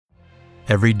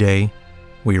Every day,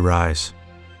 we rise,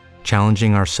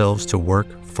 challenging ourselves to work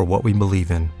for what we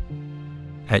believe in.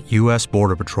 At U.S.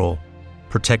 Border Patrol,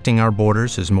 protecting our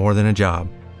borders is more than a job.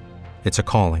 It's a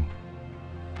calling.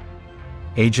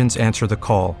 Agents answer the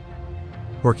call,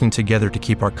 working together to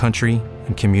keep our country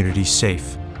and communities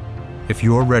safe. If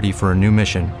you're ready for a new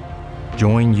mission,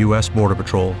 join U.S. Border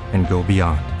Patrol and go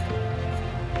beyond.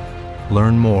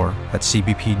 Learn more at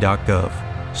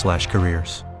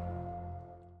cbp.gov/careers.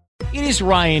 It is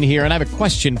Ryan here, and I have a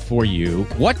question for you.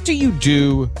 What do you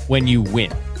do when you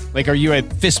win? Like, are you a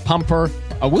fist pumper,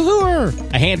 a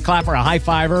woohooer, a hand clapper, a high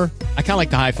fiver? I kind of like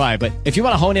the high five, but if you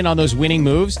want to hone in on those winning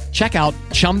moves, check out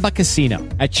Chumba Casino.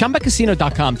 At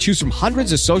ChumbaCasino.com, choose from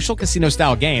hundreds of social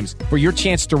casino-style games for your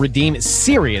chance to redeem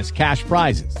serious cash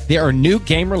prizes. There are new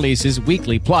game releases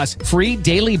weekly, plus free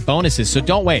daily bonuses. So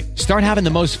don't wait. Start having the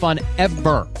most fun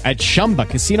ever at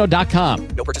ChumbaCasino.com.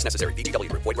 No purchase necessary. VGW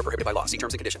Group. Void where prohibited by law. See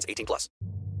terms and conditions. 18+.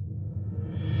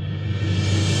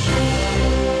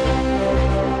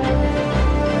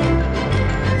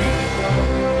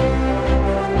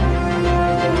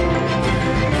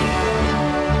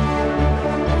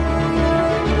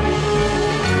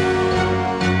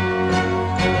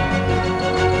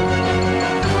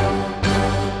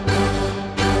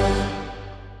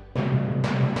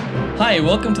 Hi,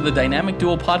 welcome to the Dynamic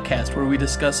Duel podcast, where we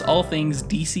discuss all things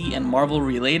DC and Marvel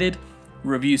related,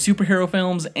 review superhero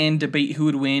films, and debate who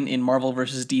would win in Marvel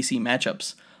vs. DC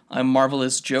matchups. I'm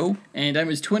Marvelous Joe. And I'm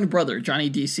his twin brother, Johnny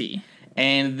DC.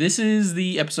 And this is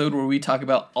the episode where we talk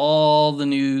about all the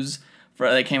news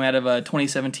that came out of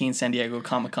 2017 San Diego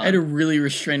Comic-Con. I had to really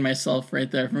restrain myself right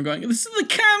there from going, this is the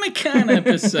Comic-Con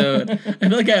episode. I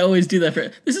feel like I always do that.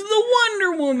 This is the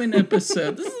Wonder Woman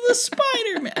episode. This is the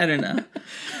Spider-Man. I don't know.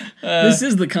 This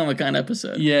is the Comic-Con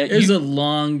episode. Yeah. It was a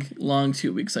long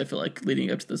 2 weeks, I feel like,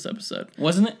 leading up to this episode.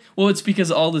 Wasn't it? Well, it's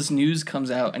because all this news comes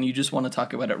out and you just want to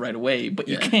talk about it right away, but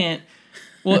you can't.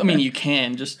 Well, I mean, you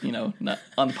can, just, not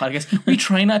on the podcast. We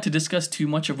try not to discuss too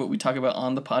much of what we talk about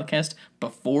on the podcast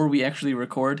before we actually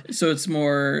record. So it's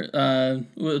more,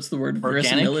 what's the word?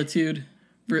 Organic?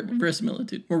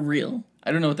 Verisimilitude. More real.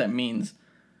 I don't know what that means.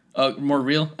 More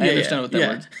real? I understand what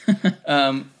that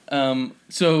word.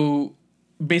 So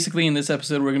basically in this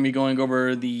episode, we're going to be going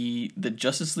over the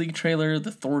Justice League trailer,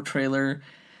 the Thor trailer.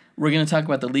 We're going to talk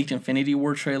about the leaked Infinity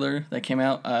War trailer that came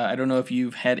out. I don't know if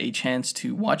you've had a chance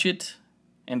to watch it.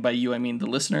 And by you, I mean the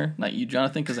listener, not you,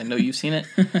 Jonathan, because I know you've seen it.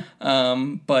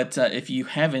 But if you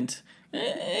haven't,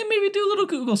 maybe do a little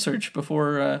Google search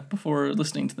before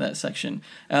listening to that section.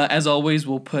 As always,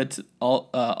 we'll put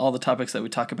all the topics that we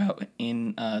talk about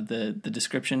in the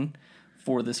description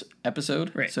for this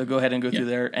episode. Right. So go ahead and go through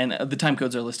there. And the time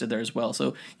codes are listed there as well.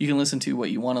 So you can listen to what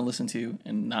you want to listen to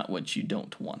and not what you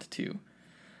don't want to.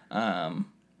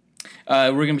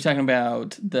 We're going to be talking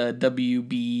about the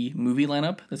WB movie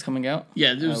lineup that's coming out.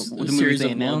 Yeah, there's the movies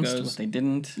they announced, logos. what they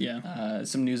didn't. Yeah.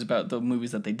 Some news about the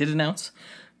movies that they did announce.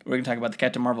 We're going to talk about the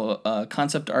Captain Marvel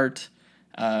concept art.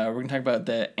 We're going to talk about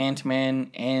the Ant-Man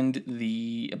and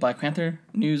the Black Panther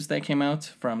news that came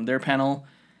out from their panel,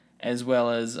 as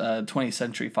well as 20th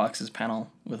Century Fox's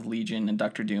panel with Legion and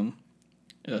Doctor Doom.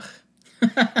 Ugh.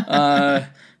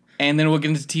 And then we'll get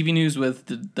into TV news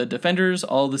with the Defenders,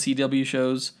 all the CW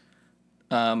shows.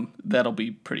 That'll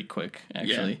be pretty quick,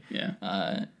 actually.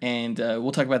 Yeah. And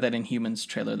we'll talk about that Inhumans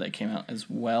trailer that came out as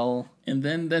well. And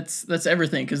then that's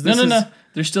everything, because No.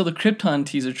 There's still the Krypton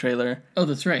teaser trailer. Oh,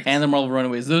 that's right. And the Marvel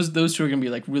Runaways. Those two are gonna be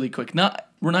like really quick.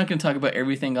 We're not gonna talk about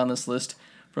everything on this list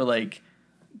for like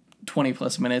 20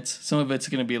 plus minutes. Some of it's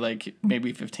gonna be like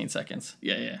maybe 15 seconds.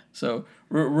 Yeah. So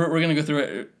we're gonna go through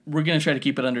it. We're gonna try to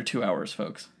keep it under 2 hours,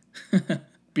 folks,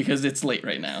 because it's late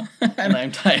right now and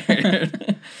I'm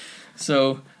tired.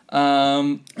 So,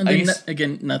 and then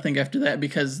again, nothing after that,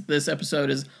 because this episode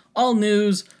is all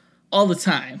news all the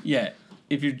time. Yeah.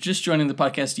 If you're just joining the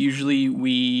podcast, usually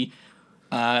we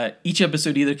each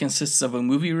episode either consists of a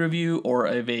movie review or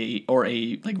a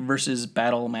like versus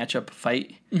battle matchup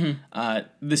fight. Mm-hmm.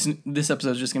 This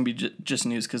episode is just gonna be just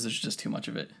news because there's just too much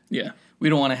of it. Yeah. We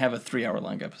don't want to have a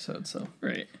 3-hour-long episode, so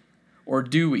right. Or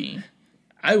do we?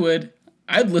 I would.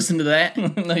 I'd listen to that.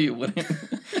 No, you wouldn't.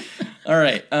 All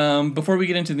right. Before we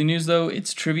get into the news, though,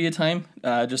 it's trivia time.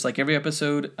 Just like every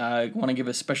episode, I want to give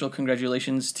a special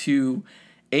congratulations to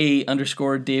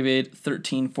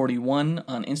A_David1341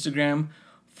 on Instagram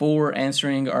for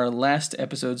answering our last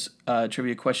episode's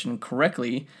trivia question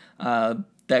correctly.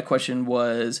 That question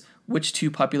was, which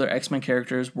two popular X-Men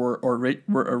characters were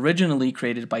originally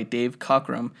created by Dave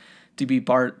Cockrum to be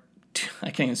part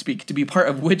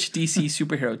of which DC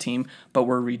superhero team, but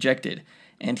were rejected?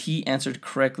 And he answered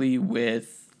correctly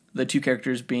with the two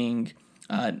characters being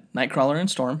Nightcrawler and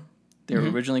Storm. They were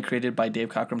originally created by Dave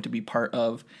Cockrum to be part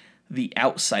of The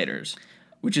Outsiders,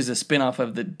 which is a spin-off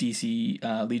of the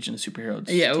DC Legion of Superheroes.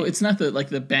 Yeah, team. It's not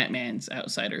the Batman's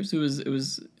Outsiders.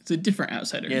 It's a different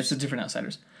Outsiders. Yeah, it's a different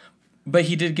Outsiders. But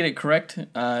he did get it correct.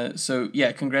 So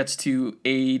yeah, congrats to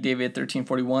A. David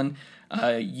 1341.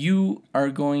 You are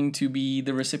going to be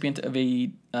the recipient of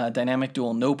a Dynamic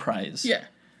Duel No Prize. Yeah.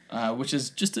 Which is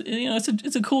just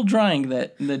it's a cool drawing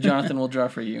that Jonathan will draw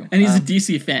for you. And he's a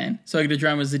DC fan, so I get to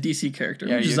draw him as a DC character,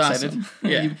 which is excited? Awesome.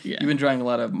 Yeah, You've been drawing a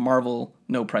lot of Marvel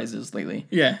No Prizes lately.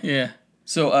 Yeah.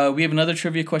 So we have another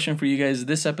trivia question for you guys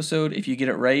this episode. If you get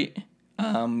it right,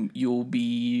 you'll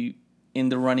be in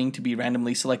the running to be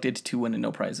randomly selected to win a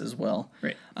No Prize as well.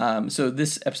 Right. So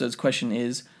this episode's question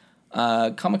is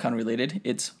Comic-Con related.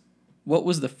 It's, what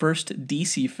was the first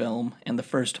DC film and the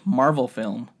first Marvel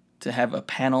film to have a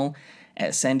panel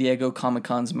at San Diego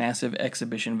Comic-Con's massive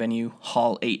exhibition venue,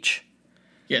 Hall H?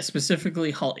 Yeah,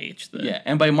 specifically Hall H. Yeah,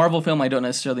 and by Marvel film, I don't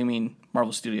necessarily mean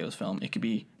Marvel Studios film. It could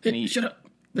be any... Shut up.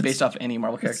 Based off any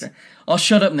Marvel character. I'll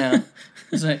shut up now.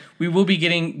 We will be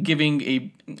giving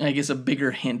a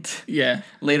bigger hint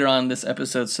later on this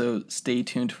episode, so stay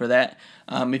tuned for that.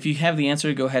 If you have the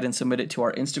answer, go ahead and submit it to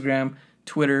our Instagram,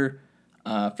 Twitter,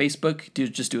 Facebook.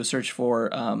 Just do a search for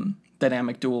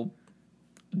Dynamic Duel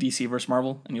DC vs.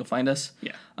 Marvel, and you'll find us.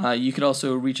 Yeah. You could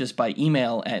also reach us by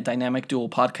email at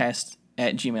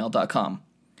dynamicduelpodcast@gmail.com.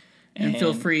 And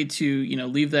feel free to,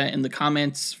 leave that in the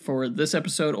comments for this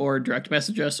episode or direct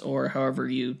message us or however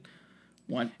you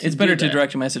want to. It's better to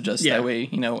direct message us. Yeah. That way,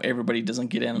 everybody doesn't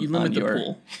get in on your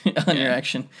pool. On your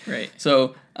action. Right.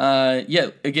 So,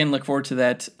 again, look forward to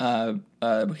that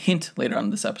hint later on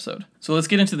in this episode. So let's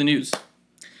get into the news.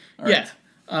 All right.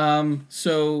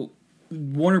 So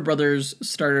Warner Brothers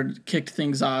kicked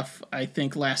things off, I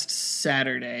think, last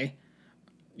Saturday.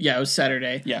 Yeah, it was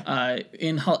Saturday. Yeah.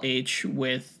 In Hall H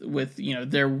with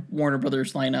their Warner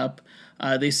Brothers lineup.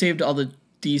 They saved all the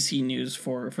DC news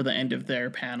for the end of their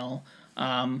panel.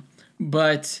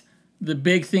 But the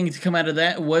big thing to come out of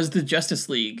that was the Justice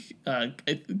League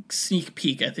sneak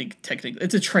peek, I think, technically.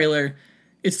 It's a trailer.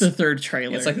 It's the third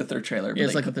trailer. It's like the third trailer. Yeah,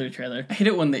 it's like the third trailer. I hate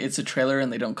it when it's a trailer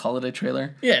and they don't call it a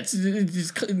trailer. Yeah, it's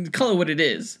just call it what it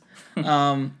is.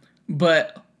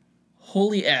 But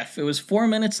holy F, it was 4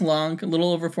 minutes long, a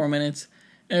little over 4 minutes,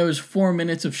 and it was 4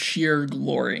 minutes of sheer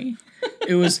glory.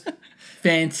 It was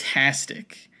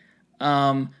fantastic.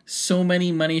 So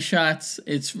many money shots,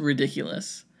 it's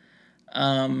ridiculous.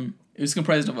 It was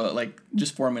comprised of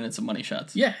just 4 minutes of money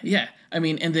shots. Yeah. I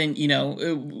mean, and then,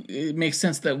 it makes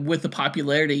sense that with the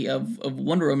popularity of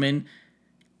Wonder Woman,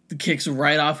 it kicks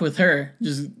right off with her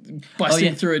just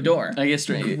busting through a door. I guess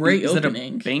great is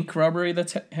opening. That a bank robbery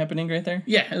that's happening right there?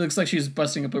 Yeah, it looks like she's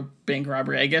busting up a bank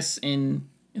robbery. I guess in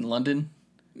London.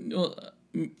 Well,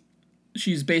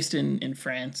 she's based in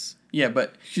France. Yeah,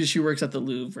 but she works at the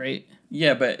Louvre, right?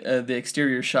 Yeah, but the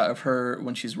exterior shot of her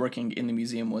when she's working in the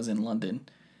museum was in London,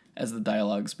 as the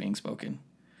dialogue's being spoken.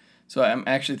 So I'm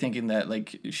actually thinking that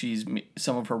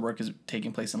some of her work is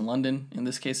taking place in London in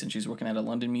this case, and she's working at a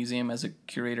London museum as a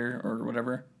curator or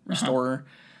whatever, restorer.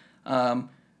 The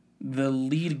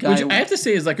lead guy, which I have to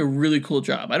say is a really cool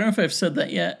job. I don't know if I've said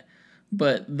that yet,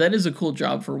 but that is a cool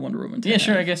job for Wonder Woman. Yeah,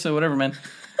 sure, I guess so. Whatever, man.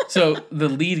 So the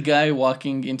lead guy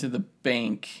walking into the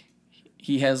bank,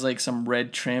 he has some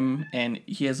red trim and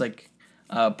he has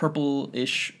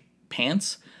purple-ish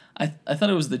pants. I thought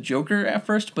it was the Joker at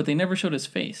first, but they never showed his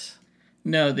face.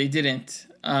 No, they didn't.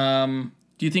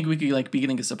 Do you think we could be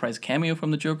getting a surprise cameo from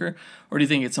the Joker, or do you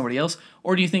think it's somebody else,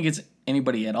 or do you think it's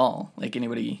anybody at all?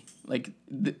 Anybody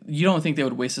you don't think they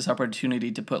would waste this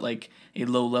opportunity to put a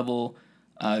low level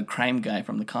crime guy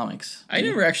from the comics? I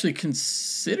never actually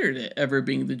considered it ever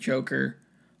being the Joker,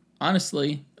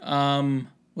 honestly. Well,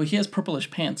 he has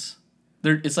purplish pants.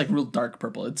 It's real dark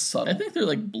purple. It's subtle. I think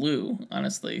they're blue,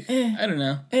 honestly. I don't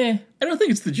know. I don't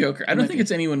think it's the Joker. I don't think it's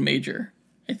anyone major.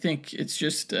 I think it's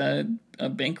just a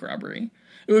bank robbery.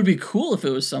 It would be cool if it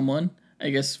was someone, I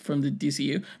guess, from the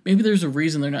DCU. Maybe there's a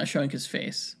reason they're not showing his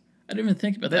face. I didn't even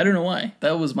think about that. I don't know why.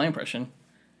 That was my impression.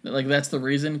 That's the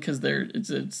reason, because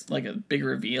it's a big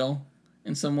reveal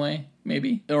in some way,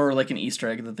 maybe. Or an Easter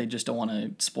egg that they just don't want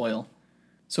to spoil.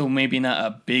 So maybe not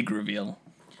a big reveal.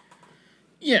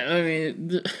 Yeah, I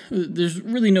mean, there's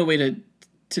really no way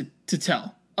to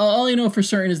tell. All I know for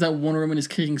certain is that Wonder Woman is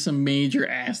kicking some major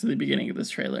ass at the beginning of this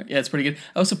trailer. Yeah, it's pretty good.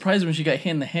 I was surprised when she got hit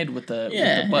in the head with the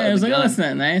butt I was of the gun. Oh, that's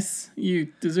not nice.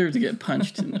 You deserve to get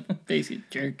punched in the face, you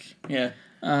jerk. Yeah.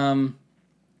 But,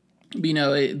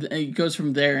 it goes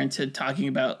from there into talking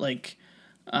about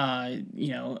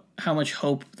how much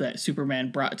hope that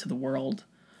Superman brought to the world,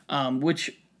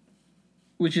 which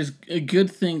which is a good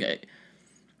thing.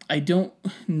 I don't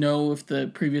know if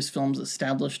the previous films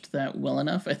established that well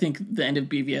enough. I think the end of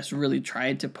BVS really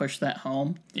tried to push that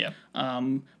home. Yeah.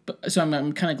 But so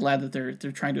I'm kind of glad that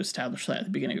they're trying to establish that at the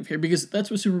beginning of here, because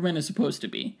that's what Superman is supposed to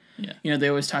be. Yeah. You know, they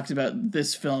always talked about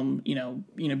this film, you know,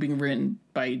 being written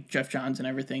by Jeff Johns and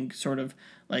everything, sort of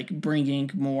like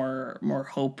bringing more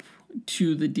hope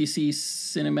to the DC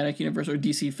cinematic universe or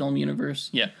DC film universe.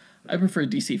 Yeah. I prefer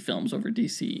DC films over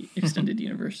DC extended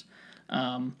universe.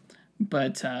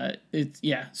 But so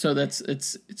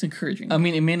it's encouraging. I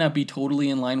mean, it may not be totally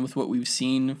in line with what we've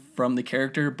seen from the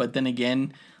character, but then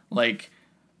again, like,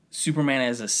 Superman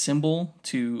as a symbol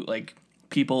to, like,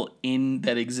 people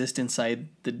that exist inside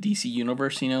the DC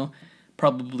universe, you know,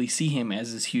 probably see him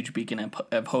as this huge beacon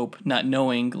of hope, not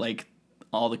knowing, like,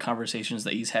 all the conversations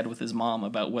that he's had with his mom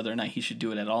about whether or not he should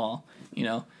do it at all, you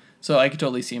know? So I could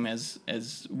totally see him as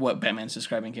what Batman's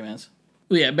describing him as.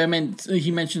 Well, yeah, Batman, he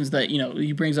mentions that, you know,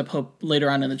 he brings up hope later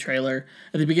on in the trailer.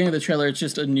 At the beginning of the trailer, it's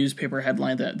just a newspaper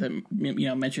headline that you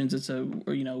know, mentions it's a,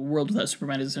 you know, world without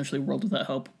Superman is essentially a world without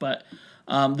hope. But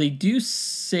they do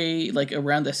say, like,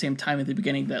 around the same time at the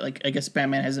beginning that, like, I guess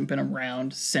Batman hasn't been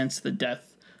around since the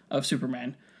death of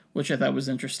Superman, which I thought was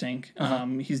interesting.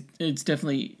 Superman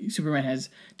has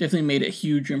definitely made a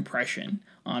huge impression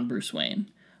on Bruce Wayne,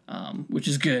 which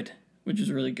is good, which is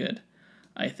really good,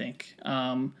 I think.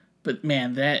 But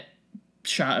man, that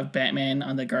shot of Batman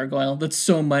on the gargoyle, that's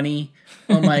so money.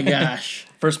 Oh my gosh.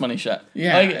 First money shot.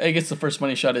 Yeah. I guess the first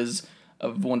money shot is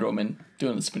of Wonder Woman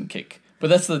doing the spin kick. But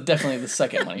that's definitely the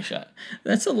second money shot.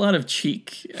 That's a lot of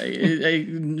cheek. I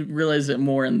realized it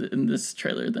more in this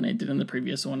trailer than I did in the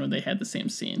previous one when they had the same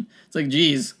scene. It's like,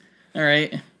 geez, all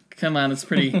right, come on, it's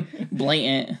pretty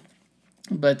blatant.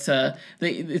 But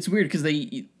it's weird because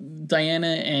Diana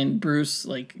and Bruce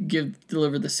like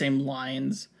deliver the same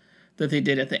lines that they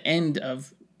did at the end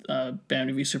of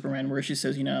Batman v Superman, where she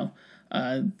says, you know,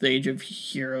 the age of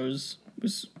heroes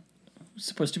was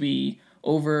supposed to be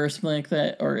over or something like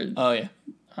that, or oh yeah,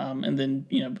 and then,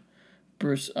 you know,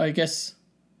 Bruce, I guess,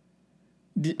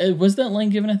 was that line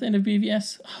given at the end of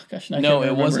BVS? Oh gosh, no,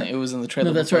 it wasn't. It was in the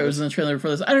trailer. No, that's right. It was in the trailer before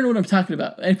this. I don't know what I'm talking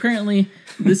about. Apparently,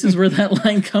 this is where that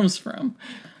line comes from.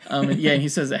 And he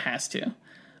says it has to.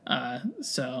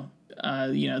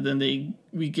 You know, then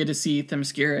we get to see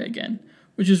Themyscira again,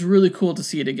 which is really cool to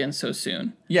see it again so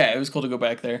soon. Yeah, it was cool to go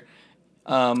back there.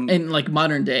 And like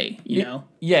modern day, you know.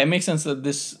 Yeah, it makes sense that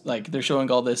this, like, they're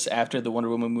showing all this after the Wonder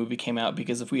Woman movie came out,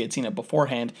 because if we had seen it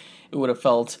beforehand, it would have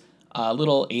felt a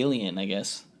little alien, I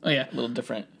guess. Oh yeah, a little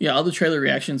different. Yeah, all the trailer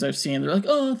reactions I've seen, they're like,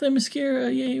 "Oh,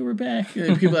 Themyscira, yay, we're back!"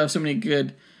 People have so many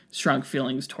good, strong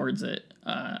feelings towards it.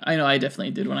 I know I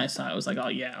definitely did when I saw it. I was like, "Oh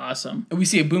yeah, awesome!" We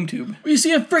see a boom tube. We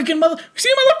see a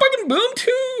motherfucking boom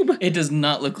tube. It does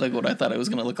not look like what I thought it was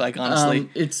going to look like, honestly.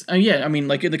 It's I mean,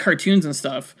 like in the cartoons and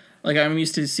stuff. Like, I'm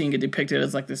used to seeing it depicted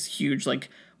as like this huge, like,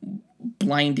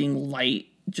 blinding light,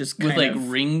 just kind with like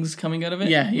rings coming out of it.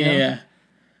 Yeah.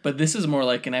 But this is more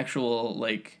like an actual,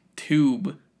 like,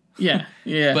 tube. Yeah.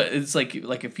 But it's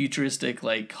like a futuristic,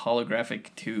 like,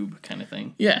 holographic tube kind of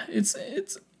thing. Yeah, it's.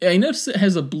 I noticed it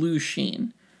has a blue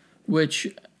sheen, which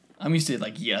I'm used to,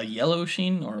 like, yellow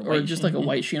sheen or just like a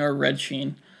white sheen or a red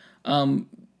sheen.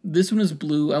 This one is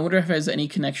blue. I wonder if it has any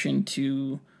connection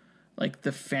to, like,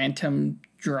 the Phantom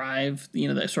Drive, you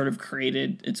know, that sort of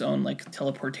created its own, like,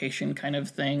 teleportation kind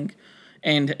of thing.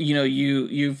 And, you know,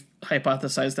 you've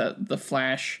hypothesized that the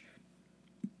Flash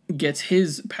gets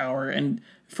his power and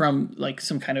from, like,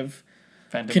 some kind of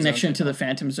Phantom connection Zone to the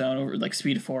Phantom Zone, or like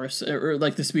Speed Force, or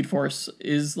like the Speed Force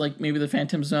is like maybe the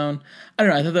Phantom Zone. I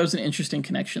don't know. I thought that was an interesting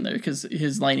connection there because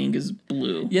his lightning is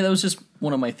blue. Yeah, that was just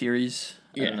one of my theories.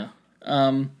 Yeah. I don't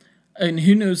know. And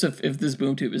who knows if this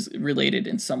boom tube is related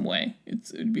in some way.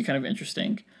 It'd be kind of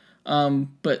interesting.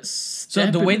 But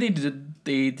so the way they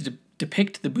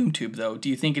depict the boom tube, though, do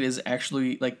you think it is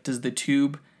actually, like, does the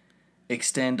tube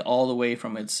extend all the way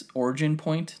from its origin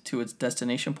point to its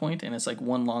destination point, and it's like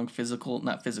one long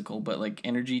not physical, but like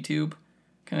energy tube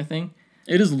kind of thing?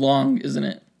 It is long, isn't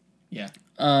it? Yeah.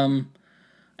 I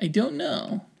don't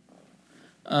know.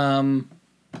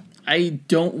 I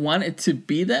don't want it to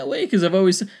be that way because I've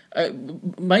always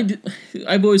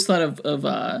thought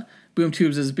of boom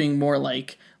tubes as being more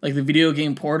like the video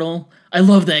game Portal. I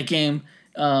love that game.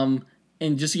 And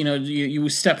just, you know, you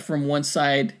step from one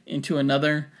side into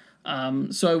another.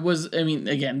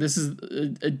 Again, this is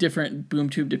a different boom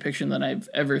tube depiction than I've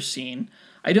ever seen.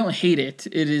 I don't hate it.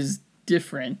 It is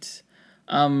different.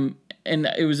 And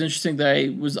it was interesting that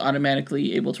I was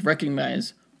automatically able to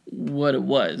recognize what it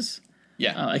was.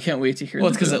 Yeah. I can't wait to hear. Well,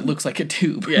 it's because it looks like a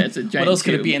tube. Yeah, it's a giant What else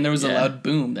could it tube. be? And there was a loud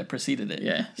boom that preceded it.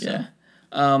 Yeah.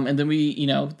 And then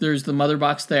there's the mother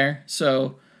box there.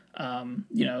 So,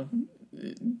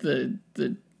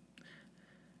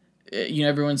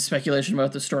 everyone's speculation about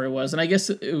what the story was, and I guess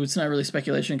it's not really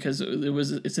speculation because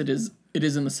it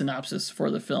is in the synopsis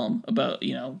for the film about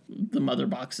the mother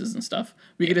boxes and stuff.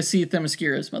 We get to see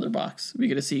Themyscira's mother box. We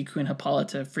get to see Queen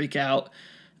Hippolyta freak out.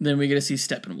 Then we get to see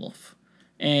Steppenwolf,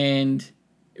 and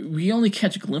we only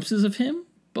catch glimpses of him.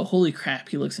 But holy crap,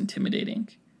 he looks intimidating,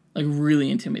 like really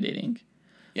intimidating.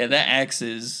 Yeah, that axe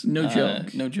is no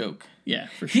joke. No joke. Yeah,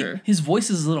 for sure. His voice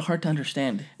is a little hard to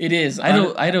understand. It is. I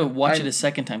had to watch it a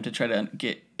second time to try to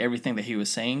get everything that he was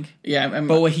saying. Yeah,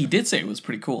 but what he did say was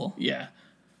pretty cool. Yeah,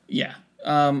 yeah.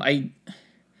 I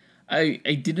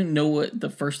didn't know what the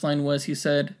first line was. He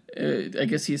said, I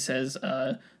guess he says,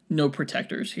 "No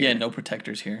protectors here." Yeah, no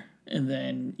protectors here. And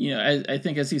then I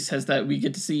think as he says that, we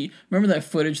get to see. Remember that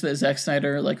footage that Zack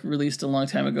Snyder released a long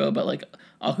time ago about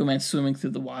Aquaman swimming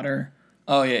through the water.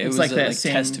 Oh yeah, it was like that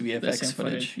test VFX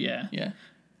footage. Yeah, yeah.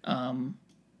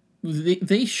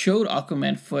 They showed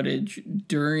Aquaman footage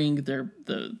during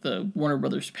the Warner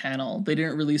Brothers panel. They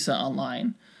didn't release it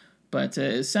online, but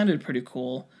it sounded pretty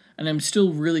cool. And I'm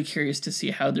still really curious to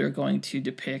see how they're going to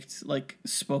depict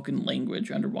spoken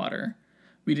language underwater.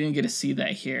 We didn't get to see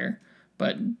that here,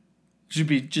 but should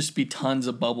be tons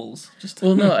of bubbles.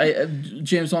 Well, no,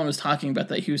 James Wan was talking about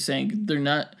that. He was saying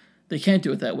they can't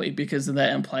do it that way because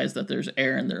that implies that there's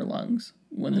air in their lungs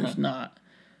when there's not.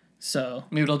 So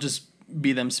maybe it'll just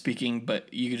be them speaking,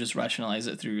 but you could just rationalize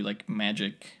it through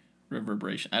magic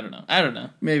reverberation. I don't know.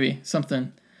 Maybe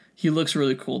something. He looks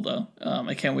really cool though.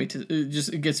 I can't wait to.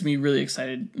 It gets me really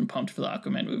excited and pumped for the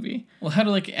Aquaman movie. Well, how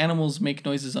do animals make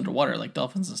noises underwater, like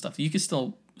dolphins and stuff? You can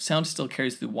sound still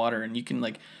carries through water, and you can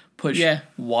push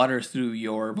water through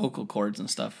your vocal cords and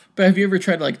stuff. But have you ever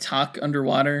tried to talk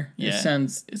underwater? Yeah, it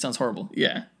sounds horrible.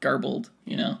 Yeah, garbled.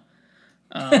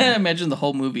 Imagine the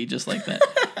whole movie just like that.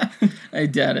 I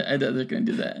doubt it. I doubt they're going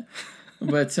to do that.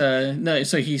 But no.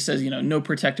 So he says, no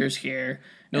protectors here.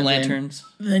 No lanterns.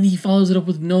 Then he follows it up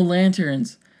with no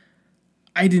lanterns.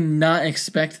 I did not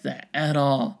expect that at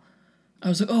all. I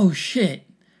was like, oh shit!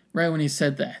 Right when he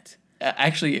said that.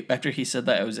 Actually, after he said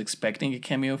that, I was expecting a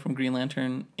cameo from Green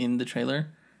Lantern in the trailer.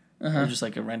 Or just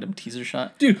a random teaser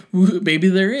shot. Dude, maybe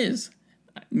there is.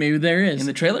 Maybe there is. In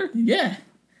the trailer? Yeah.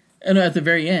 And at the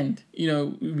very end,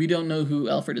 we don't know who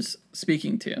Alfred is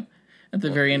speaking to. At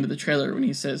the very end of the trailer when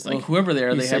he says, whoever they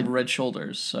are, they have red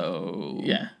shoulders, so...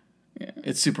 Yeah.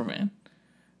 It's Superman.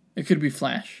 It could be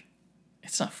Flash.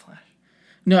 It's not Flash.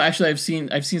 No, actually, I've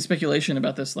seen speculation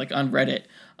about this on Reddit,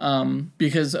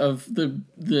 because of the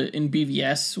in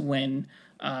BVS when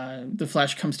the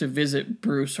Flash comes to visit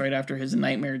Bruce right after his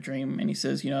nightmare dream, and he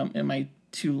says, "Am I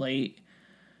too late?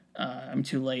 I'm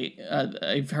too late."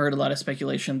 I've heard a lot of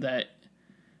speculation that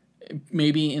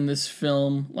maybe in this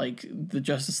film, the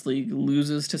Justice League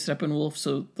loses to Steppenwolf,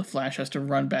 so the Flash has to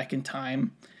run back in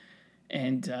time.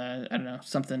 And, I don't know,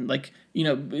 something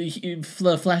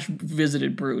Flash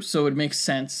visited Bruce, so it makes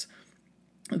sense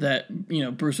that,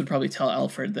 Bruce would probably tell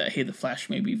Alfred that, hey, the Flash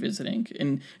may be visiting.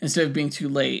 And instead of being too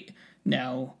late,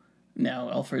 now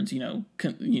Alfred's,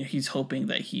 he's hoping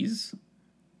that he's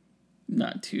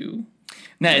not too...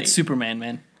 Nah, late. It's Superman,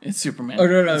 man. It's Superman. Oh,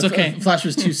 no. It's okay. Flash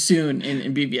was too soon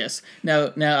in BVS.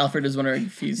 Now Alfred is wondering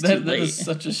if he's too late. That is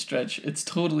such a stretch. It's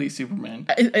totally Superman.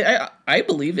 I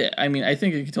believe it. I mean, I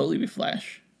think it could totally be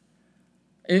Flash.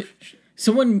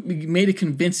 Someone made a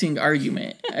convincing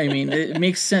argument. I mean, it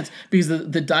makes sense because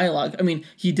the dialogue, I mean,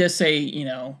 he does say,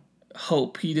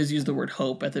 hope. He does use the word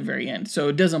hope at the very end. So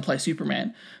it does imply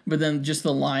Superman. But then just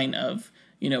the line of...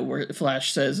 where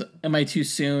Flash says, "Am I too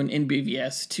soon?" in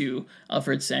BVS to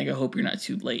Alfred saying, "I hope you're not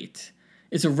too late."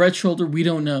 It's a red shoulder. We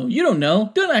don't know. You don't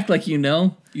know. Don't act like you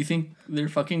know. You think they're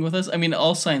fucking with us? I mean,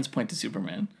 all signs point to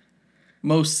Superman.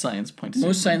 Most signs point to Superman.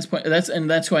 Most signs point.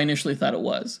 That's who I initially thought it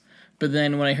was. But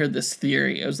then when I heard this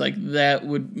theory, I was like, that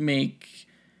would make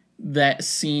that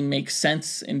scene make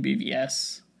sense in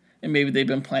BVS. And maybe they've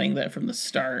been planning that from the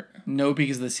start. No,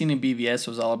 because the scene in BVS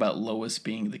was all about Lois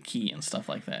being the key and stuff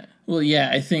like that. Well, yeah,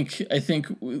 I think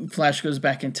Flash goes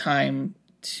back in time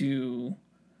to...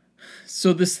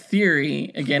 So this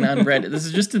theory, again on Reddit, this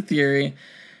is just a theory.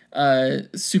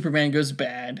 Superman goes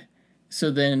bad.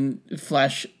 So then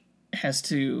Flash has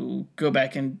to go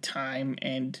back in time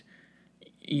and,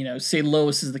 say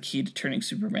Lois is the key to turning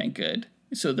Superman good.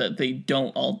 So that they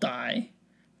don't all die.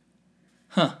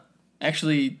 Huh.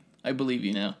 Actually... I believe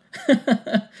you now.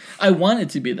 I want it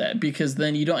to be that because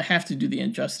then you don't have to do the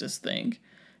injustice thing.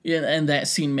 Yeah, and that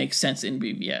scene makes sense in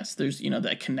BVS. There's,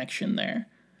 that connection there.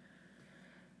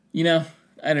 I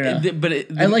don't know. But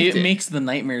it makes the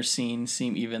nightmare scene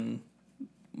seem even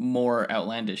more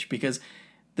outlandish because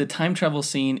the time travel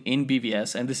scene in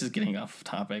BVS, and this is getting off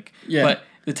topic, yeah. but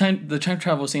the time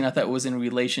travel scene I thought was in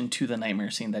relation to the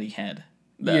nightmare scene that he had.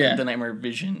 The nightmare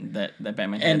vision that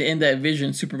Batman had. And in that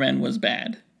vision, Superman was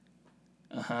bad.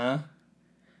 Uh-huh.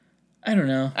 I don't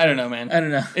know, man. I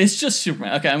don't know. It's just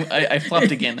Superman. Okay, I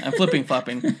flopped again. I'm flopping.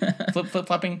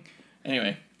 Flopping.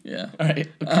 Anyway. Yeah. All right.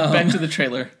 Back to the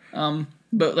trailer.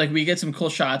 But like we get some cool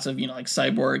shots of like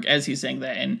Cyborg as he's saying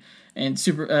that,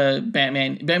 and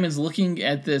Batman's looking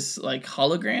at this like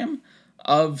hologram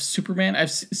of Superman.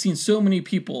 I've seen so many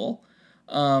people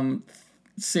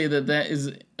say that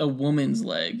is a woman's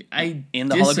leg. I in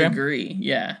the disagree. hologram?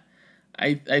 Yeah.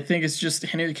 I think it's just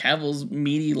Henry Cavill's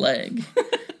meaty leg.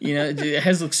 It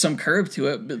has like some curve to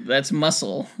it, but that's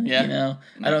muscle. Yeah.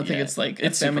 I don't think it's like a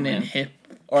feminine hip.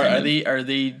 Or are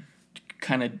they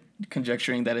kind of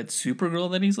conjecturing that it's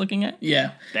Supergirl that he's looking at?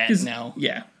 Yeah. No.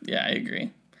 Yeah, I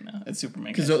agree. No, it's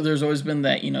Superman. Because there's always been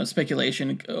that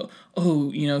speculation.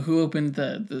 Who opened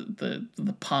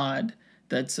the pod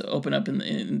that's open up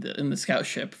in the scout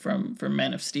ship from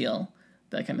Man of Steel,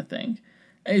 that kind of thing.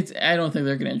 I don't think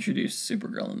they're going to introduce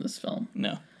Supergirl in this film.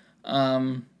 No.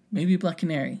 Maybe Black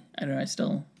Canary. I don't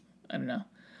know. I don't know.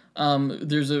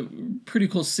 There's a pretty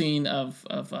cool scene of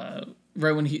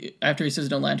right when after he says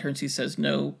no lanterns, he says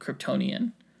no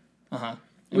Kryptonian.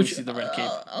 Which see the red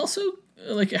cape. Also,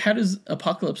 like, how does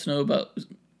Apocalypse know about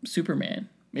Superman?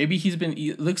 Maybe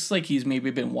it looks like he's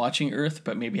maybe been watching Earth,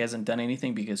 but maybe hasn't done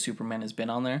anything because Superman has been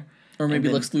on there. Or maybe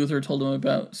Lex Luthor told him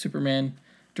about Superman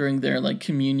during their like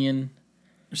communion.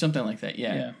 Or something like that,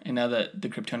 yeah. And now that the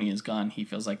Kryptonian is gone, he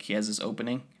feels like he has this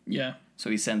opening. Yeah. So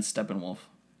he sends Steppenwolf.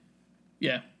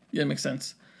 Yeah, that makes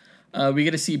sense. We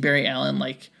get to see Barry Allen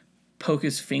like poke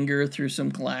his finger through some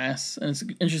glass, and it's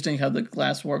interesting how the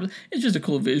glass warps. It's just a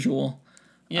cool visual.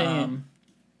 Yeah.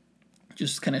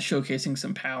 Just kind of showcasing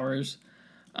some powers.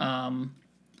 And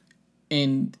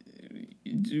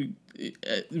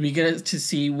we get to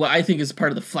see what I think is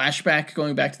part of the flashback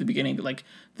going back to the beginning, like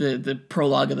the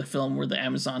prologue of the film where the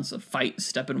Amazons fight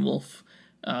Steppenwolf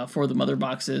for the mother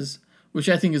boxes, which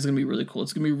I think is going to be really cool.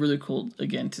 It's going to be really cool,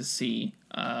 again, to see.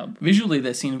 Visually,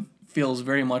 that scene feels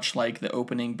very much like the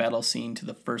opening battle scene to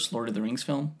the first Lord of the Rings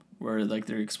film, where like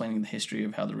they're explaining the history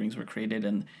of how the rings were created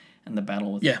and the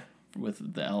battle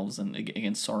with the elves and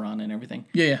against Sauron and everything.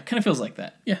 Yeah. Kind of feels like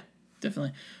that. Yeah,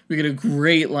 definitely. We get a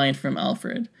great line from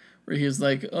Alfred where he's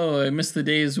like, "Oh, I miss the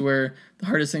days where the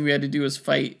hardest thing we had to do was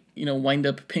fight, wind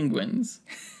up penguins."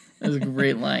 That's a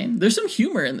great line. There's some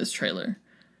humor in this trailer.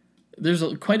 There's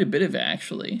quite a bit of it,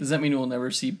 actually. Does that mean we'll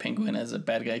never see Penguin as a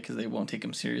bad guy because they won't take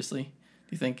him seriously?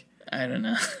 Do you think? I don't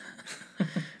know.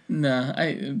 No,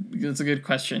 that's a good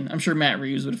question. I'm sure Matt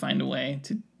Reeves would find a way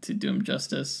to do him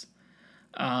justice.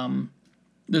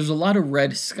 There's a lot of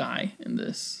red sky in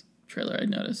this trailer, I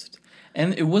noticed.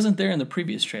 And it wasn't there in the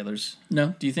previous trailers.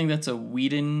 No. Do you think that's a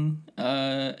Whedon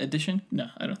addition? No,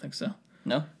 I don't think so.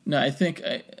 No? No, I think...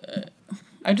 I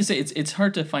have to say, it's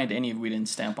hard to find any Whedon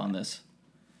stamp on this.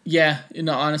 Yeah,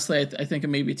 honestly, I think it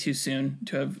may be too soon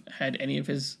to have had any of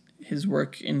his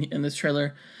work in this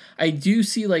trailer. I do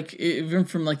see, like, even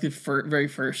from, like, the very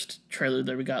first trailer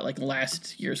that we got, like,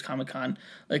 last year's Comic-Con,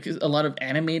 like, a lot of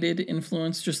animated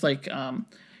influence, just like,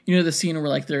 the scene where,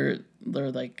 like, they're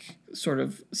like, sort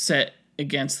of set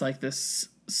against, like, this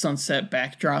sunset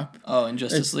backdrop. Oh, in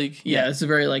Justice League? Yeah, it's a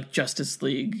very, like, Justice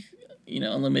League,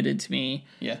 Unlimited to me.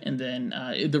 Yeah. And then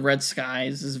the Red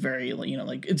Skies is very,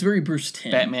 like, it's very Bruce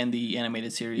Timm. Batman, the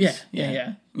animated series.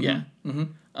 Yeah.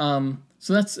 Mm-hmm.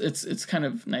 So it's kind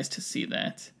of nice to see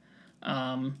that.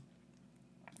 Aquaman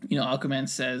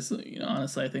says,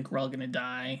 honestly, I think we're all gonna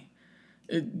die.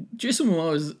 Jason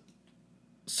Momoa is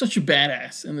such a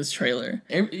badass in this trailer.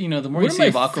 The more you see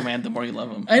of Aquaman, the more you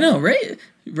love him. I know, right?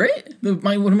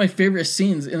 One of my favorite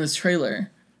scenes in this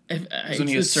trailer.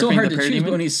 It's so hard to choose,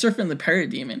 but when he's surfing the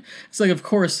Parademon, it's like, of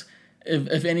course,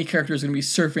 if any character is going to be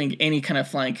surfing any kind of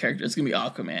flying character, it's going to be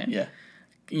Aquaman. Yeah.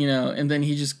 And then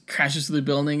he just crashes through the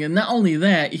building, and not only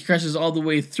that, he crashes all the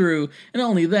way through, and not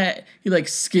only that, he, like,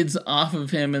 skids off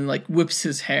of him and, like, whips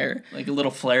his hair. Like a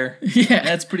little flare. Yeah.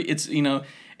 That's pretty,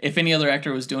 if any other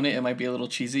actor was doing it, it might be a little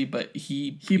cheesy, but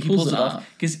he pulls it off.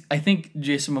 Because I think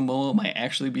Jason Momoa might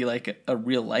actually be like a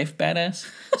real life badass.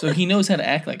 So he knows how to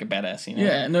act like a badass,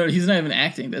 Yeah, no, he's not even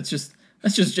acting. That's just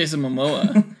Jason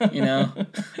Momoa,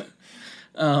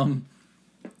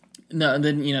 No, and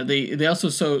then, they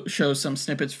also show some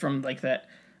snippets from, like, that.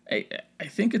 I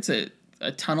think it's a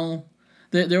tunnel.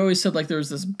 They always said, like, there was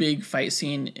this big fight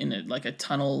scene in a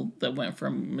tunnel that went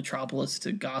from Metropolis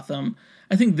to Gotham.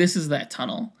 I think this is that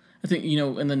tunnel. I think,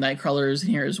 and the Nightcrawler is in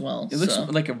here as well. It looks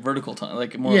like a vertical tunnel,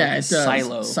 like more like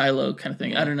a silo kind of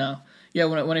thing. Yeah. I don't know. Yeah,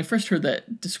 when I first heard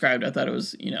that described, I thought it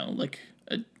was, like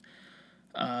a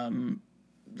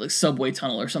like subway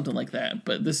tunnel or something like that.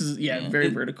 But this is very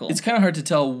vertical. It's kind of hard to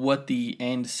tell what the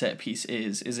end set piece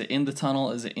is. Is it in the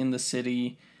tunnel? Is it in the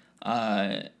city?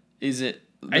 Is it?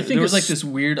 I think there was like this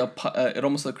weird. It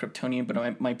almost looked Kryptonian, but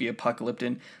it might be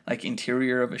apocalyptic, like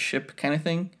interior of a ship kind of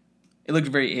thing. It looked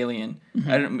very alien.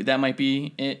 Mm-hmm. That might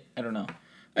be it. I don't know.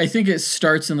 I think it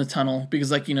starts in the tunnel because,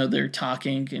 like, they're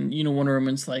talking, and Wonder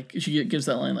Woman's like, she gives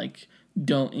that line like,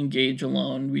 "Don't engage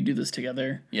alone. We do this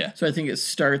together." Yeah. So I think it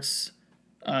starts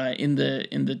in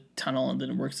the tunnel and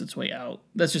then works its way out.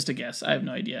 That's just a guess. I have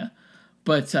no idea.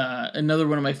 But another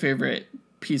one of my favorite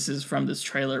pieces from this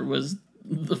trailer was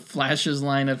the Flash's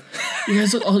line of, "You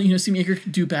guys all see me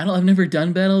do battle. I've never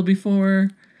done battle before.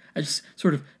 I just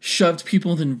sort of shoved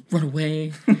people and then run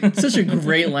away." It's such a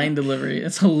great line delivery.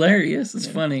 It's hilarious. It's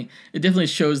funny. It definitely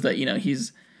shows that,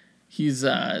 he's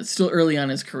still early on in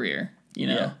his career,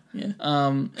 Yeah.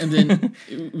 And then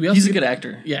we also he's a good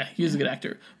actor. Yeah, he's a good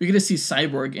actor. We get to see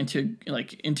Cyborg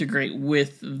integrate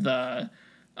with the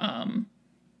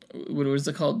what was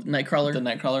it called? Nightcrawler. The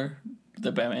Nightcrawler,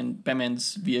 the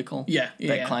Batman's vehicle.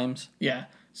 That climbs. Yeah.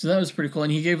 So that was pretty cool,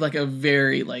 and he gave like a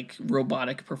very like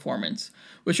robotic performance,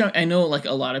 which I know like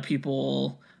a lot of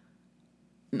people.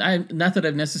 Not that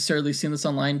I've necessarily seen this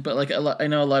online, but like I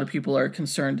know a lot of people are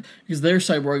concerned because their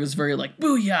Cyborg is very like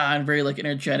booyah and very like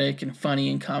energetic and funny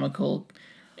and comical.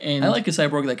 And I like a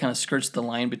Cyborg that kind of skirts the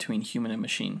line between human and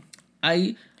machine.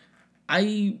 I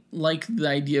like the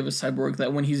idea of a Cyborg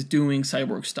that when he's doing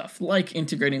Cyborg stuff, like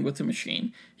integrating with the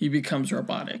machine, he becomes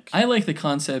robotic. I like the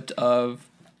concept of,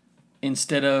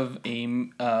 instead of a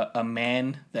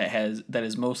man that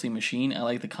is mostly machine, I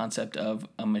like the concept of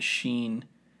a machine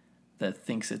that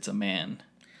thinks it's a man.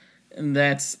 And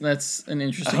that's an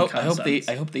interesting concept.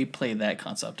 I hope they play that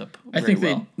concept up. I think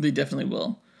they definitely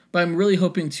will. But I'm really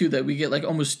hoping too that we get like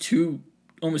almost two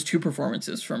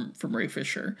performances from Ray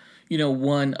Fisher.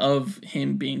 One of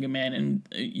him being a man, and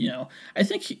I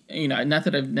think not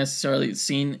that I've necessarily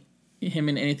seen him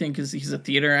in anything because he's a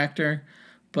theater actor.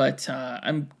 But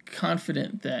I'm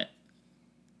confident that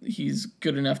he's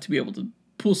good enough to be able to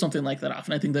pull something like that off.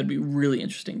 And I think that'd be really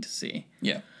interesting to see.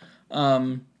 Yeah.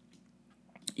 And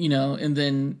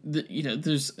then,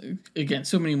 there's, again,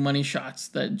 so many money shots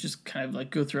that just kind of like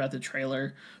go throughout the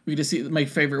trailer. We get to see, my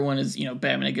favorite one is,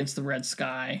 Batman against the red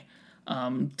sky.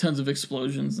 Tons of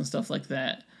explosions and stuff like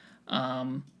that.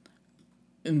 And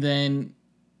then,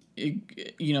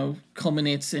 it,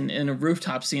 culminates in a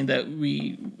rooftop scene that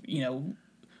we,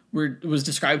 was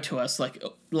described to us like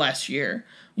last year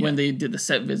when they did the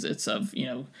set visits of,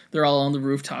 they're all on the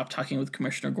rooftop talking with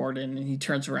Commissioner Gordon, and he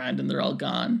turns around and they're all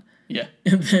gone. Yeah.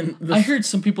 And then I heard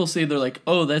some people say they're like,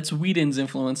 "Oh, that's Whedon's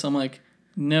influence." I'm like,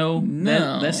 no.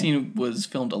 That scene was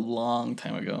filmed a long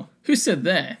time ago. Who said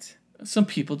that? Some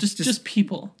people, just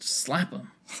people. Just slap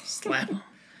them. Slap them.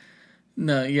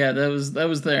 No, yeah, that was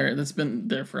there. That's been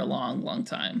there for a long, long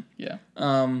time. Yeah.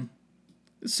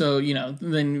 So,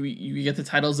 then we get the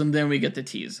titles, and then we get the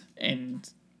tease, and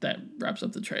that wraps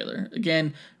up the trailer.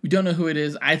 Again, we don't know who it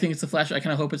is. I think it's the Flash. I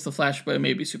kind of hope it's the Flash, but it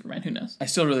may be Superman. Who knows? I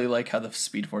still really like how the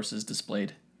Speed Force is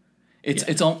displayed.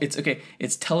 It's okay.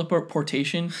 It's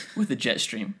teleportation with a jet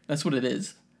stream. That's what it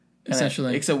is.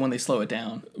 Essentially. Except when they slow it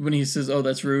down. When he says, "Oh,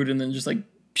 that's rude," and then just like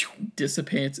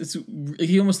dissipates.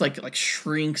 He almost like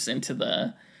shrinks into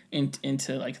the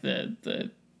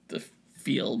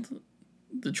field.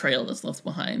 The trail that's left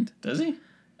behind. Does he?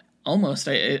 Almost.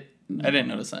 I didn't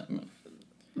notice that.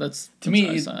 That's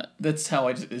That's how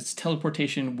it's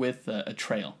teleportation with a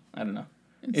trail. I don't know.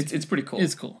 It's pretty cool.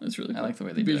 It's cool. It's really cool. I like the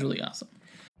way they do it. Visually awesome.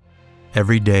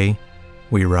 Every day,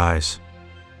 we rise,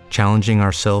 challenging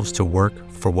ourselves to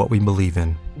work for what we believe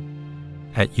in.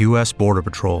 At U.S. Border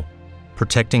Patrol,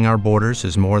 protecting our borders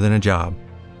is more than a job.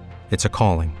 It's a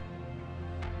calling.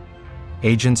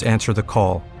 Agents answer the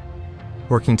call,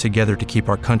 working together to keep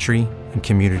our country and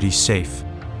communities safe.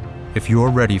 If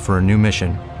you're ready for a new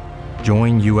mission,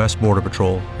 join U.S. Border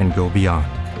Patrol and go beyond.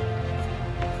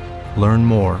 Learn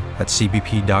more at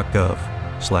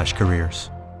cbp.gov/careers.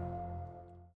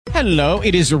 Hello,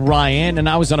 it is Ryan, and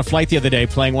I was on a flight the other day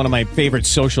playing one of my favorite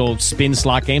social spin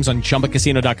slot games on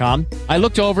ChumbaCasino.com. I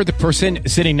looked over at the person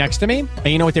sitting next to me, and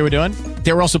you know what they were doing?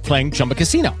 They were also playing Chumba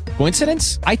Casino.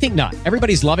 Coincidence? I think not.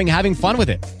 Everybody's loving having fun with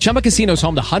it. Chumba Casino is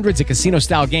home to hundreds of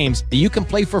casino-style games that you can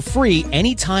play for free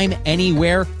anytime,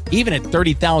 anywhere, even at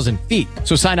 30,000 feet.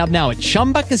 So sign up now at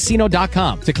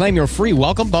ChumbaCasino.com to claim your free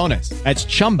welcome bonus. That's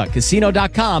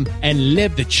ChumbaCasino.com and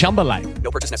live the Chumba life. No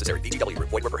purchase necessary. VGW Group.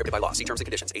 Void were prohibited by law. See terms and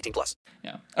conditions. 18+.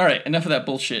 Yeah. All right. Enough of that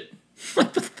bullshit.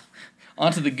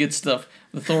 On to the good stuff.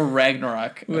 The Thor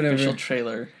Ragnarok official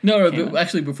trailer. No,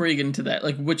 actually, before you get into that,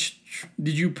 like,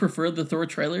 did you prefer the Thor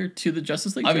trailer to the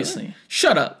Justice League trailer? Obviously.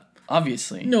 Shut up.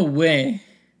 Obviously. No way.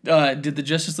 Did the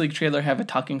Justice League trailer have a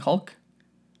talking Hulk?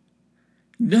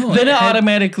 No. Then it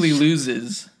automatically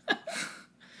loses.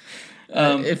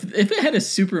 If it had a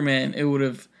Superman, it would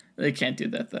have. They can't do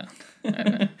that though.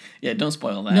 Yeah, don't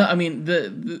spoil that. No, I mean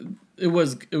it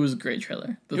was a great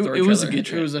trailer. It was a good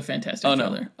trailer. It was a fantastic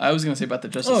trailer. No, I was gonna say about the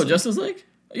Justice League. Justice League?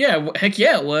 Yeah, heck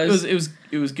yeah, it was. It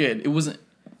was good. It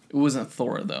wasn't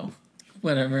Thor though.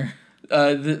 Whatever.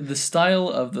 The style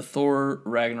of the Thor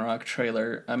Ragnarok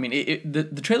trailer. I mean,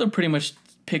 the trailer pretty much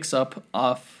picks up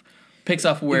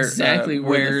where exactly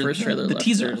where the first trailer the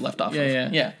teaser left off.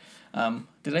 Yeah.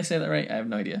 Did I say that right? I have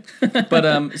no idea.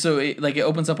 But so it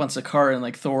opens up on Sakaar, and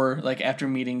like Thor, like after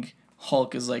meeting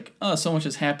Hulk, is like, oh, so much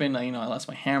has happened. I lost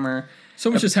my hammer. So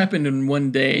much has happened in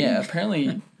one day. Yeah,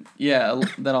 apparently,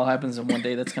 that all happens in one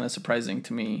day. That's kind of surprising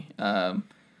to me.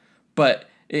 But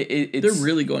it's they're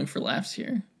really going for laughs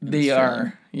here. They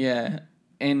are, yeah.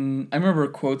 And I remember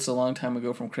quotes a long time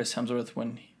ago from Chris Hemsworth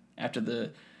when after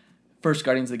the first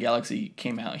Guardians of the Galaxy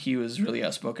came out, he was really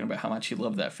outspoken about how much he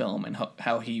loved that film and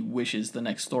how he wishes the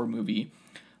next Thor movie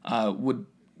would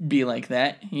be like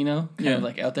that, kind of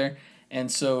like out there.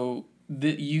 And so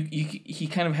he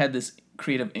kind of had this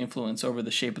creative influence over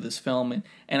the shape of this film,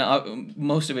 and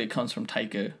most of it comes from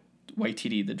Taika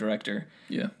Waititi, the director.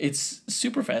 Yeah, it's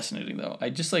super fascinating though. I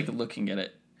just like looking at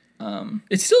it.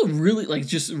 It's still really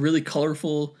just really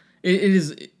colorful. It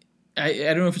is. I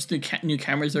don't know if it's the new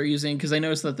cameras they're using, because I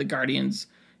noticed that the Guardians,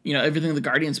 everything the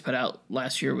Guardians put out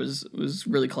last year was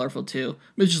really colorful too.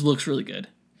 But it just looks really good.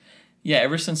 Yeah,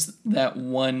 ever since that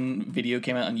one video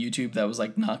came out on YouTube that was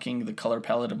like knocking the color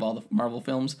palette of all the Marvel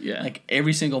films, like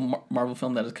every single Marvel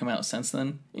film that has come out since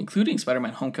then, including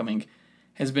Spider-Man: Homecoming,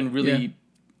 has been really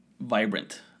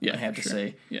vibrant. I have to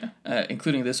say,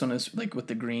 including this one is like with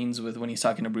the greens when he's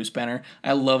talking to Bruce Banner.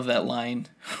 I love that line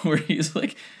where he's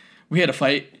like, "We had a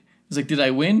fight." He's like, "Did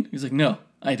I win?" He's like, "No,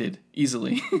 I did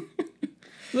easily."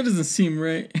 That doesn't seem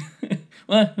right.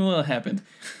 well, it happened.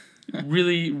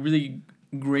 Really, really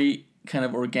great kind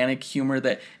of organic humor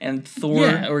and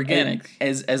Thor, organic.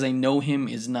 As I know him,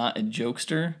 is not a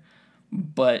jokester,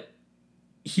 but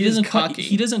he doesn't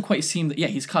quite seem.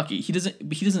 He's cocky. He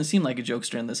doesn't seem like a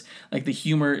jokester in this. Like the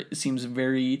humor seems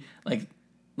very like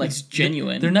it's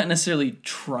genuine. They're not necessarily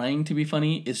trying to be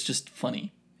funny. It's just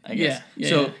funny, I guess.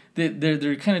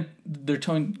 They're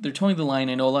towing the line.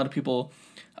 I know a lot of people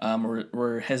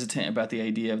were hesitant about the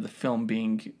idea of the film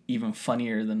being even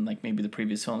funnier than like maybe the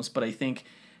previous films, but I think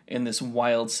in this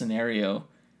wild scenario,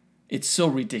 it's so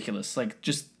ridiculous. Like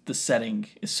just the setting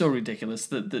is so ridiculous.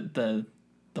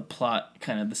 The plot,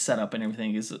 kind of the setup and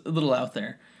everything is a little out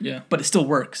there. Yeah, but it still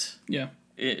works. Yeah.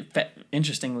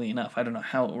 Interestingly enough, I don't know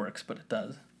how it works, but it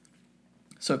does.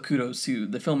 So kudos to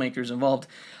the filmmakers involved.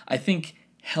 I think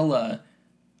Hela,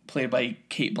 played by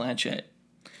Cate Blanchett,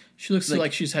 she looks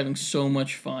like she's having so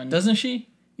much fun. Doesn't she?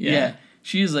 Yeah.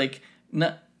 She is like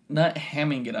not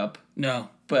hamming it up. No.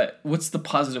 But what's the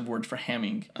positive word for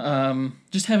hamming?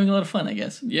 Just having a lot of fun, I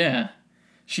guess. Yeah.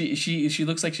 She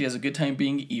looks like she has a good time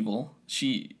being evil.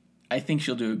 I think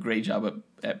she'll do a great job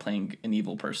at playing an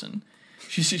evil person.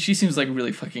 She seems like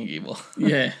really fucking evil.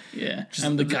 Yeah.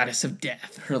 I'm the goddess of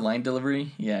death. Her line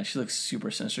delivery, she looks super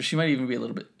sinister. She might even be a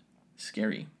little bit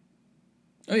scary.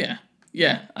 Oh yeah.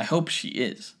 Yeah. I hope she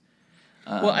is.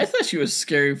 Well, I thought she was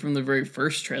scary from the very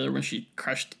first trailer when she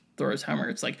crushed Thor's hammer.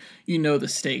 It's like, the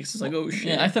stakes. It's like, oh shit.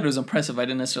 Yeah, I thought it was impressive. I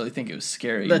didn't necessarily think it was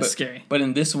scary. That's scary. But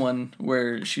in this one,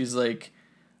 where she's like,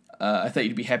 I thought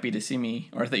you'd be happy to see me,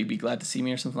 or I thought you'd be glad to see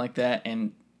me, or something like that,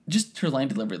 and just her line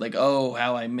delivery, like, oh,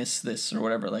 how I miss this, or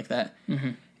whatever, like that.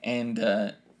 Mm-hmm. And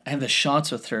the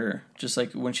shots with her, just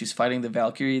like when she's fighting the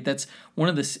Valkyrie, that's one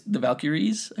of the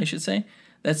Valkyries, I should say.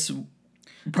 That's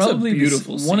probably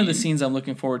one of the scenes I'm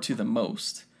looking forward to the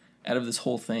most out of this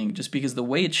whole thing, just because the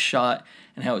way it's shot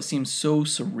and how it seems so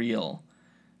surreal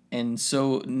and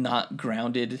so not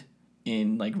grounded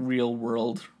in like real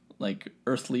world, like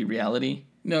earthly reality.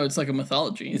 No, it's like a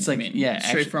mythology. It's like,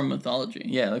 straight from mythology.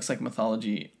 Yeah, it looks like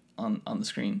mythology on the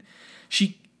screen.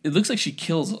 It looks like she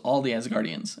kills all the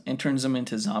Asgardians and turns them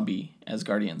into zombie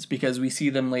Asgardians, because we see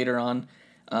them later on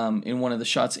in one of the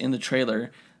shots in the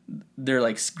trailer. They're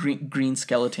like green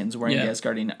skeletons wearing the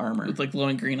Asgardian armor. With like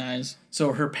glowing green eyes.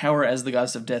 So her power as the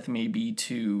goddess of death may be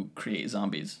to create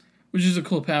zombies. Which is a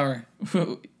cool power.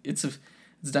 It's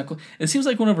not cool. It seems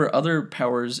like one of her other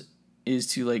powers is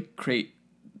to like create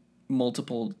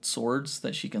multiple swords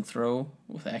that she can throw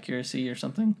with accuracy or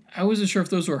something. I wasn't sure if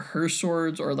those were her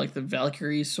swords or like the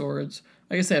Valkyrie swords.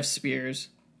 I guess they have spears.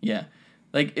 Yeah.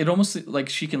 Like it almost like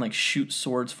she can like shoot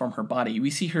swords from her body. We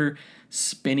see her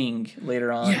spinning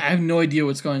later on. Yeah, I have no idea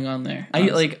what's going on there. I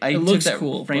it took looks that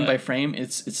cool, frame by frame.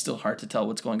 It's still hard to tell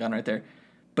what's going on right there.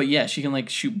 But yeah, she can like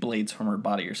shoot blades from her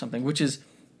body or something,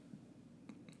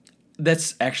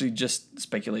 that's actually just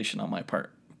speculation on my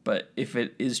part. But if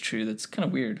it is true, that's kind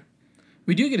of weird.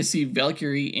 We do get to see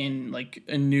Valkyrie in like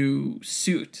a new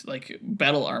suit, like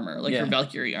battle armor, like her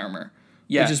Valkyrie armor.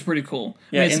 Yeah. Which is pretty cool.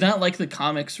 Yeah, I mean, it's not like the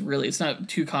comics really. It's not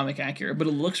too comic accurate, but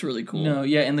it looks really cool. No,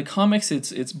 yeah, in the comics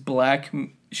it's black.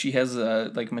 She has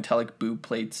like metallic boob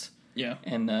plates. Yeah.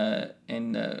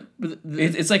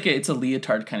 It's like it's a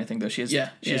leotard kind of thing though. She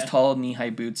has tall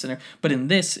knee-high boots in her. But in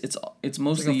this it's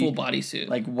mostly like a full bodysuit.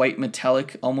 Like white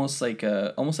metallic, almost like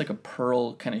a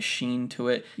pearl kind of sheen to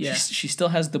it. Yeah. She still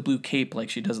has the blue cape like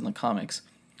she does in the comics.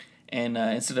 And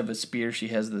instead of a spear, she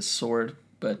has this sword.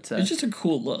 But it's just a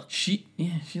cool look. She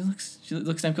looks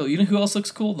damn cool. You know who else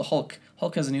looks cool? The Hulk.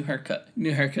 Hulk has a new haircut.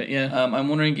 Yeah. I'm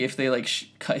wondering if they like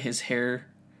cut his hair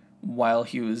while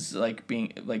he was like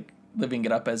being like living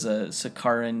it up as a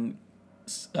Sakaran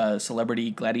celebrity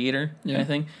gladiator kind of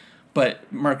thing.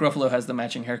 But Mark Ruffalo has the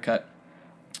matching haircut.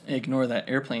 Ignore that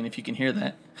airplane if you can hear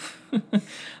that.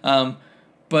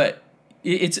 But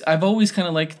I've always kind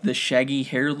of liked the shaggy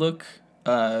hair look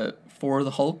for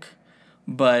the Hulk,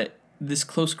 but this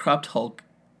close cropped Hulk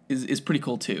is pretty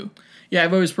cool too. Yeah,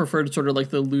 I've always preferred sort of like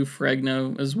the Lou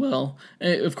Ferrigno as well.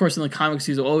 Of course, in the comics,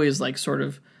 he's always like sort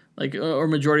of like, or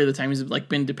majority of the time, he's like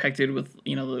been depicted with,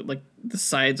 you know, like the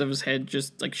sides of his head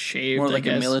just like shaved. More like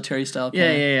a military style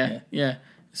kind Yeah.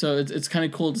 So it's kind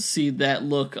of cool to see that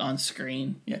look on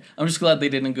screen. Yeah, I'm just glad they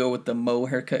didn't go with the Moe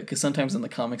haircut, because sometimes in the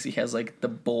comics he has like the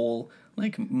bowl,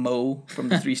 like Moe from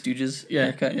the Three Stooges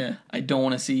haircut. Yeah. I don't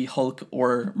want to see Hulk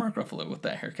or Mark Ruffalo with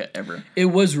that haircut ever. It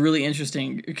was really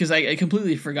interesting because I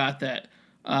completely forgot that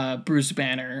Bruce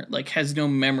Banner like has no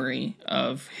memory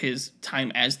of his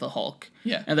time as the Hulk.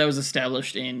 Yeah, and that was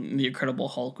established in The Incredible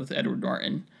Hulk with Edward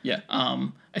Norton. Yeah.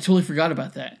 I totally forgot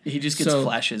about that. He just gets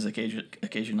flashes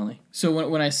occasionally. So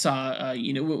when I saw,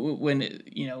 when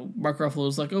Mark Ruffalo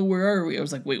was like, "Oh, where are we?" I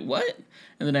was like, "Wait, what?"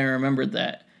 And then I remembered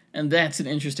that, and that's an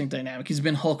interesting dynamic. He's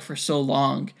been Hulk for so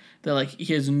long that like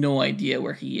he has no idea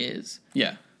where he is.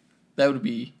 Yeah, that would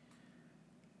be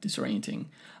disorienting.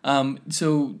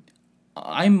 So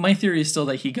my theory is still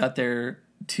that he got there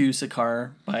to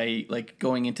Sakaar by like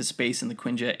going into space in the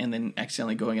Quinjet and then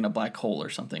accidentally going in a black hole or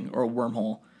something, or a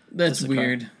wormhole. That's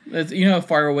weird. That's, you know how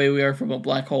far away we are from a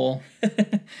black hole?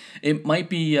 It might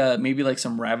be maybe like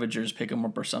some Ravagers pick him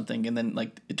up or something, and then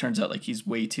like it turns out like he's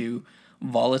way too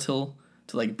volatile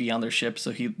to like be on their ship,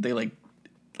 so they like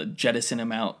jettison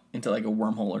him out into like a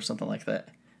wormhole or something like that.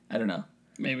 I don't know.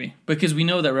 Maybe. Because we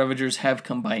know that Ravagers have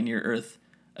come by near Earth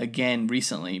again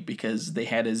recently because they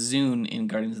had a Zune in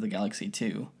Guardians of the Galaxy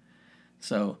 2.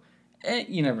 So,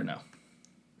 you never know.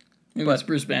 Maybe it's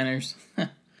Bruce Banner's.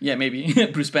 Yeah, maybe.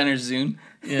 Bruce Banner's Zune.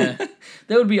 Yeah.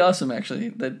 That would be awesome, actually.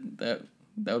 That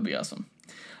would be awesome.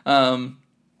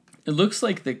 It looks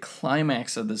like the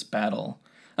climax of this battle.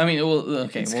 I mean, well,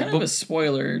 okay. It's kind of a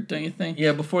spoiler, don't you think?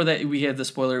 Yeah, before that, we had the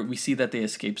spoiler. We see that they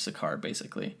escape Sakaar,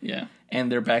 basically. Yeah.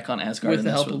 And they're back on Asgard. With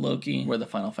the help of Loki. Where the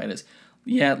final fight is.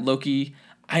 Yeah, Loki.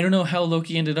 I don't know how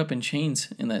Loki ended up in chains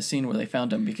in that scene where they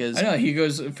found him, because... I know, he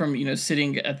goes from,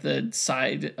 sitting at the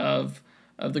side of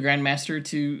the Grandmaster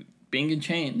to being in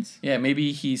chains. Yeah,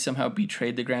 maybe he somehow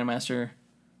betrayed the Grandmaster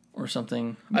or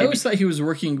something. Maybe. I always thought he was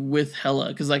working with Hela,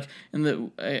 because like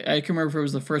in I can remember if it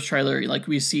was the first trailer, like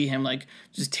we see him like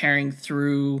just tearing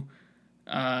through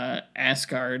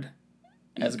Asgard.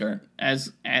 I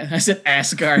said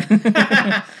Asgard.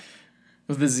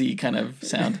 With the Z kind of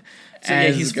sound. So yeah,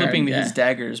 he's flipping his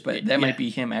daggers, but that might be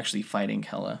him actually fighting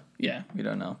Hela. Yeah. We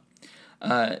don't know.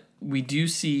 We do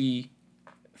see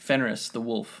Fenris, the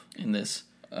wolf, in this.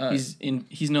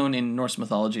 He's known in Norse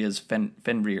mythology as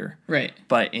Fenrir. Right.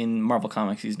 But in Marvel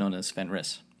Comics, he's known as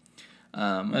Fenris.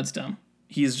 That's dumb.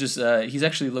 He's just he's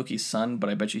actually Loki's son, but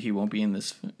I bet you he won't be in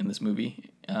this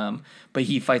movie. But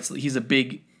he's a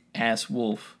big ass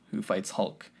wolf who fights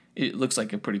Hulk. It looks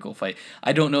like a pretty cool fight.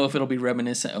 I don't know if it'll be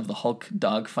reminiscent of the Hulk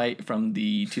dog fight from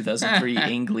the 2003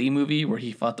 Ang Lee movie where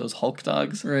he fought those Hulk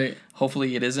dogs. Right.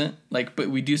 Hopefully it isn't. But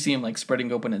we do see him like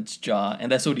spreading open its jaw,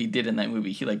 and that's what he did in that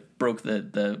movie. He like broke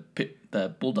the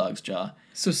bulldog's jaw.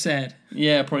 So sad.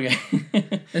 Yeah, poor guy.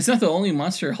 It's not the only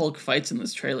monster Hulk fights in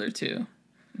this trailer too.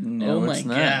 No, Oh my it's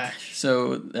not. gosh.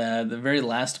 So the very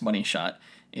last money shot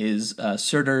is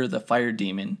Surtur the Fire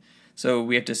Demon. So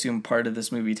we have to assume part of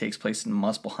this movie takes place in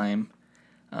Muspelheim,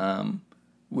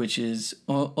 which is...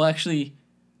 Well, actually,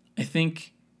 I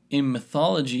think in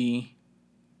mythology,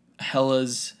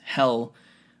 Hela's hell,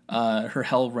 her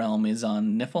hell realm is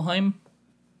on Niflheim.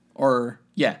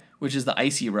 Which is the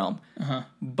icy realm. Uh-huh.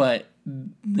 But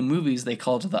the movies, they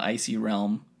call it the icy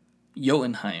realm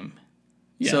Jotunheim.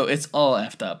 Yeah. So it's all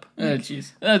effed up. Oh,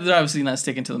 jeez. They're obviously not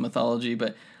sticking to the mythology,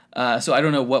 but so I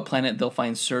don't know what planet they'll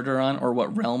find Surtur on, or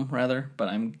what realm rather. But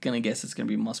I'm gonna guess it's gonna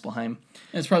be Muspelheim.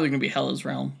 It's probably gonna be Hela's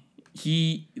realm.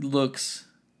 He looks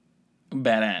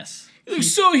badass. He looks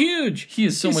so huge.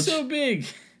 He's so big.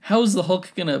 How is the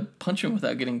Hulk gonna punch him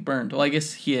without getting burned? Well, I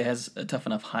guess he has a tough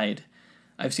enough hide.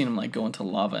 I've seen him like go into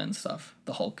lava and stuff.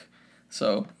 The Hulk,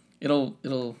 so that'll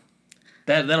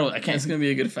I can't. It's gonna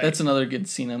be a good fight. That's another good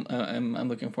scene. I'm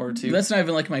looking forward to. That's not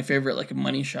even like my favorite like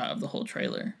money shot of the whole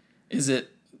trailer. Is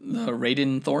it the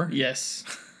Raiden Thor? Yes.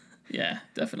 Yeah,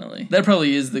 definitely. That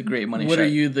probably is the great money shot. What are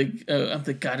you I'm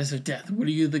the goddess of death. What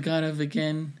are you the god of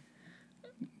again?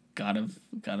 God of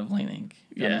lightning.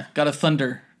 Yeah. God of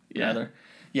thunder. Yeah. Rather.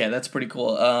 Yeah, that's pretty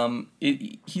cool.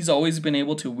 He's always been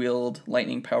able to wield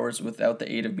lightning powers without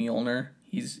the aid of Mjolnir.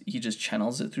 He just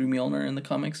channels it through Mjolnir in the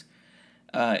comics.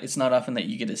 It's not often that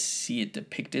you get to see it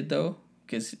depicted though,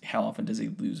 because how often does he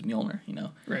lose Mjolnir? You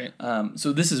know. Right.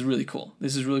 So this is really cool.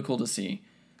 This is really cool to see.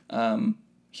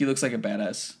 He looks like a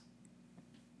badass.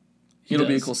 It'll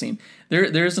be a cool scene.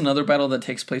 There's another battle that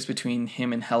takes place between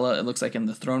him and Hela. It looks like in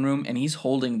the throne room, and he's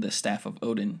holding the staff of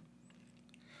Odin.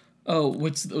 Oh,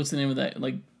 what's the name of that?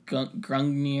 Like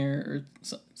Grungnir or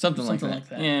something like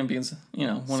that. Yeah, because one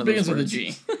of those begins with a words.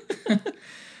 G.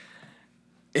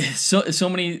 So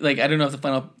many, like, I don't know if the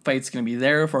final fight's going to be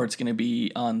there, or it's going to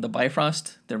be on the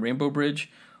Bifrost, the Rainbow Bridge,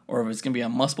 or if it's going to be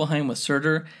on Muspelheim with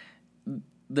Surtur.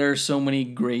 There are so many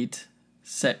great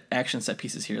action set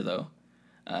pieces here, though.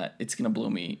 It's going to blow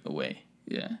me away.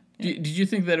 Yeah. Did you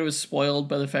think that it was spoiled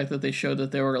by the fact that they showed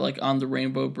that they were like on the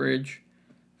Rainbow Bridge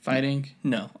fighting?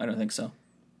 No, I don't think so.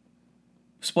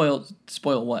 Spoil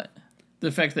what?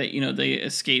 The fact that, they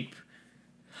escape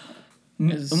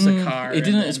Sakaar. It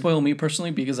didn't spoil me personally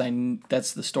because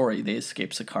that's the story. They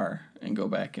escape Sakaar and go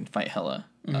back and fight Hela.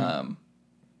 Mm-hmm.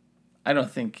 I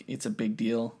don't think it's a big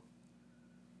deal.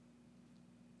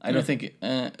 I don't think...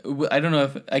 I don't know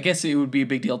if... I guess it would be a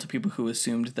big deal to people who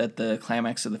assumed that the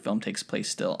climax of the film takes place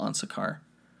still on Sakaar.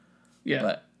 Yeah.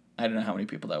 But I don't know how many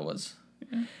people that was.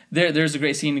 Yeah. There's a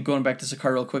great scene, going back to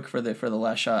Sakaar real quick for the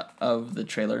last shot of the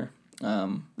trailer.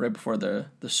 Right before the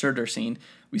Surtur scene,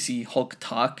 we see Hulk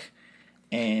talk,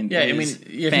 and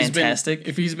fantastic.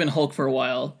 If he's been Hulk for a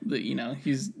while,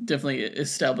 he's definitely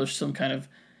established some kind of,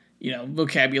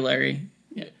 vocabulary.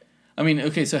 Yeah. I mean,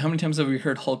 okay, so how many times have we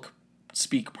heard Hulk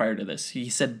speak prior to this? He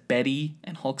said Betty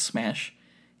and Hulk smash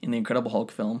in the Incredible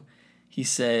Hulk film. He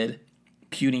said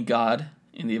puny God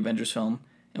in the Avengers film.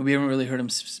 And we haven't really heard him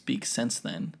speak since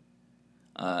then.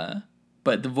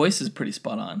 But the voice is pretty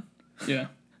spot on. Yeah.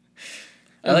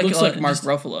 It looks like Mark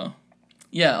Ruffalo.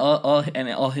 Yeah,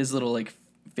 all his little like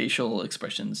facial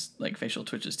expressions, like facial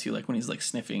twitches too, like when he's like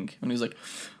sniffing, when he's like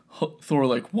Thor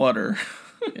like water.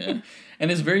 Yeah. And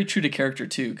it's very true to character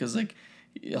too, because like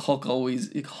Hulk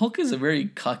is a very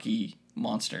cocky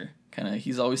monster.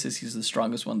 He always says he's the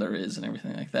strongest one there is and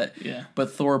everything like that. Yeah.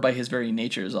 But Thor by his very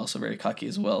nature is also very cocky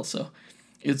as well, so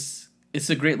it's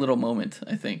a great little moment,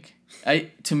 I think.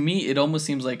 To me, it almost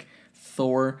seems like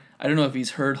Thor, I don't know if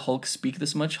he's heard Hulk speak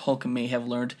this much. Hulk may have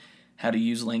learned how to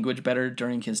use language better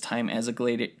during his time as a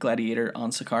gladiator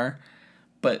on Sakaar.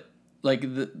 But like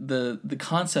the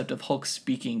concept of Hulk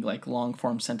speaking like long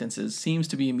form sentences seems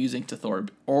to be amusing to Thor,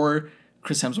 or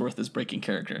Chris Hemsworth is breaking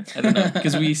character. I don't know,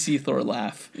 because we see Thor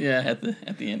laugh at the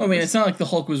end. I mean, it's not like the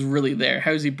Hulk was really there.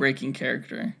 How is he breaking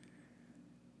character?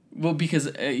 Well, because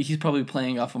he's probably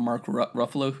playing off of Mark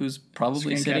Ruffalo, who's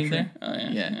probably sitting there. Oh,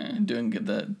 yeah. And doing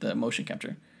the motion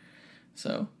capture.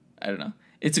 So, I don't know.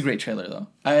 It's a great trailer, though.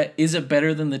 Is it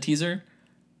better than the teaser?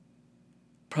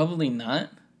 Probably not,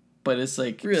 but it's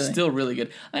like still really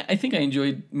good. I think I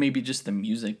enjoyed maybe just the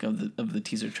music of the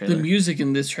teaser trailer. The music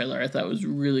in this trailer I thought was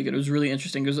really good. It was really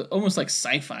interesting. It was almost like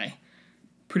sci-fi.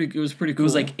 It was pretty cool. It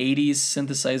was like 80s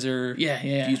synthesizer,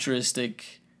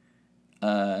 futuristic,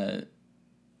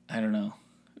 I don't know.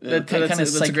 That's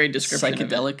a great description.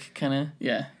 Psychedelic kind of.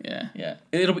 Yeah.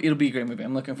 It'll be a great movie.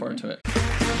 I'm looking forward to it.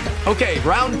 Okay,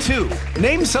 round 2.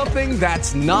 Name something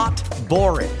that's not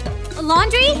boring. A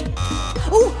laundry?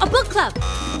 Ooh, a book club.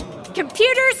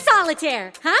 Computer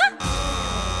solitaire, huh?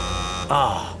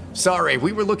 Ah, sorry.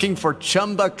 We were looking for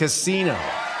Chumba Casino.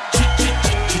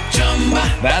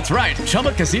 That's right.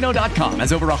 ChumbaCasino.com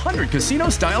has over 100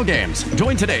 casino-style games.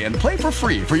 Join today and play for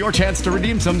free for your chance to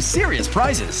redeem some serious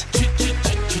prizes.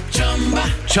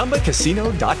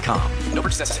 ChumbaCasino.com. No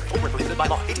purchase necessary. Void where prohibited by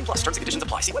law. 18 plus terms and conditions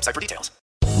apply. See website for details.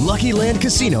 Lucky Land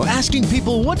Casino, asking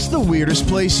people, what's the weirdest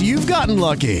place you've gotten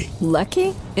lucky?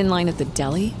 Lucky? In line at the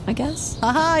deli, I guess?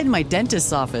 Aha, in my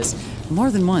dentist's office. More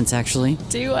than once, actually.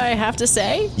 Do I have to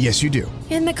say? Yes, you do.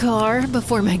 In the car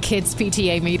before my kids'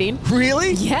 PTA meeting.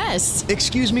 Really? Yes.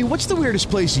 Excuse me, what's the weirdest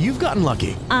place you've gotten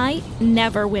lucky? I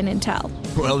never win and tell.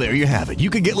 Well, there you have it. You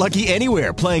can get lucky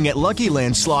anywhere, playing at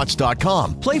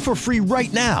LuckyLandSlots.com. Play for free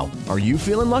right now. Are you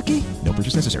feeling lucky? No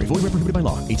purchase necessary. Void where prohibited by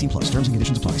law. 18 plus. Terms and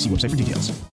conditions apply. See website for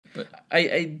details. But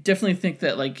I definitely think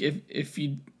that, like, if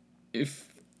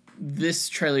this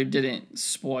trailer didn't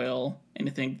spoil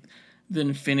anything, the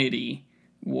Infinity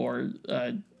War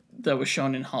that was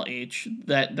shown in Hall H,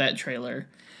 that trailer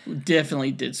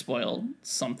definitely did spoil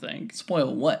something.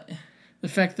 Spoil what? The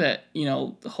fact that, you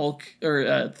know, Hulk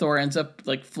or Thor ends up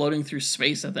like floating through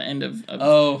space at the end of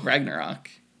Ragnarok.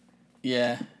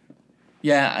 Yeah,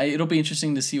 it'll be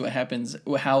interesting to see what happens,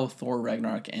 how Thor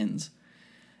Ragnarok ends.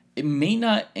 It may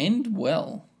not end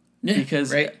well. Yeah,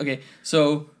 because right. Okay,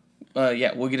 so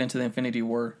we'll get into the Infinity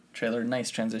War trailer. Nice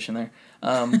transition there.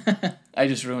 I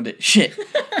just ruined it. Shit.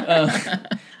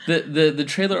 The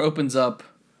trailer opens up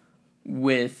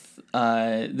with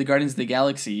the Guardians of the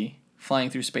Galaxy flying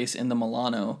through space in the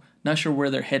Milano. Not sure where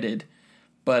they're headed,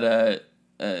 but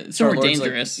somewhere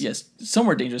dangerous. Like, yes,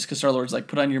 somewhere dangerous, because Star-Lord's like,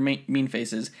 put on your mean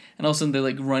faces, and all of a sudden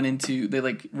they run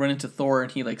into Thor,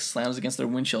 and he like slams against their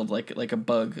windshield like a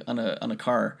bug on a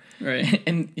car. Right.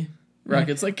 And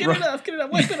Rocket's like, get it off,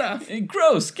 wipe it off.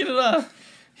 Gross, get it off.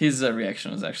 His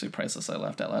reaction was actually priceless. I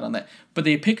laughed out loud on that. But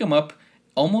they pick him up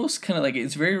almost kind of like,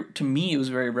 to me, it was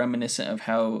very reminiscent of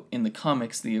how in the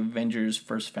comics the Avengers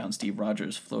first found Steve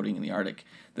Rogers floating in the Arctic.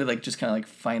 They like just kind of like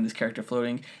find this character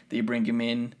floating. They bring him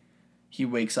in. He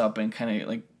wakes up and kind of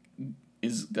like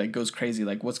goes crazy,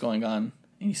 like, what's going on?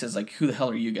 And he says, like, who the hell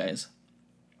are you guys?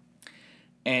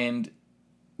 And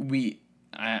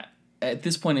at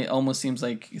this point, it almost seems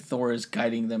like Thor is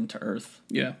guiding them to Earth.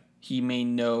 Yeah. He may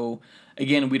know,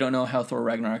 again, we don't know how Thor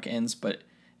Ragnarok ends, but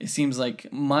it seems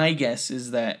like my guess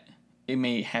is that it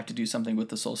may have to do something with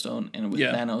the Soul Stone and with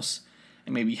Thanos.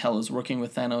 And maybe Hela's working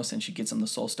with Thanos and she gets him the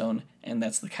Soul Stone, and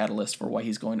that's the catalyst for why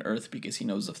he's going to Earth, because he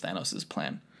knows of Thanos'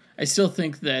 plan. I still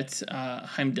think that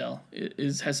Heimdall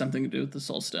has something to do with the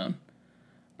Soul Stone.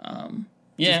 I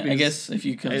guess if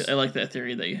you could. I like that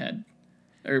theory that you had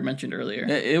or mentioned earlier.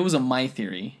 It was my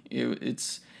theory.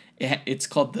 It's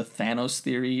called the Thanos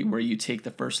theory, where you take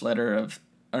the first letter of,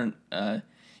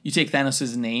 you take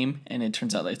Thanos' name, and it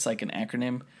turns out that it's like an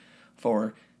acronym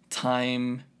for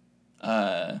time.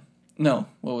 No,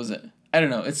 what was it? I don't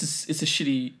know. It's a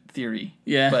shitty theory.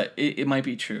 Yeah, but it might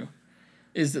be true.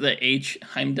 Is the H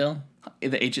Heimdall?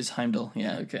 The H is Heimdall.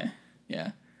 Yeah. Okay.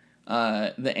 Yeah.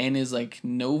 The N is like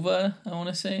Nova, I want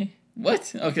to say.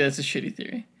 What? Okay, that's a shitty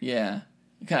theory. Yeah.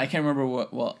 I can't remember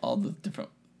what all the different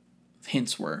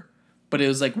hints were, but it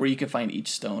was like where you could find each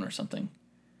stone or something.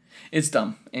 It's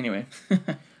dumb. Anyway.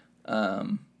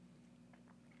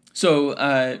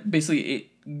 So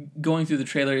basically, going through the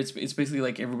trailer, it's basically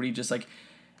like everybody just like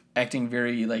acting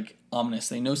very like ominous.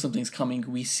 They know something's coming.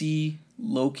 We see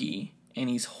Loki, and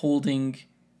he's holding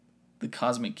the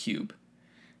cosmic cube.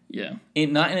 Yeah.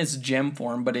 Not in its gem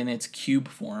form, but in its cube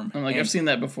form. I've seen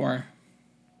that before.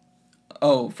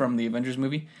 Oh, from the Avengers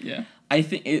movie? Yeah. I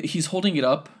think he's holding it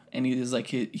up, and he is like,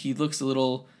 he looks a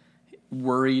little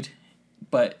worried,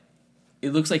 but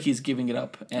it looks like he's giving it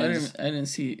up. I didn't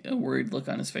see a worried look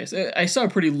on his face. I saw a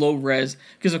pretty low res,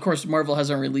 because of course Marvel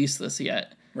hasn't released this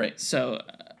yet. Right. So,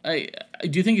 do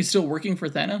you think he's still working for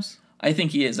Thanos? I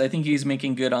think he is. I think he's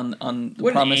making good on the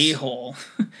what promise. What an a-hole.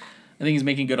 I think he's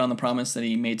making good on the promise that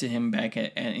he made to him back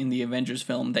in the Avengers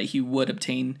film, that he would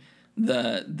obtain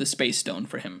the Space Stone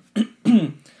for him.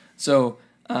 So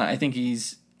I think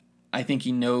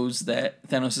he knows that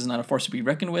Thanos is not a force to be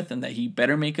reckoned with, and that he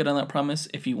better make good on that promise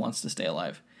if he wants to stay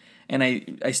alive. And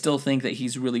I still think that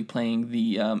he's really playing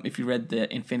the if you read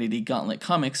the Infinity Gauntlet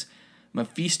comics,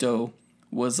 Mephisto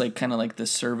was like kind of like the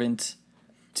servant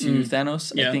to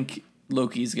Thanos. Yeah. I think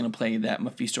Loki's gonna play that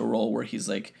Mephisto role, where he's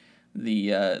like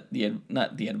the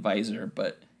not the advisor,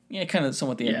 but kind of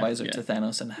somewhat the advisor to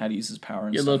Thanos and how to use his power.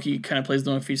 And stuff. Loki kind of plays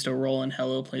the Mephisto role, and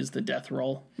Hela plays the Death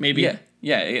role. Maybe.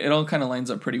 Yeah. It all kind of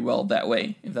lines up pretty well that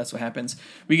way. If that's what happens,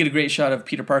 we get a great shot of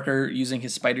Peter Parker using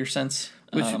his spider sense,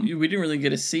 which we didn't really get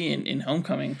to see in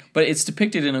Homecoming. But it's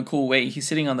depicted in a cool way. He's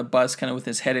sitting on the bus, kind of with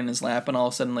his head in his lap, and all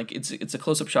of a sudden, like it's a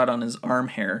close up shot on his arm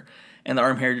hair, and the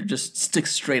arm hair just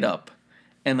sticks straight up.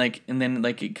 and then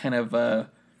it kind of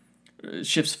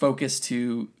shifts focus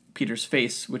to Peter's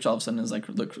face, which all of a sudden is like,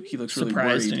 look, he looks really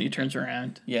surprised, worried. and he turns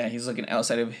around. Yeah, he's looking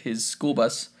outside of his school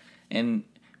bus, and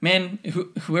man,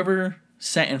 whoever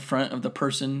sat in front of the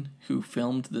person who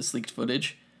filmed this leaked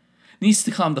footage needs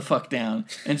to calm the fuck down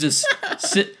and just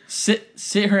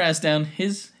sit her ass down,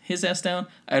 his ass down.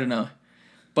 I don't know,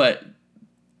 but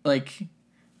like,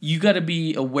 you got to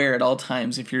be aware at all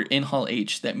times if you're in Hall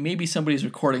H that maybe somebody's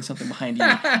recording something behind you,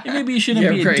 and maybe you shouldn't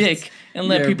be a dick and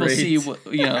let people see what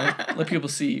let people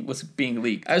see what's being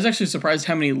leaked. I was actually surprised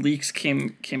how many leaks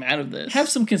came out of this. Have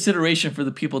some consideration for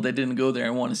the people that didn't go there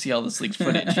and want to see all this leaked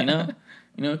footage. Kind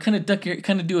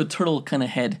of do a turtle kind of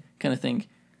head kind of thing.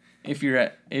 If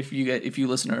you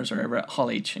listeners are ever at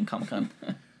Hall H and Comic-Con,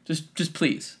 just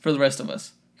please, for the rest of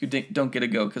us who don't get to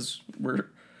go because we're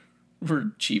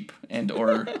cheap and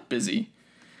or busy.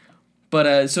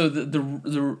 But so the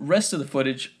rest of the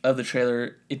footage of the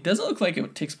trailer, it doesn't look like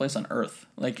it takes place on Earth.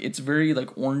 Like, it's very like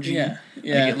orangey. Yeah.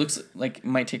 Like, it looks like it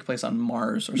might take place on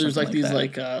Mars or There's something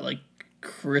like that. There's like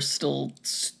crystal,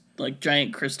 like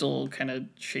giant crystal kind of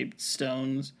shaped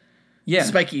stones. Yeah.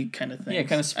 Spiky kind of things. Yeah,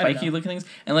 kind of spiky looking things.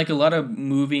 And like a lot of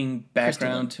moving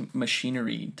background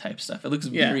machinery type stuff. It looks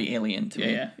very alien to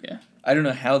me. Yeah. I don't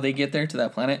know how they get there to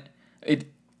that planet.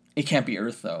 It can't be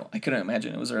Earth, though. I couldn't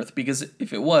imagine it was Earth, because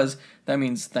if it was, that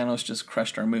means Thanos just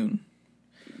crushed our moon.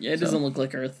 Yeah, it doesn't look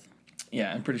like Earth.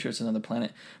 Yeah, I'm pretty sure it's another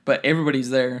planet. But everybody's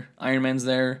there. Iron Man's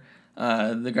there.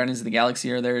 The Guardians of the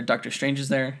Galaxy are there. Doctor Strange is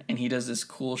there. And he does this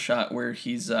cool shot where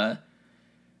he's like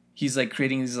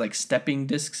creating these like stepping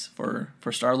discs for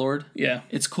Star-Lord. Yeah.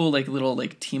 It's cool, like little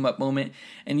like team up moment.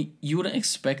 And you wouldn't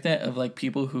expect that of like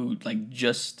people who like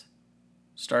just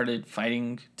started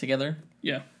fighting together.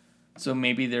 Yeah. So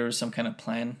maybe there was some kind of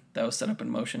plan that was set up in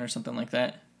motion or something like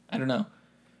that. I don't know.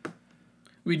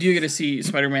 We do get to see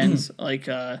Spider-Man's like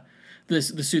the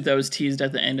suit that was teased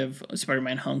at the end of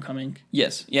Spider-Man Homecoming.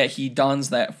 Yes. Yeah, he dons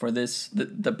that for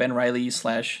the Ben Reilly /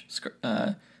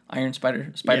 Iron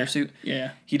Spider suit.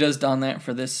 Yeah. He does don that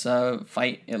for this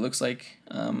fight, it looks like.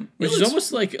 Which is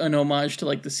almost like an homage to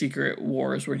like the Secret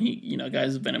Wars where he, got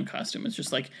his Venom costume. It's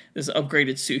just like this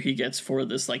upgraded suit he gets for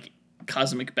this like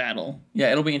cosmic battle.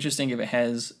 Yeah, it'll be interesting if it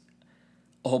has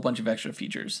a whole bunch of extra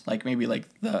features, like maybe like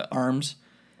the arms.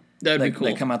 That'd be cool.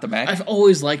 That come out the back. I've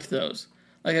always liked those.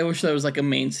 Like, I wish that was like a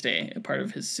mainstay, a part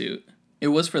of his suit. It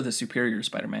was for the Superior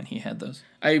Spider-Man. He had those.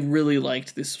 I really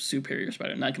liked this Superior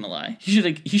Spider. Not gonna lie. He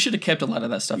should have kept a lot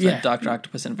of that stuff that Dr.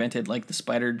 Octopus invented, like the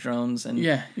spider drones and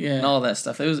and all that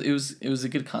stuff. It was a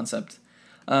good concept.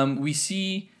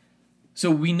 We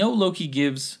know Loki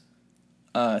gives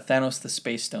Thanos the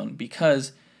Space Stone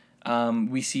because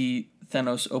we see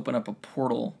Thanos open up a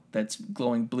portal that's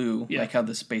glowing blue, like how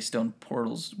the Space Stone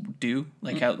portals do,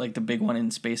 like how like the big one in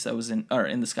space that was in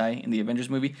the sky in the Avengers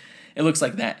movie. It looks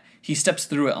like that. He steps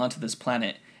through it onto this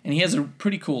planet, and he has a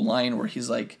pretty cool line where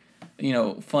he's like,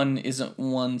 fun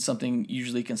isn't something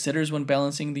usually considers when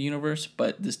balancing the universe,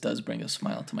 but this does bring a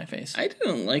smile to my face. I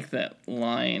didn't like that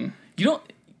line. You're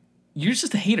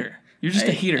just a hater. You're just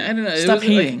a hater. I don't know. Stop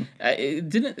hating.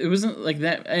 It wasn't like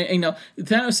that. I know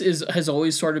Thanos has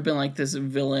always sort of been like this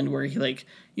villain where he like,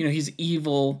 he's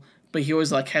evil, but he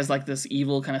always like has like this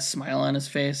evil kind of smile on his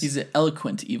face. He's an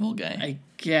eloquent evil guy. I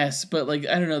guess, but like,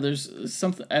 I don't know. There's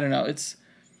something, I don't know. It's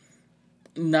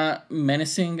not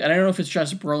menacing. I don't know if it's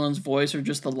Josh Brolin's voice or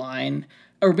just the line.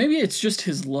 Or maybe it's just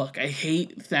his look. I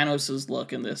hate Thanos'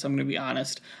 look in this, I'm going to be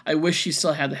honest. I wish he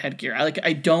still had the headgear.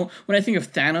 When I think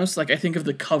of Thanos, like, I think of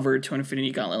the cover to Infinity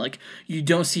Gauntlet. Like, you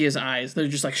don't see his eyes. They're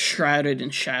just, like, shrouded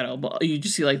in shadow. But you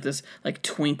just see, like, this, like,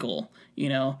 twinkle,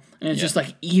 And it's just,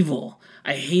 like, evil.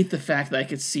 I hate the fact that I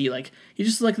could see, like, he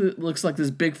just, like, looks like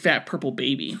this big, fat, purple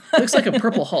baby. Looks like a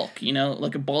purple Hulk,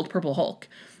 like a bald purple Hulk.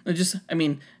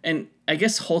 And I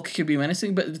guess Hulk could be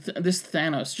menacing, but this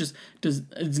Thanos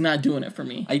is not doing it for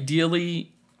me.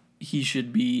 Ideally, he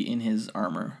should be in his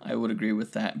armor. I would agree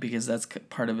with that because that's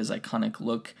part of his iconic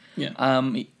look. Yeah.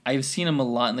 I've seen him a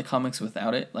lot in the comics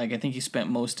without it. Like, I think he spent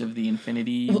most of the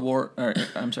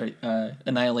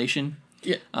Annihilation.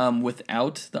 Yeah.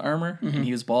 Without the armor, and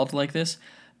he was bald like this.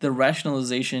 The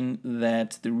rationalization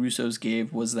that the Russos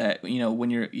gave was that when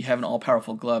you have an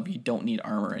all-powerful glove, you don't need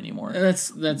armor anymore.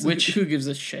 That's who gives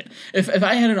a shit. If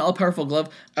I had an all-powerful glove,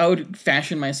 I would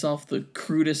fashion myself the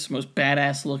crudest, most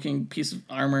badass-looking piece of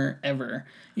armor ever.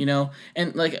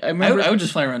 And like I remember, I would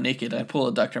just fly around naked. I'd pull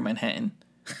a Dr. Manhattan.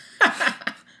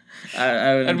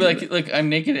 I'd be like, look, I'm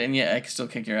naked and yet I can still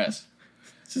kick your ass.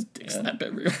 Just dick slap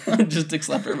everyone. Just dick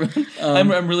slap everyone.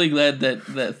 I'm really glad that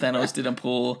Thanos didn't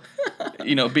pull,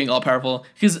 being all powerful,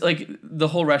 because like the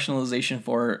whole rationalization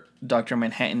for Dr.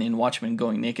 Manhattan in Watchmen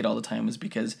going naked all the time was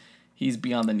because he's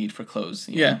beyond the need for clothes.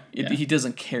 He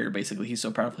doesn't care. Basically, he's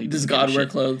so powerful. Does God wear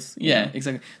clothes? Yeah,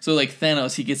 exactly. So like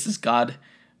Thanos, he gets this God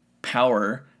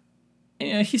power.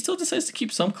 He still decides to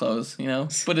keep some clothes,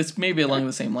 but it's maybe along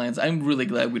the same lines. I'm really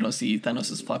glad we don't see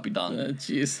Thanos' floppy dong.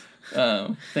 Jeez.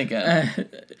 Thank God.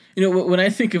 When I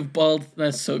think of bald,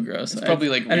 that's so gross. It's probably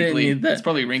like wrinkly. I didn't need that. It's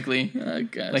probably wrinkly. Oh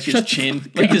God. Like his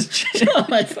chin. Like his chin. Oh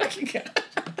my fucking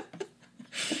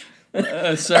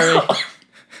God. Sorry.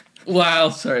 Wow.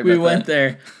 Sorry. We went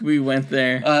there.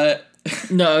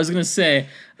 No, I was gonna say,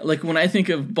 like when I think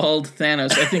of bald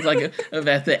Thanos, I think like of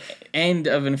at the end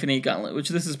of Infinity Gauntlet, which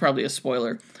this is probably a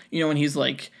spoiler. When he's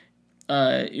like,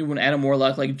 when Adam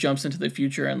Warlock like jumps into the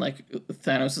future and like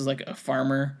Thanos is like a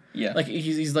farmer. Yeah. Like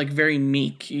he's like very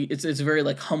meek. It's a very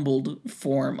like humbled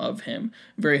form of him.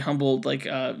 Very humbled like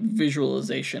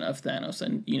visualization of Thanos.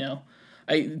 And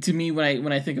to me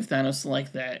when I think of Thanos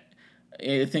like that,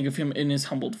 I think of him in his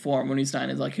humbled form when he's not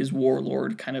in like his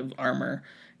warlord kind of armor.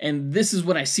 And this is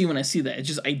what I see when I see that. It's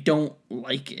just I don't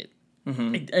like it.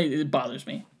 Mm-hmm. It bothers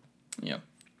me. Yeah.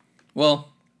 Well,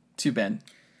 too bad.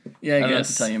 Yeah, I guess. don't know what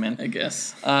to tell you, man. I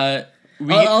guess.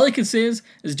 All I can say is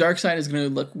Darkseid is going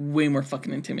to look way more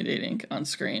fucking intimidating on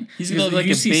screen. He's going to look like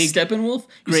a big Steppenwolf,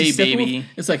 gray baby.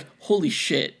 It's like, holy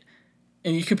shit.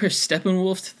 And you compare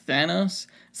Steppenwolf to Thanos,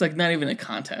 it's like not even a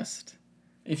contest.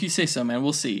 If you say so, man,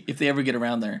 we'll see if they ever get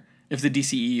around there. If the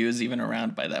DCEU is even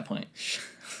around by that point.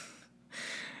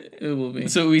 It will be.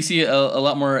 So we see a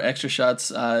lot more extra shots,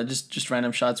 just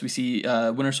random shots. We see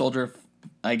Winter Soldier,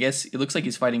 I guess it looks like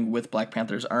he's fighting with Black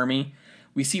Panther's army.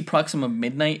 We see Proxima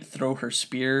Midnight throw her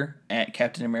spear at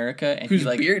Captain America. And who's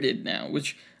bearded now,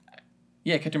 which...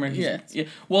 Yeah, Captain America. Yeah.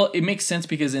 Well, it makes sense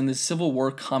because in the Civil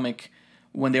War comic,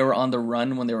 when they were on the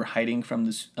run, when they were hiding from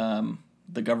this,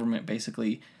 the government,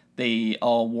 basically, they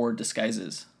all wore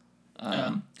disguises.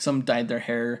 Some dyed their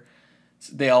hair.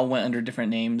 They all went under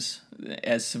different names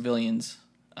as civilians.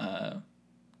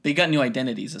 They got new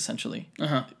identities, essentially,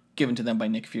 given to them by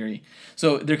Nick Fury.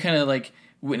 So they're kind of like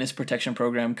witness protection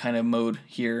program kind of mode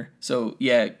here. So,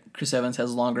 yeah, Chris Evans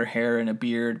has longer hair and a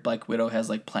beard. Black Widow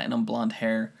has, like, platinum blonde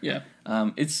hair. Yeah.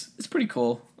 It's pretty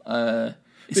cool. It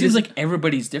seems like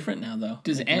everybody's different now, though.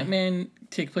 Does Ant-Man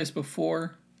take place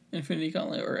before Infinity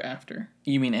Gauntlet or after?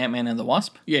 You mean Ant-Man and the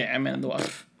Wasp? Yeah, Ant-Man and the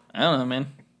Wasp. I don't know,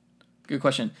 man. Good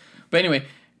question. But anyway,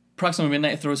 Proxima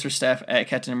Midnight throws her staff at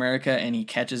Captain America, and he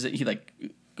catches it. He, like,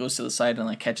 goes to the side and,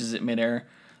 like, catches it midair.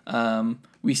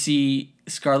 We see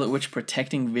Scarlet Witch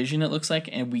protecting Vision, it looks like,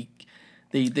 and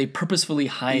they purposefully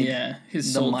hide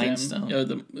his the Mind Stone.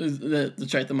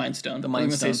 That's right, the Mind Stone. The Mind Stone. I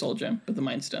was going to say Soul Gem, but the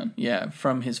Mind Stone. Yeah,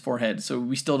 from his forehead. So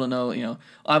we still don't know,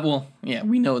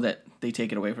 we know that they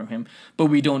take it away from him, but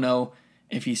we don't know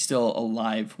if he's still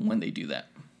alive when they do that.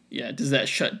 Yeah, does that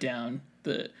shut down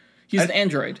the... He's an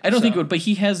android. I don't think it would, but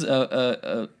he has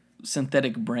a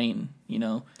synthetic brain,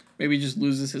 Maybe he just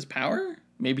loses his power?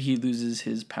 Maybe he loses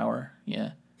his power,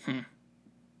 yeah.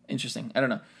 Interesting. I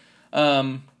don't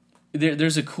know.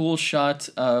 There's a cool shot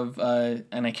of,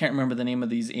 and I can't remember the name of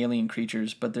these alien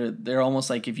creatures, but they're almost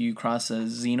like if you cross a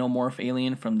xenomorph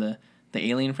alien from the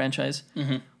Alien franchise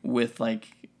with like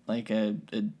a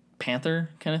panther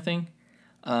kind of thing.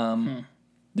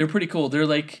 They're pretty cool. They're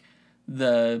like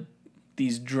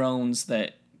these drones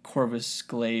that Corvus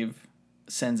Glaive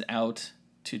sends out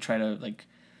to try to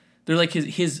they're like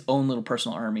his own little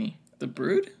personal army. The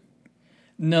Brood?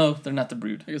 No, they're not the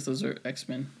Brood. I guess those are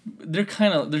X-Men. They're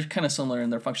kind of similar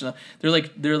in their function. They're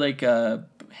like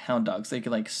hound dogs. They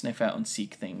could like sniff out and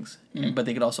seek things, but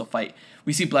they could also fight.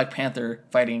 We see Black Panther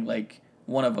fighting like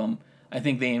one of them. I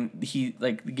think he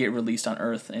get released on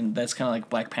Earth, and that's kind of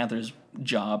like Black Panther's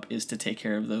job is to take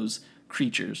care of those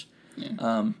creatures.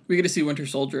 Yeah. We get to see Winter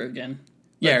Soldier again.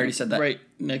 Yeah, I already said that. Right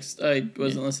next, I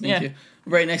wasn't listening to you.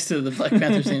 Right next to the Black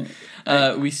Panther scene.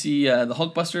 We see the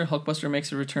Hulkbuster. Hulkbuster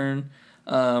makes a return.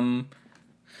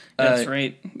 That's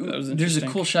right. That was interesting. There's a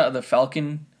cool shot of the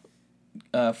Falcon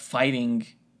fighting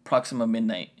Proxima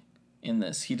Midnight in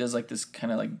this. He does like this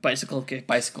kind of like bicycle kick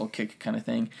kind of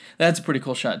thing. That's a pretty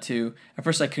cool shot too. At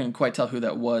first I couldn't quite tell who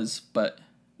that was, but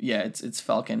yeah, it's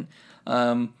Falcon.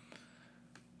 Thanos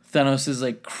is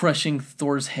like crushing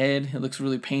Thor's head. It looks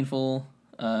really painful.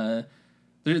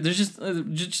 There's just a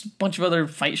bunch of other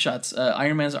fight shots.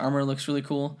 Iron Man's armor looks really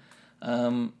cool.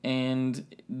 And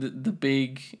the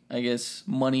big, I guess,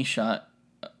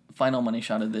 final money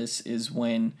shot of this is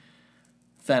when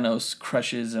Thanos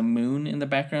crushes a moon in the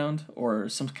background, or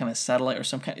some kind of satellite, or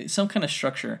some kind of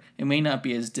structure. It may not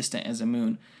be as distant as a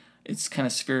moon. It's kind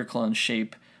of spherical in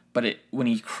shape, but when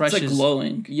he crushes, it's like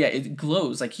glowing. Yeah, it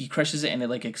glows. Like he crushes it and it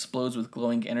like explodes with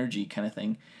glowing energy, kind of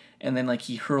thing. And then like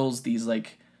he hurls these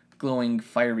like glowing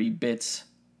fiery bits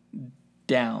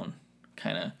down,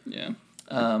 kind of. Yeah.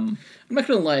 I'm not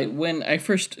gonna lie. When I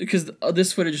first, because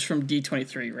this footage is from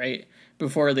D23, right?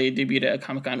 Before they debuted at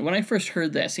Comic-Con. When I first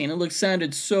heard that scene,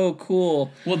 sounded so cool.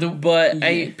 Well,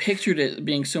 I pictured it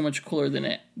being so much cooler than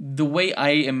it. The way I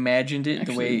imagined it,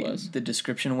 the way was. The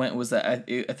description went was that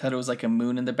I thought it was like a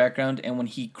moon in the background, and when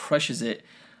he crushes it,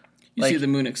 you see the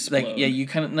moon explode. Like, yeah, you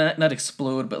kind of not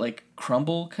explode, but like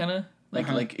crumble, kind of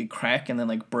like it crack and then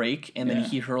like break, and then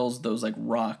he hurls those like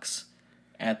rocks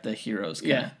at the heroes.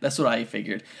 Kinda. That's what I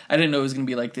figured. I didn't know it was gonna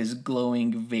be like this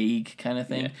glowing, vague kind of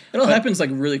thing. Yeah. It all happens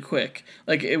like really quick.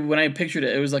 Like when I pictured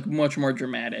it, it was like much more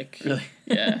dramatic. Really?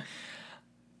 Yeah.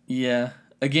 Yeah.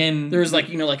 Again, there was like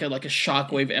like a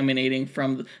shockwave emanating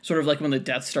from sort of like when the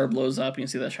Death Star blows up and you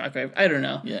see that shockwave. I don't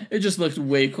know. Yeah. It just looked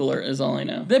way cooler, is all I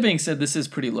know. That being said, this is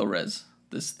pretty low res.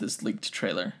 This leaked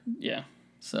trailer. Yeah.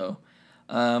 So,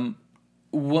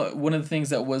 one of the things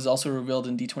that was also revealed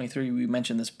in D23, we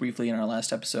mentioned this briefly in our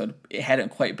last episode. It hadn't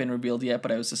quite been revealed yet,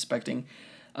 but I was suspecting.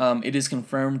 It is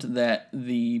confirmed that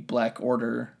the Black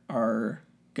Order are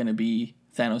going to be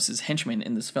Thanos' henchmen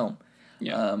in this film.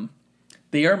 Yeah.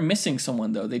 They are missing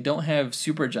someone, though. They don't have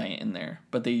Supergiant in there,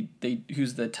 but they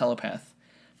who's the telepath.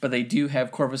 But they do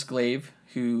have Corvus Glaive,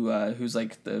 who's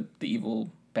like the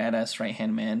evil badass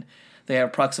right-hand man. They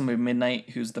have Proxima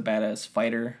Midnight, who's the badass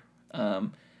fighter.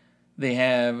 They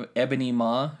have Ebony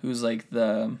Maw, who's like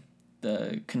the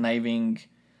conniving,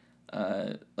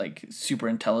 like super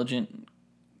intelligent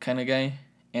kind of guy,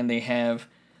 and they have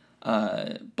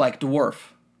Black Dwarf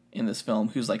in this film,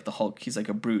 who's like the Hulk. He's like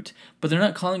a brute, but they're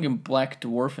not calling him Black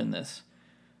Dwarf in this.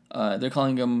 They're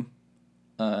calling him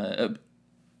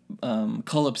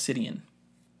Cull Obsidian,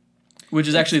 which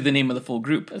is actually the name of the full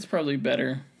group. That's probably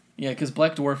better. Yeah, because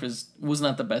Black Dwarf was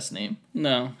not the best name.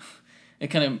 No. It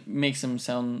kind of makes him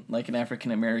sound like an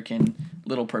African-American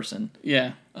little person.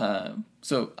 Yeah.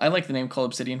 So I like the name Cull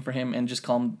Obsidian for him, and just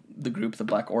call him the group, the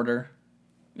Black Order.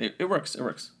 It works. It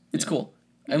works. It's cool.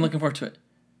 I'm looking forward to it.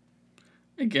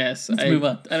 I guess. Let's move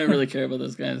on. I don't really care about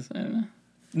those guys. I don't know.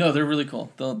 No, they're really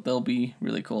cool. They'll be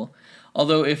really cool.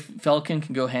 Although if Falcon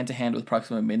can go hand to hand with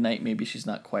Proxima Midnight, maybe she's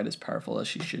not quite as powerful as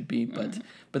she should be. But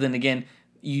then again,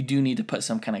 you do need to put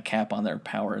some kind of cap on their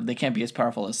power. They can't be as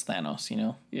powerful as Thanos, you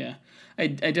know? Yeah. I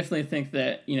definitely think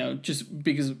that, just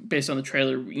because based on the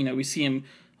trailer, we see him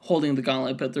holding the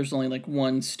gauntlet, but there's only like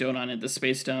one stone on it, the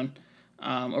Space Stone.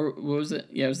 Or what was it?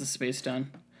 Yeah, it was the Space Stone.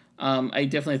 I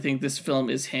definitely think this film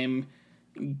is him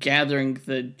gathering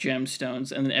the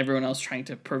gemstones and then everyone else trying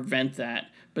to prevent that.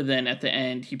 But then at the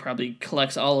end, he probably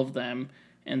collects all of them,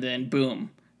 and then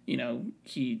boom,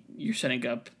 you're setting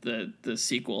up the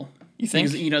sequel. You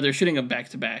think? Because, they're shooting them back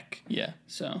to back. Yeah.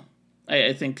 So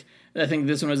I think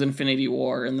this one was Infinity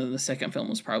War, and then the second film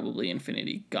was probably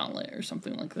Infinity Gauntlet or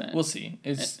something like that. We'll see.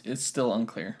 It's still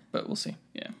unclear, but we'll see.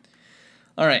 Yeah.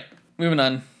 All right, moving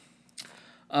on.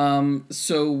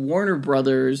 So Warner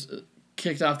Brothers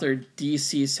kicked off their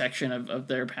DC section of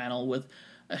their panel with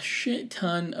a shit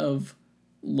ton of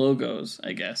logos,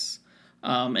 I guess.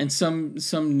 And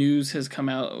some news has come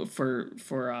out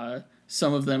for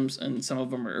some of them, and some of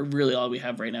them are really all we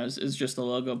have right now is just the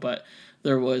logo. But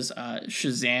there was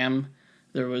Shazam,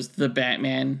 there was The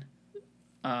Batman,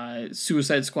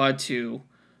 Suicide Squad 2,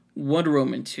 Wonder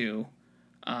Woman 2,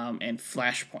 and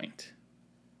Flashpoint,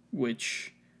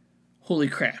 which, holy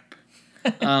crap.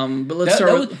 But let's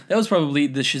start with... That was probably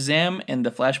the Shazam and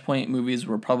the Flashpoint movies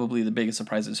were probably the biggest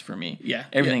surprises for me. Yeah.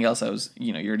 Everything else I was,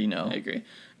 you already know. I agree.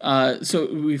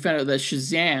 So we found out that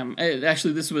Shazam,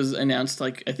 actually this was announced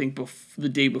I think the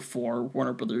day before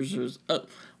Warner Brothers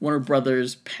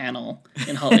panel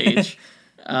in Hall H.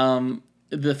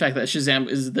 The fact that Shazam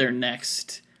is their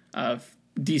next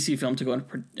DC film to go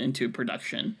into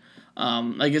production.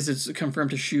 I guess it's confirmed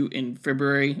to shoot in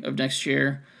February of next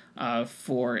year.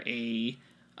 For a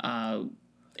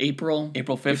April 5th,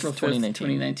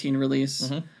 2019 release.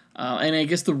 Mm-hmm. And I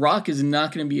guess The Rock is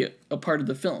not going to be a part of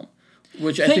the film,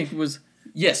 which I think was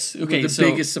the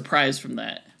biggest surprise from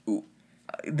that.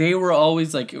 They were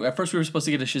always like, at first we were supposed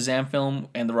to get a Shazam film,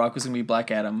 and The Rock was going to be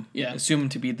Black Adam, assumed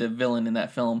to be the villain in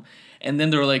that film. And then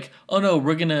they were like, oh no,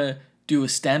 we're going to do a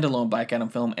standalone Black Adam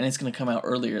film, and it's going to come out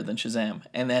earlier than Shazam.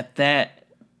 And at that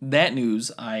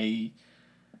news, I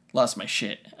lost my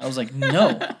shit. I was like,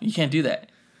 no, you can't do that.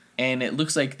 And it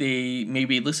looks like they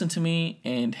maybe listened to me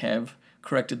and have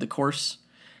corrected the course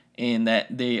in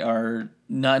that they are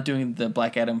not doing the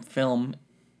Black Adam film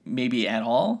maybe at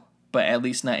all, but at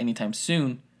least not anytime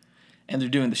soon. And they're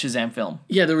doing the Shazam film.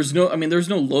 Yeah, there was no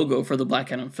logo for the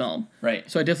Black Adam film. Right.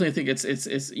 So I definitely think it's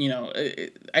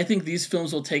I think these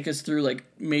films will take us through like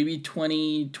maybe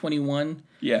 2021.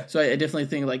 Yeah. So I definitely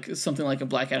think like something like a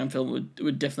Black Adam film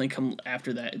would definitely come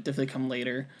after that. It'd definitely come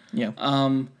later. Yeah.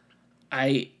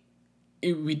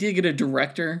 We did get a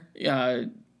director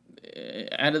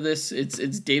out of this.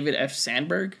 It's David F.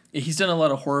 Sandberg. He's done a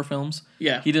lot of horror films.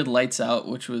 Yeah. He did Lights Out,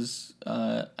 which was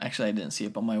actually I didn't see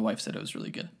it, but my wife said it was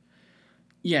really good.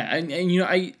 Yeah, and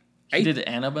I did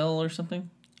Annabelle or something.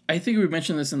 I think we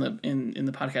mentioned this in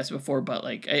the podcast before, but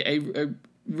like I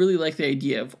really like the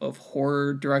idea of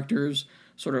horror directors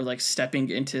sort of like stepping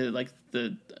into like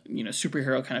the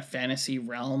superhero kind of fantasy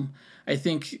realm. I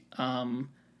think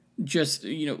just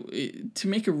to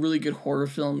make a really good horror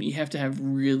film, you have to have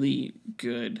really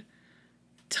good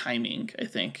timing. I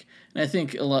think, and I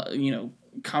think a lot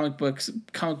comic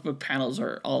book panels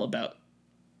are all about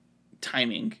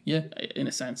timing, in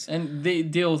a sense, and they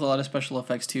deal with a lot of special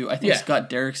effects too. I think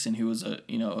Scott Derrickson, who was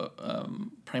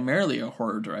primarily a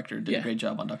horror director, did a great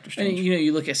job on Doctor Strange. And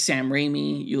you look at Sam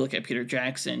Raimi, you look at Peter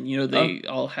Jackson. They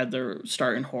all had their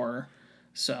start in horror.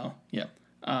 So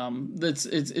I'm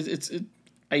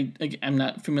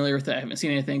not familiar with that. I haven't seen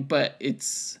anything, but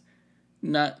it's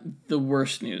not the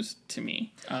worst news to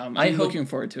me. I'm looking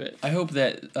forward to it. I hope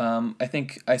that I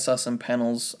think I saw some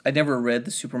panels. I never read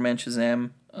the Superman Shazam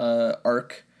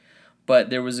arc, but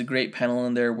there was a great panel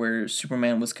in there where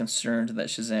Superman was concerned that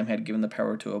Shazam had given the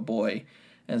power to a boy,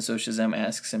 and so Shazam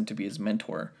asks him to be his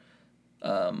mentor.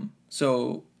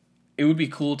 So it would be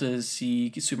cool to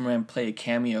see Superman play a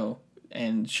cameo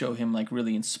and show him like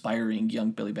really inspiring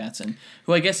young Billy Batson,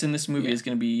 who I guess in this movie is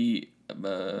going to be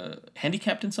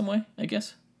handicapped in some way, I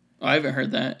guess. Oh, I haven't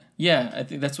heard that. Yeah, I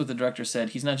think that's what the director said.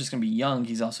 He's not just going to be young,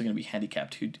 he's also going to be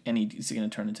handicapped, and he's going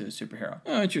to turn into a superhero.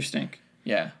 Oh, interesting.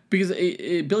 Yeah. Because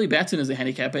Billy Batson is a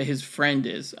handicap, but his friend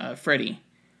is Freddy.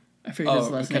 I forget his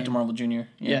last name. Captain Marvel Jr.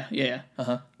 Yeah.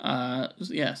 Uh-huh.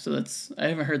 So that's... I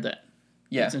haven't heard that.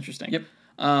 Yeah. That's interesting. Yep.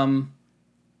 And,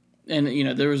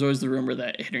 there was always the rumor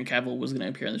that Henry Cavill was going to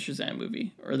appear in the Shazam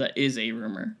movie, or that is a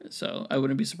rumor. So I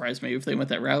wouldn't be surprised maybe if they went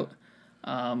that route.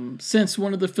 Since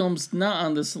one of the films not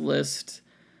on this list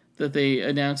that they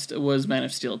announced was Man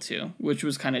of Steel 2, which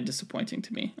was kind of disappointing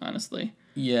to me, honestly.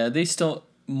 Yeah, they still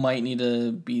might need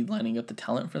to be lining up the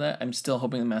talent for that. I'm still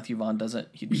hoping that Matthew Vaughn does it.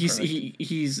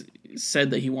 He's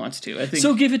said that he wants to. I think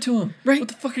so. Give it to him. Right? What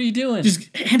the fuck are you doing?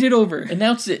 Just hand it over.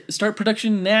 Announce it. Start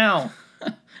production now.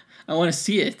 I want to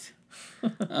see it.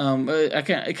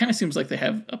 It kind of seems like they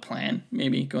have a plan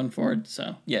maybe going forward.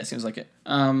 So yeah, it seems like it.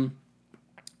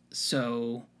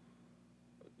 So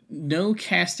no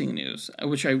casting news,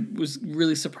 which I was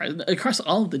really surprised across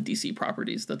all of the DC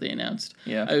properties that they announced.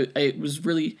 Yeah, I was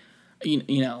really,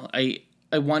 I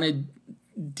wanted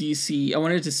DC. I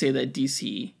wanted to say that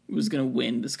DC was going to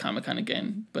win this Comic-Con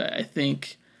again, but I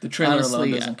think the trailer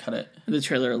alone doesn't cut it. The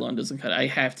trailer alone doesn't cut it. I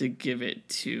have to give it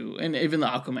to, and even the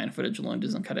Aquaman footage alone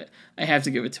doesn't cut it. I have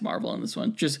to give it to Marvel on this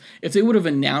one. Just if they would have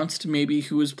announced maybe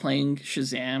who was playing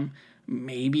Shazam,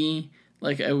 maybe.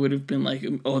 Like, I would have been like,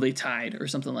 oh, they tied or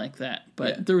something like that.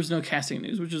 But there was no casting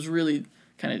news, which is really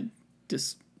kind of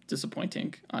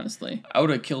disappointing, honestly. I would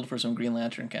have killed for some Green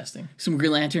Lantern casting. Some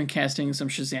Green Lantern casting, some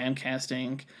Shazam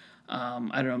casting.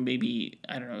 I don't know, maybe,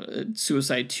 a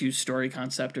Suicide 2 story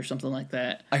concept or something like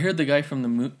that. I heard the guy from the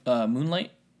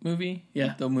Moonlight movie.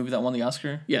 Yeah. The movie that won the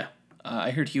Oscar. Yeah. I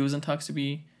heard he was in talks to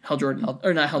be... Hal Jordan.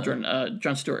 Or not Hal Jordan,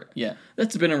 Jon Stewart. Yeah.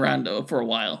 That's been around for a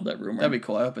while, that rumor. That'd be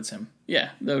cool. I hope it's him. Yeah,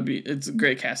 it's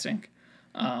great casting.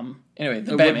 Anyway,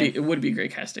 the Batman. It would be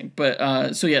great casting. But,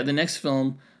 the next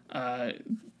film,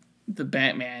 The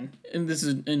Batman, and this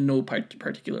is in no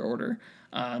particular order.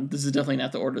 This is definitely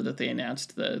not the order that they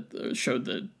announced, showed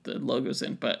the logos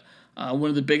in, but one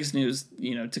of the biggest news,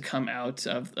 to come out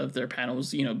of their panel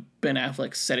was, Ben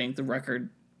Affleck setting the record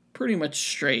pretty much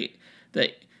straight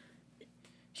that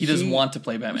he doesn't want to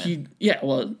play Batman. He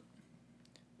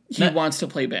wants to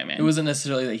play Batman. It wasn't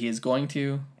necessarily that he is going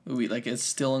to. It's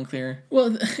still unclear.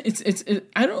 Well,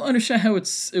 I don't understand how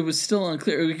it was still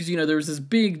unclear, because there was this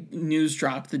big news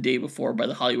drop the day before by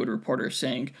the Hollywood Reporter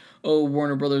saying, "Oh,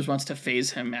 Warner Brothers wants to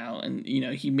phase him out, and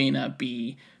he may not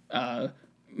be not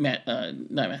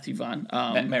Matthew Vaughn,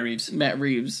 Matt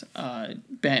Reeves,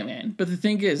 Batman." But the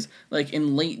thing is, like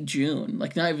in late June,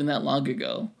 like not even that long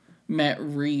ago, Matt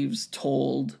Reeves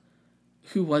told,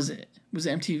 who was it? Was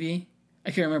it MTV?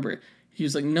 I can't remember. He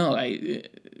was like, "No,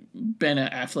 Ben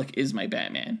Affleck is my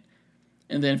Batman,"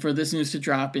 And then for this news to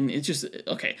drop, and it's just,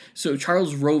 okay, so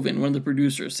Charles Roven, one of the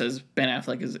producers, says Ben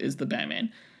Affleck is the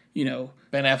Batman. You know,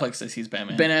 Ben Affleck says he's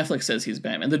Batman. Ben Affleck says he's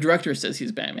Batman. The director says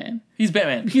he's Batman. He's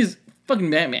Batman. He's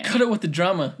fucking Batman. Cut it with the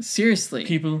drama. Seriously.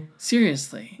 People.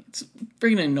 Seriously. It's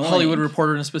freaking annoying. Hollywood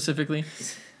Reporter specifically.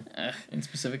 In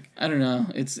specific. I don't know.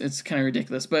 It's kind of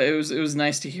ridiculous. But it was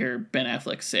nice to hear Ben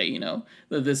Affleck say, you know,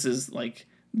 that this is like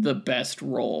the best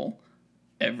role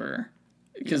ever.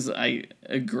 Because I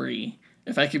agree.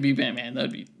 If I could be Batman, that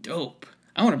would be dope.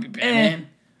 I want to be Batman.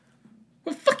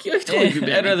 Well, fuck you. I totally be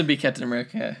Batman. I'd rather be Captain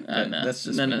America. No. That's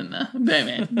just no.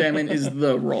 Batman. Batman is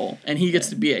the role. And he gets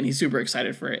to be it, and he's super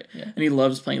excited for it. Yeah. And he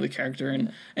loves playing the character.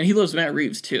 And he loves Matt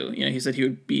Reeves, too. You know, he said he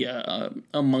would be a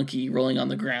monkey rolling on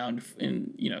the ground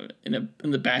in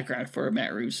the background for a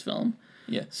Matt Reeves film.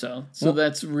 Yeah. So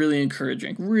that's really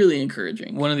encouraging. Really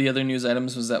encouraging. One of the other news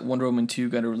items was that Wonder Woman 2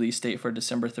 got a release date for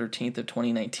December 13th of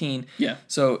 2019. Yeah.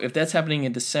 So if that's happening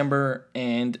in December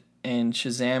and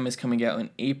Shazam is coming out in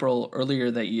April earlier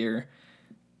that year,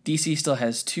 DC still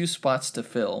has 2 spots to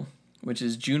fill, which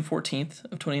is June 14th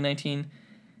of 2019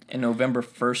 and November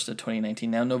 1st of 2019.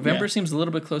 Now, November seems a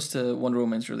little bit close to Wonder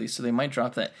Woman's release, so they might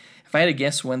drop that. If I had to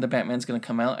guess when the Batman's going to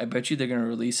come out, I bet you they're going to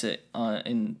release it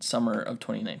in summer of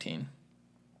 2019.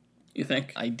 You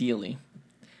think? Ideally.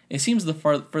 It seems the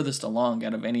furthest along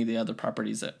out of any of the other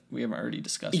properties that we haven't already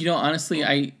discussed. You know, honestly,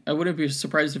 I wouldn't be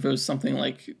surprised if it was something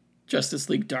like Justice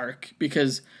League Dark,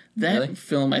 because that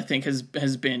film, I think, has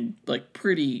been like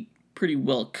pretty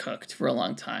well cooked for a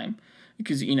long time,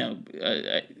 because, you know,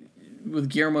 with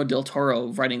Guillermo del Toro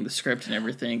writing the script and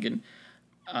everything, and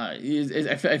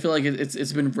I feel like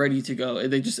it's been ready to go.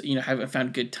 They just, you know, haven't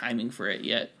found good timing for it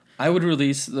yet. I would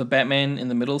release the Batman in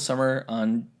the middle of summer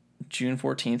on June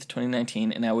 14th,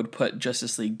 2019, and I would put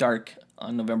Justice League Dark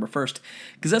on November 1st,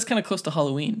 because that's kind of close to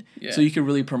Halloween. Yeah. So you could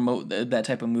really promote that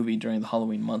type of movie during the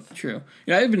Halloween month. True.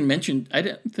 Yeah, I didn't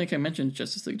think I mentioned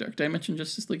Justice League Dark. Did I mention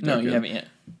Justice League Dark? No, you haven't yet.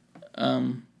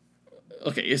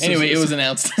 Okay. Anyway, it was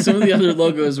announced. Some of the other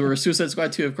logos were Suicide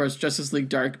Squad 2, of course, Justice League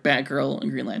Dark, Batgirl,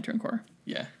 and Green Lantern Corps.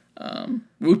 Yeah.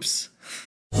 Whoops.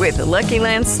 With the Lucky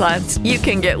Land Slots, you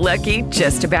can get lucky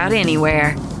just about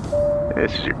anywhere.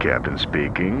 This is your captain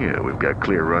speaking. We've got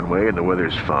clear runway and the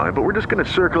weather's fine, but we're just going to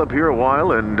circle up here a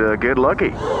while and get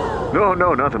lucky.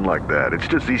 No, nothing like that. It's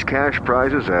just these cash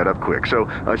prizes add up quick. So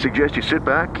I suggest you sit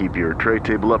back, keep your tray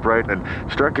table upright, and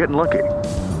start getting lucky.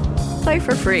 Play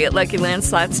for free at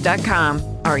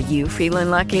LuckyLandSlots.com. Are you feeling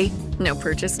lucky? No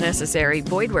purchase necessary.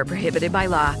 Void where prohibited by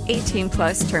law.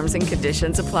 18+ terms and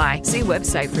conditions apply. See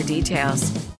website for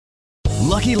details.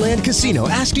 Lucky Land Casino,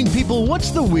 asking people,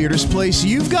 what's the weirdest place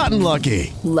you've gotten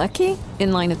lucky? Lucky?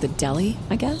 In line at the deli,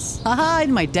 I guess? Aha,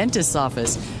 in my dentist's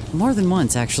office. More than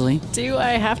once, actually. Do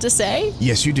I have to say?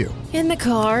 Yes, you do. In the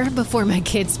car before my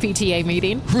kids' PTA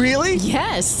meeting. Really?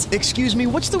 Yes. Excuse me,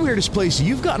 what's the weirdest place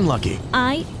you've gotten lucky?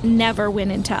 I never win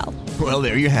and tell. Well,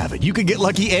 there you have it. You can get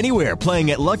lucky anywhere,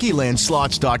 playing at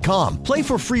LuckyLandSlots.com. Play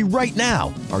for free right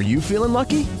now. Are you feeling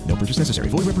lucky? No purchase necessary.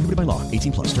 Void where prohibited by law.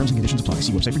 18+. Terms and conditions apply.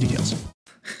 See website for details.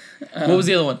 What was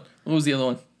the other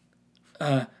one?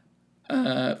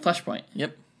 Flashpoint.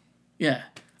 Yep. Yeah.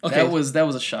 Okay. That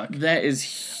was a shock. That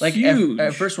is like huge.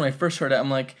 At first, when I first heard it, I'm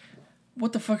like,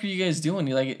 "What the fuck are you guys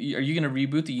doing? Are you gonna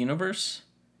reboot the universe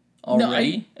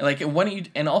already? Why don't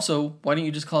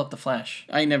you just call it the Flash?"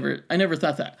 I never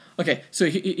thought that. Okay, so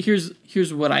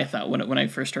here's what I thought when I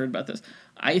first heard about this.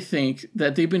 I think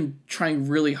that they've been trying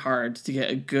really hard to get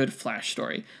a good Flash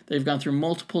story. They've gone through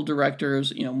multiple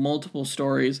directors, you know, multiple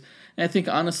stories. And I think,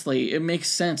 honestly, it makes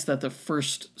sense that the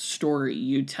first story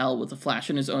you tell with the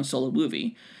Flash in his own solo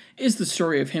movie is the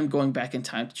story of him going back in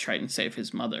time to try and save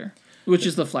his mother, which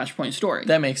is the Flashpoint story.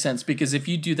 That makes sense, because if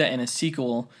you do that in a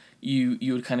sequel, you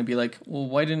would kind of be like, well,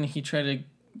 why didn't he try to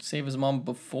save his mom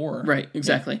before? Right,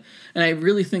 exactly. Yeah. And I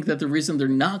really think that the reason they're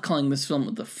not calling this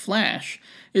film The Flash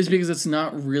is because it's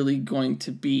not really going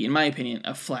to be, in my opinion,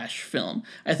 a Flash film.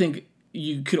 I think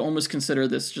you could almost consider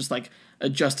this just like a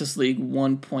Justice League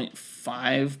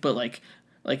 1.5, but like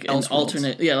an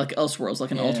alternate, like Elseworlds,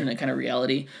 like an alternate kind of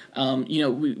reality. You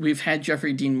know, we've had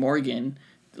Jeffrey Dean Morgan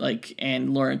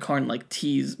and Lauren Karn put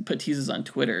teases on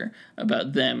Twitter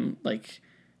about them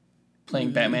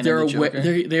playing Batman and the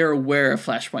Joker. They're aware of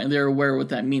Flashpoint. They're aware of what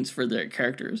that means for their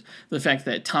characters. The fact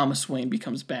that Thomas Wayne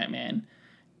becomes Batman,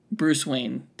 Bruce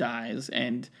Wayne dies,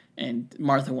 and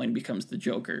Martha Wayne becomes the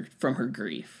Joker from her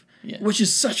grief. Yeah. Which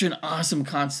is such an awesome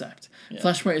concept. Yeah.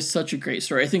 Flashpoint is such a great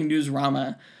story. I think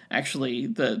Newsarama, actually,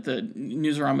 the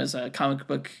Newsarama is a comic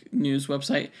book news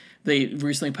website. They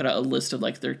recently put out a list of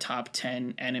their top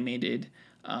 10 animated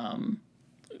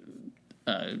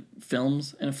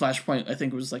films, and Flashpoint I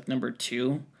think was like number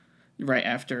 2, right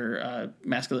after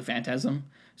Mask of the Phantasm.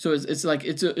 So it's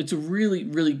a really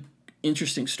really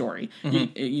interesting story.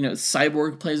 You know,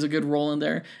 Cyborg plays a good role in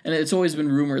there, and it's always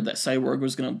been rumored that Cyborg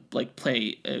was gonna like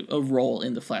play a role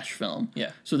in the Flash film.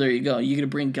 Yeah. So there you go. You're gonna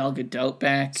bring Gal Gadot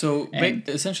back. So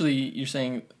essentially, you're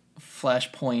saying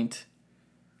Flashpoint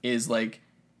is like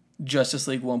Justice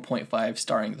League 1.5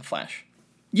 starring the Flash.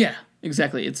 Yeah,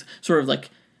 exactly. It's sort of like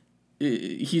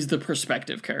he's the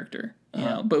perspective character, you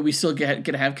know, but we still get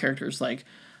to have characters like,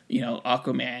 you know,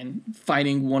 Aquaman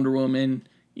fighting Wonder Woman,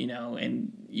 you know,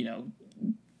 and, you know,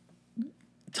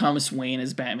 Thomas Wayne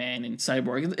as Batman and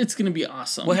Cyborg. It's going to be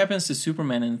awesome. What happens to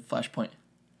Superman in Flashpoint?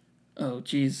 Oh,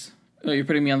 jeez. Oh, you're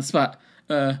putting me on the spot.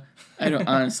 I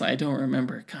don't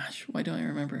remember. Gosh, why don't I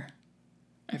remember?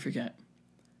 I forget.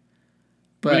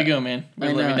 But way to go, man.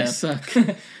 I know, I suck.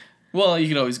 Well, you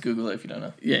can always Google it if you don't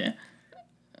know. Yeah.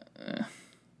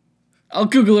 I'll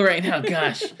Google it right now.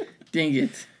 Gosh, dang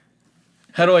it.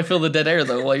 How do I fill the dead air,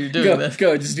 though, while you're doing this?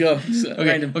 Just go.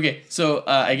 Okay, so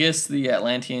I guess the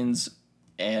Atlanteans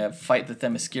fight the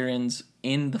Themyscirians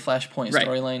in the Flashpoint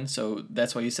storyline, so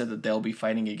that's why you said that they'll be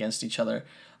fighting against each other.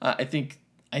 I think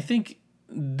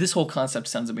this whole concept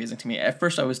sounds amazing to me. At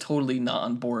first, I was totally not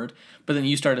on board, but then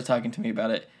you started talking to me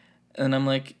about it, and I'm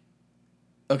like,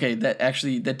 okay,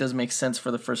 that does make sense for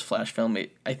the first Flash film.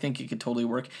 I think it could totally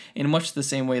work in much the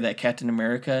same way that Captain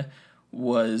America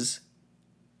was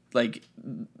like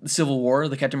Civil War,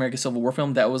 the Captain America Civil War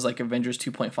film. That was like Avengers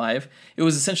 2.5. It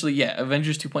was essentially,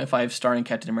 Avengers 2.5 starring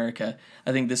Captain America.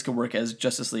 I think this could work as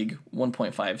Justice League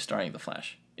 1.5 starring the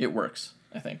Flash. It works,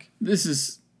 I think. This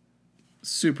is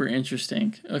super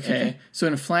interesting. Okay. So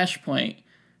in Flashpoint,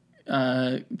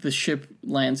 the ship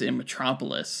lands in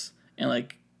Metropolis and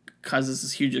like causes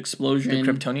this huge explosion.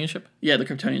 The Kryptonian ship? Yeah, the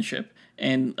Kryptonian ship.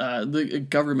 And the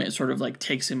government sort of like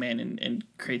takes him in and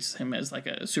creates him as like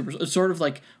a sort of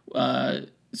like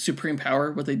supreme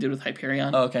power, what they did with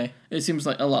Hyperion. Oh, okay. It seems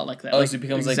like a lot like that. Oh, like, so it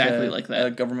becomes exactly like that.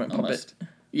 A government almost. puppet.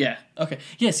 Yeah. Okay.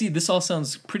 Yeah, see, this all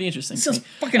sounds pretty interesting. It sounds to me.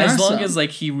 fucking As awesome. long as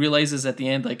like he realizes at the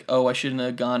end, like, oh, I shouldn't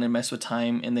have gone and messed with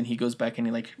time, and then he goes back and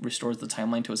he like restores the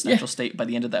timeline to its natural state by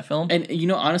the end of that film. And you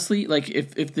know, honestly, like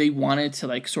if they wanted to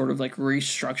like sort of like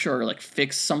restructure or like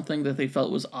fix something that they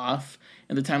felt was off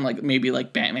at the time, like maybe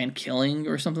like Batman killing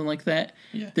or something like that,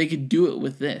 they could do it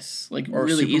with this like or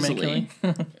really Superman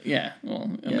easily. Yeah. Well,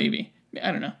 maybe.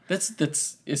 I don't know. That's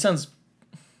it sounds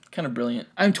kind of brilliant.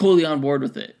 I'm totally on board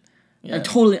with it. Yeah.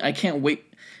 I can't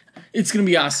wait. It's going to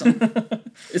be awesome.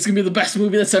 It's going to be the best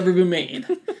movie that's ever been made.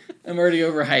 I'm already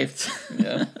overhyped.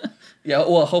 Yeah. Yeah,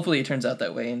 well, hopefully it turns out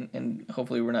that way, and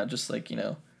hopefully we're not just like, you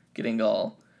know, getting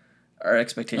all our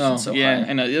expectations so high. Yeah,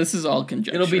 I know. This is all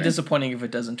conjecture. It'll be disappointing if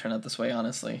it doesn't turn out this way,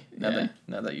 honestly, now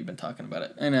that you've been talking about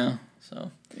it. I know.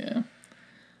 So, yeah.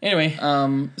 Anyway.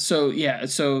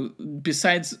 So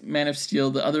besides Man of Steel,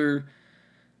 the other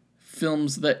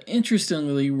films that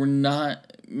interestingly were not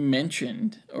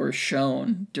mentioned or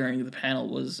shown during the panel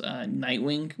was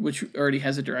Nightwing, which already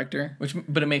has a director.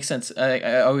 But it makes sense.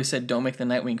 I always said don't make the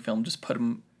Nightwing film, just put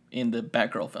him in the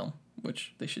Batgirl film,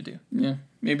 which they should do. Yeah,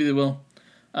 maybe they will.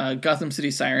 Gotham City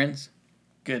Sirens.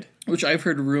 Good. Which I've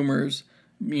heard rumors,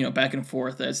 you know, back and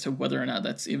forth as to whether or not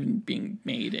that's even being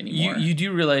made anymore. You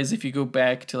do realize if you go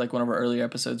back to like one of our earlier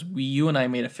episodes, you and I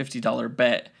made a $50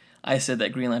 bet. I said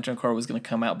that Green Lantern Corps was going to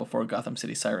come out before Gotham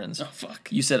City Sirens. Oh, fuck.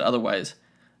 You said otherwise.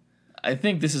 I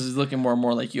think this is looking more and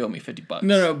more like you owe me $50.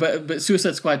 No, but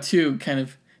Suicide Squad 2 kind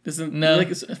of doesn't... No.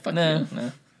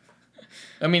 No.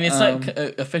 I mean, it's not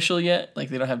official yet. Like,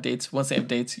 they don't have dates. Once they have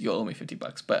dates, you'll owe me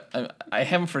 $50. But I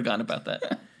haven't forgotten about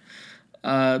that.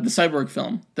 The Cyborg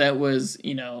film. That was,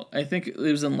 you know, I think it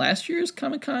was in last year's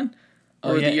Comic-Con.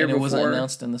 Or the year before. It wasn't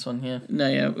announced in this one, yeah. No,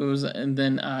 yeah, it was... And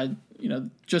then, you know,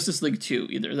 Justice League 2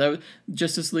 either.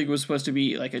 Justice League was supposed to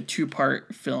be like a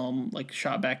 2-part film, like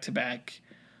shot back-to-back.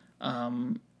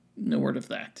 No word of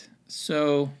that.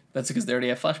 So that's because they already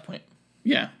have Flashpoint.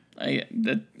 Yeah,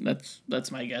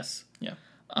 that's my guess. Yeah.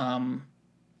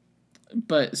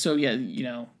 But so yeah, you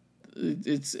know,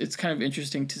 it's kind of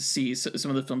interesting to see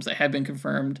some of the films that have been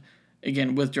confirmed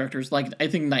again with directors. Like I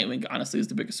think Nightwing honestly is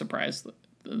the biggest surprise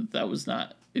that was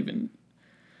not even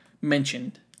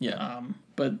mentioned. Yeah.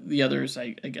 But the others,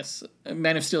 I guess,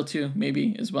 Man of Steel 2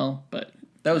 maybe as well. But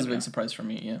that was a big surprise for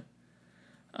me.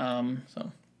 Yeah.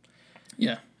 So.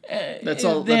 Yeah, that's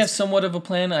all. They have somewhat of a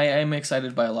plan. I'm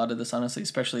excited by a lot of this, honestly,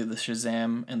 especially the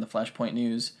Shazam and the Flashpoint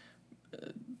news.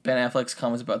 Ben Affleck's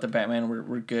comments about the Batman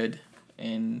were good,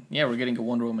 and yeah, we're getting a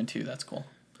Wonder Woman 2. That's cool.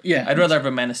 Yeah, I'd rather have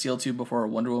a Man of Steel 2 before a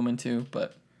Wonder Woman 2,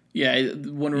 but Yeah,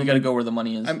 Wonder Woman. You got to go where the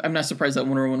money is. I'm not surprised that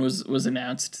Wonder Woman was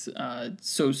announced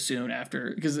so soon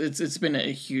after, because it's been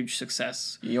a huge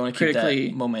success. You want to keep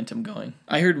that momentum going.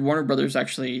 I heard Warner Brothers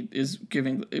actually is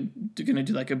going to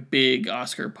do like a big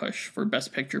Oscar push for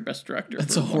Best Picture, Best Director.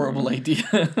 That's a horrible idea.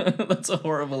 That's a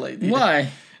horrible idea.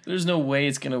 Why? There's no way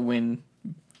it's going to win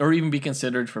or even be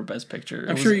considered for Best Picture.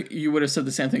 I'm sure you would have said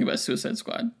the same thing about Suicide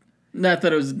Squad. Not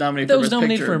that it was nominated for Best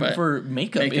Picture, for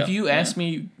makeup. If you asked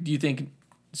me, do you think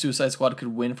Suicide Squad could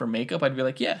win for makeup? I'd be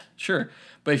like, yeah, sure.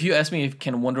 But if you ask me if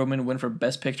can Wonder Woman win for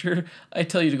Best Picture, I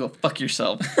tell you to go fuck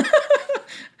yourself.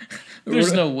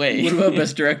 There's no way. What about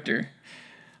Best Director?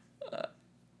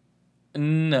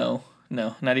 No,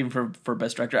 not even for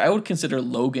Best Director. I would consider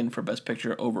Logan for Best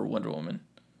Picture over Wonder Woman.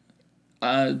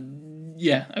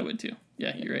 Yeah, I would too.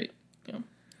 Yeah, you're right. Yeah.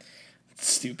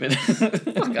 Stupid.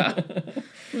 Fuck off.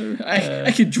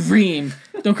 I could dream.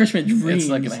 Don't crush my dreams. It's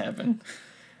not gonna happen.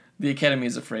 The Academy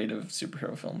is afraid of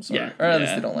superhero films, or at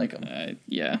least they don't like them.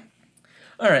 Yeah.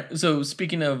 All right. So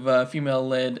speaking of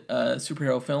female-led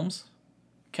superhero films,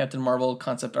 Captain Marvel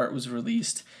concept art was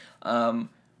released.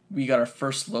 We got our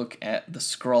first look at the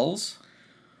Skrulls,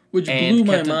 which blew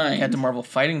my mind. Captain Marvel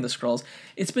fighting the Skrulls.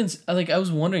 It's been I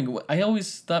was wondering. I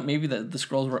always thought maybe that the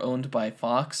Skrulls were owned by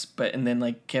Fox, and then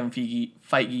like Kevin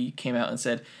Feige came out and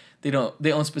said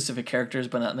they own specific characters,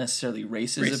 but not necessarily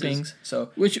races of beings.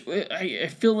 So, which I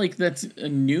feel like that's a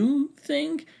new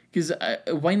thing, because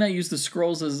why not use the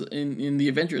Skrulls as in the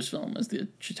Avengers film as the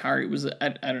Chitauri?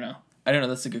 I don't know. I don't know.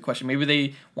 That's a good question. Maybe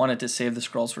they wanted to save the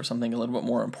Skrulls for something a little bit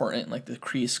more important, like the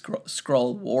Kree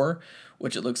Skrull War,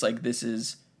 which it looks like this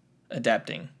is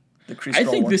adapting. The Kree Skrull War.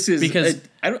 I think this is because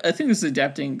I think this is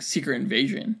adapting Secret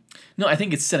Invasion. No, I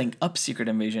think it's setting up Secret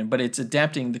Invasion, but it's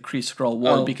adapting the Kree Skrull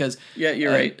War because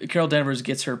you're right. Carol Danvers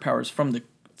gets her powers from the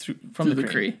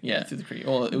Kree. Yeah, through the Kree.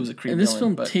 Well, it was a Kree. And this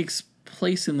film takes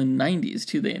place in the 90s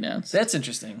too. They announced that's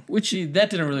interesting. That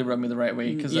didn't really rub me the right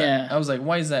way, because I was like,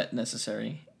 why is that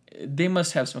necessary? They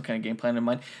must have some kind of game plan in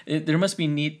mind. There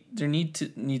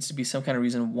needs to be some kind of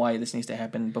reason why this needs to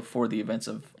happen before the events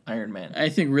of Iron Man. I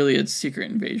think really it's Secret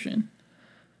Invasion.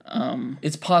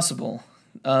 It's possible.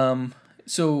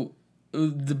 So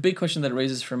the big question that it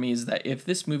raises for me is that if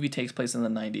this movie takes place in the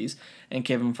 90s, and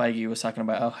Kevin Feige was talking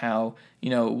about how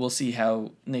we'll see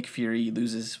how Nick Fury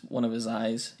loses one of his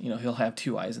eyes. He'll have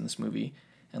two eyes in this movie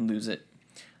and lose it.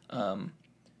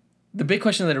 The big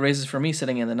question that it raises for me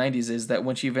sitting in the 90s is that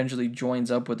when she eventually joins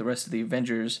up with the rest of the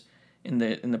Avengers in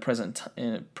the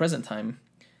present time,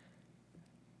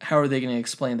 how are they going to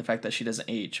explain the fact that she doesn't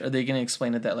age? Are they going to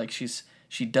explain it that like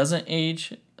she doesn't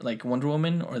age like Wonder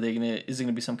Woman, or is it going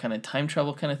to be some kind of time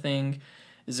travel kind of thing?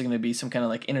 Is it going to be some kind of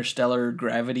like interstellar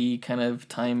gravity kind of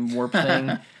time warp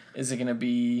thing? Is it going to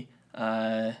be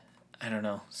I don't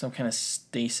know, some kind of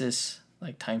stasis,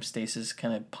 like time stasis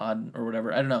kind of pod or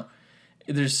whatever? I don't know.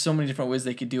 There's so many different ways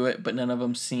they could do it, but none of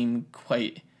them seem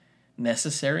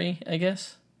necessary, I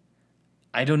guess.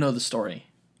 I don't know the story,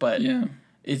 but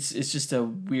it's just a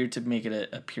weird to make it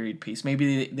a period piece.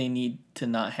 Maybe they need to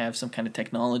not have some kind of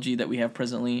technology that we have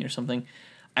presently or something.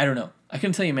 I don't know. I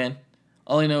couldn't tell you, man.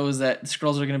 All I know is that the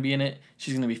Skrulls are going to be in it.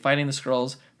 She's going to be fighting the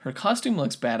Skrulls. Her costume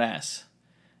looks badass.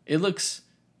 It looks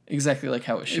exactly like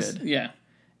how it should.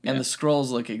 And the Skrulls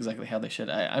look exactly how they should.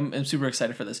 I'm super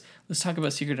excited for this. Let's talk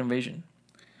about Secret Invasion.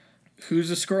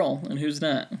 Who's a Skrull and who's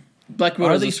not? Black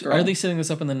Widow's a Skrull. Are they setting this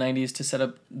up in the 90s to set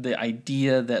up the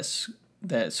idea that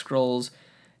Skrulls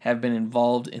have been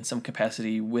involved in some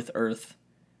capacity with Earth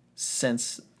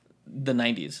since the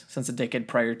 90s, since a decade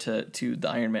prior to the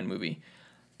Iron Man movie?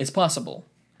 It's possible.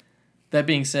 That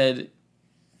being said,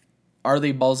 are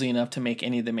they ballsy enough to make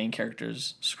any of the main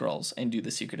characters Skrulls and do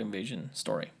the Secret Invasion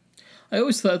story? I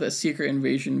always thought that Secret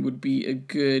Invasion would be a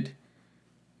good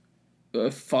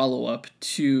follow-up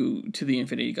to the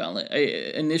Infinity Gauntlet.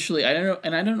 I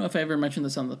don't know if I ever mentioned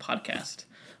this on the podcast,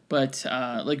 but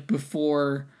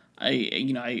before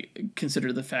I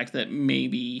considered the fact that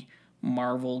maybe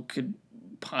Marvel could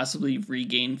possibly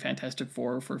regain Fantastic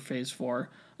Four for Phase 4.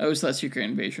 I always thought Secret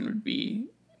Invasion would be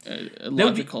a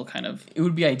logical kind of... It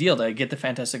would be ideal to get the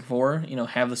Fantastic Four,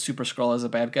 have the Super Skrull as a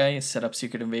bad guy, set up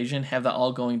Secret Invasion, have that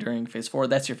all going during Phase 4.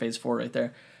 That's your Phase 4 right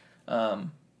there.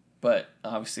 But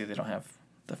obviously they don't have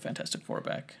the Fantastic Four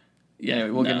back.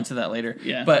 Anyway, we'll get into that later.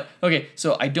 Yeah. But, okay,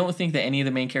 so I don't think that any of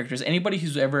the main characters, anybody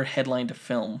who's ever headlined a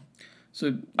film,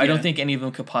 I don't think any of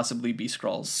them could possibly be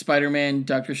Skrulls. Spider-Man,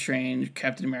 Doctor Strange,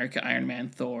 Captain America, Iron Man,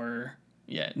 Thor.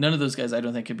 Yeah, none of those guys I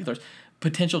don't think could be Thors.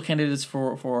 Potential candidates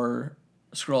for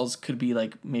Skrulls could be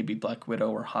like maybe Black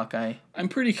Widow or Hawkeye. I'm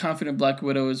pretty confident Black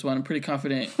Widow is one. I'm pretty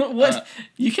confident. What?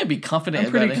 You can't be confident.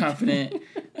 I'm pretty confident.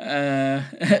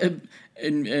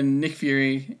 And Nick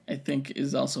Fury, I think,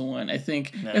 is also one. I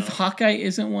think if Hawkeye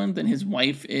isn't one, then his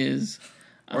wife is.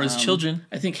 Or his children.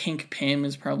 I think Hank Pym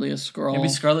is probably a Skrull. Maybe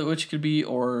Scarlet Witch could be,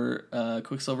 or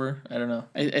Quicksilver. I don't know.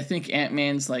 I think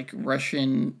Ant-Man's like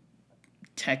Russian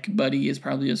tech buddy is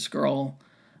probably a Skrull.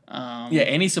 Yeah,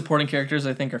 any supporting characters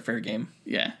I think are fair game.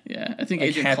 Yeah. I think like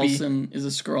Agent Coulson is a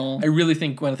Skrull. I really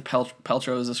think Gwyneth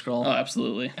Paltrow is a Skrull. Oh,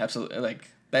 absolutely. Absolutely. Like,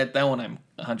 that one I'm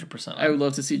 100% on. I would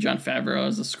love to see Jon Favreau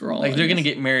as a Skrull. Like, they're going to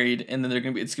get married, and then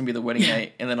it's going to be the wedding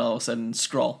night, and then all of a sudden,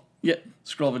 Skrull. Yeah.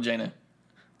 Skrull vagina.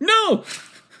 No!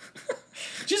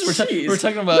 Jeez, we're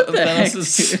talking about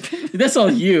Thanos'... That's all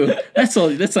you. That's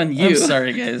on you. I'm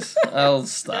sorry, guys. I'll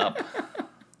stop.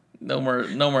 No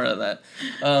more of that.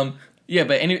 Yeah,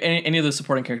 but any of those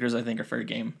supporting characters I think are fair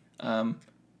game. I'm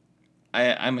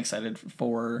excited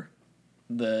for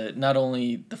not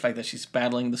only the fact that she's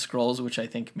battling the Skrulls, which I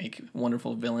think make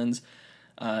wonderful villains.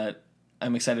 I'm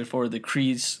excited for the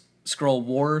Kree's Skrull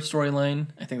War storyline.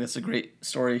 I think that's a great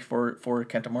story for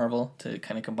Captain Marvel to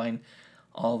kind of combine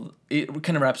it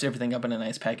kind of wraps everything up in a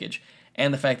nice package.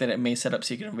 And the fact that it may set up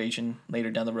Secret Invasion later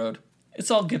down the road.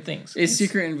 It's all good things. Is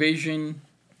Secret Invasion...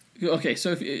 Okay,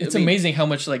 so it's amazing how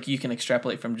much like you can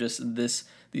extrapolate from just these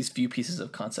few pieces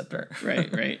of concept art.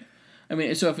 Right. I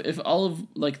mean, so if all of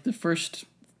like the first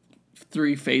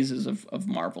 3 phases of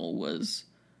Marvel was,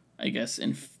 I guess,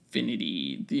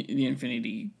 Infinity, the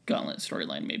Infinity Gauntlet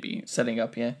storyline, maybe setting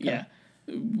up, yeah.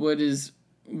 What are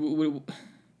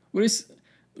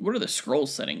the Skrulls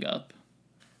setting up?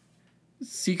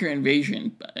 Secret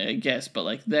Invasion, I guess, but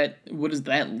like that, what does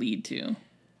that lead to?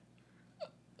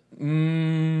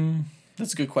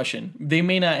 That's a good question. They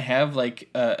may not have like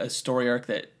a story arc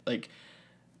that like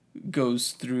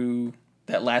lasts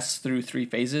through 3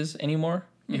 phases anymore.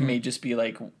 Mm-hmm. It may just be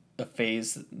like a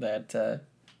phase that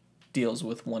deals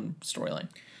with one storyline.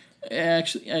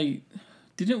 Actually,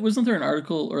 wasn't there an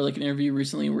article or like an interview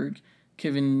recently where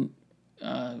Kevin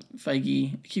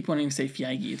Feige, I keep wanting to say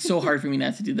Feige. It's so hard for me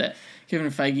not to do that. Kevin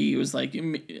Feige was like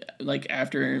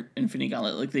after Infinity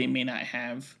Gauntlet, like they may not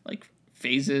have like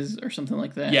phases or something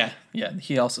like that. Yeah.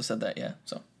 He also said that. Yeah,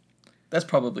 so that's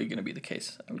probably going to be the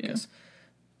case. I would guess.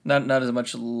 Not as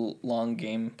much long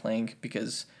game playing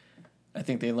because I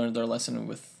think they learned their lesson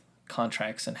with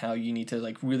contracts and how you need to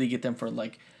like really get them for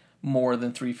like more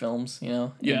than 3 films. You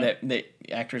know. Yeah. And that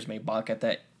actors may balk at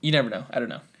that. You never know. I don't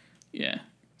know. Yeah.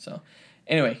 So.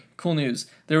 Anyway, cool news.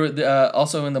 There were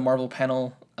also in the Marvel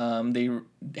panel, they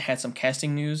had some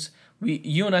casting news.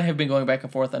 You and I have been going back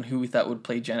and forth on who we thought would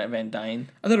play Janet Van Dyne.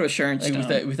 I thought it was Sharon Stone. We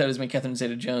thought it was going to be Catherine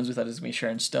Zeta-Jones. We thought it was going to be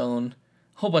Sharon Stone.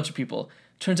 A whole bunch of people.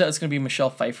 Turns out it's going to be Michelle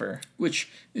Pfeiffer. Which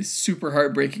is super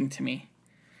heartbreaking to me.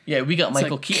 Yeah, we got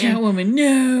Michael Keaton. Catwoman,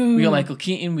 no! We got Michael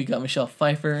Keaton. We got Michelle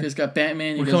Pfeiffer. He's got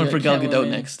Batman. We're coming for Gal Gadot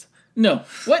next. No.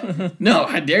 What? No,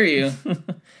 how dare you?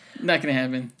 Not going to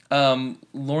happen.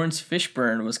 Lawrence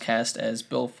Fishburne was cast as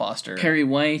Bill Foster. Perry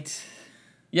White.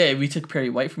 Yeah, we took Perry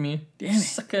White from you. Damn it.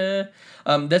 Sucker.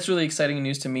 That's really exciting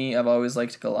news to me. I've always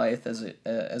liked Goliath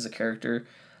as a character.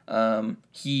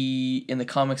 He, in the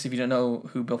comics, if you don't know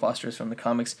who Bill Foster is from the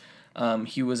comics,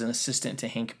 he was an assistant to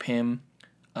Hank Pym,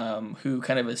 who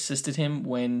kind of assisted him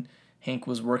when Hank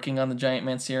was working on the Giant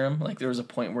Man serum. Like, there was a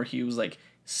point where he was, like,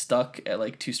 stuck at,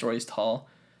 like, 2 stories tall.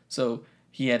 So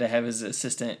he had to have his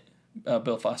assistant,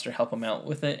 Bill Foster, help him out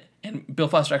with it. And Bill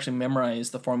Foster actually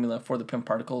memorized the formula for the Pym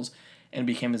particles and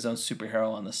became his own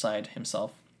superhero on the side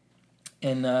himself.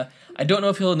 And I don't know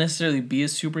if he'll necessarily be a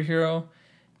superhero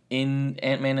in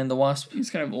Ant-Man and the Wasp. He's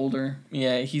kind of older.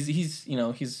 Yeah, he's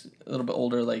a little bit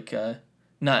older, like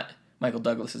not Michael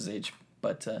Douglas's age,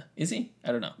 but is he?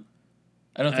 I don't know.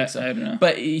 I don't think so. I don't know.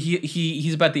 But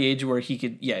he's about the age where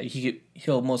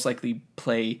he'll most likely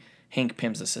play Hank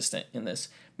Pym's assistant in this.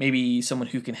 Maybe someone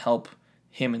who can help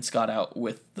him and Scott out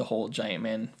with the whole Giant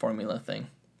Man formula thing.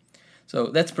 So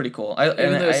that's pretty cool.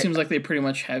 Even though it seems like they pretty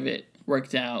much have it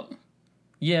worked out.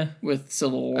 Yeah. With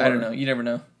Civil War. I don't know. You never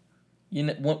know.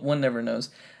 One never knows.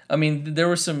 I mean, there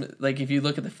were some, like, if you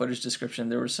look at the footage description,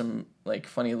 there were some, like,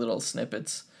 funny little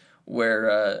snippets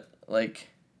where,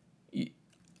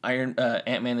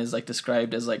 Ant-Man is, like,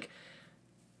 described as, like,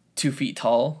 2 feet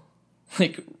tall,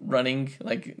 like, running,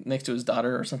 like, next to his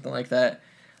daughter or something like that.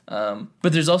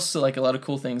 But there's also, like, a lot of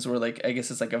cool things where, like, I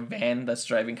guess it's, like, a van that's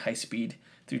driving high speed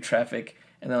through traffic,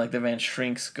 and then, like, the van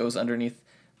shrinks, goes underneath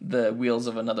the wheels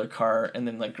of another car, and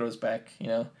then, like, grows back, you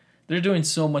know? They're doing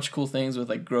so much cool things with,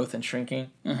 like, growth and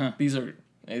shrinking. Uh-huh. These are...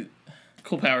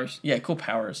 cool powers. Yeah, cool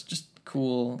powers. Just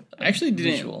cool. I actually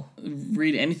didn't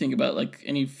read anything about, like,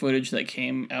 any footage that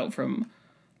came out from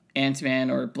Ant-Man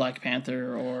or Black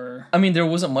Panther or... I mean, there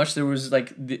wasn't much. There was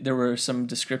like there were some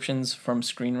descriptions from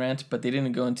Screen Rant, but they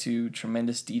didn't go into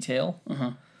tremendous detail.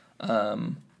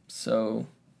 So,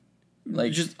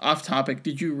 like, just off topic,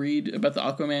 did you read about the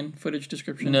Aquaman footage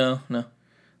description? No.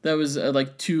 That was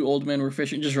like two old men were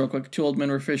fishing. Just real quick, two old men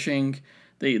were fishing.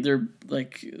 They're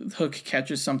like, hook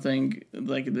catches something,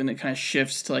 like then it kind of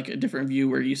shifts to like a different view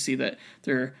where you see that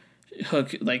their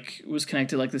hook like was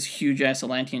connected like this huge ass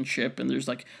Atlantean ship, and there's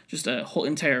like just a whole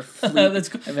entire fleet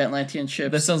of Atlantean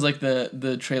ships. That sounds like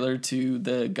the trailer to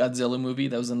the Godzilla movie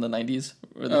that was in the 90s,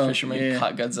 where the fisherman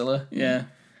caught Godzilla. Yeah.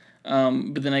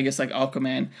 But then I guess like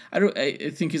Aquaman, I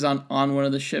think he's on one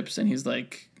of the ships, and he's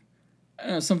like, I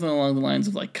don't know, something along the lines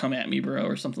of like, "Come at me, bro,"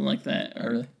 or something like that,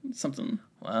 or really? Something.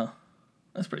 Wow,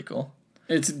 that's pretty cool.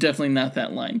 It's definitely not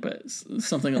that line, but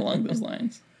something along those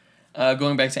lines.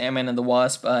 Going back to Ant-Man and the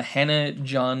Wasp, Hannah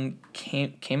John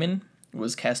Kamen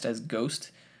was cast as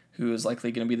Ghost, who is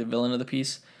likely going to be the villain of the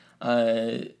piece.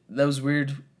 That was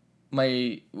weird.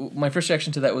 My first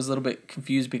reaction to that was a little bit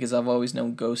confused because I've always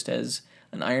known Ghost as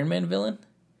an Iron Man villain,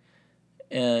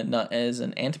 and not as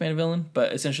an Ant-Man villain.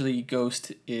 But essentially,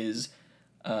 Ghost is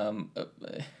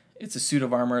it's a suit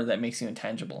of armor that makes you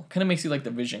intangible. Kind of makes you like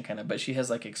the Vision, kind of. But she has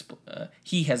like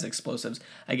he has explosives.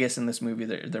 I guess in this movie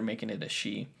they're making it a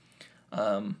she.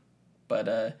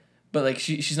 But like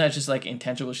she's not just like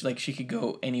intangible. She could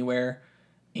go anywhere,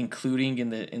 including in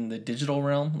the digital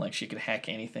realm. Like she could hack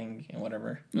anything and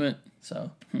whatever. Right.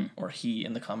 So or he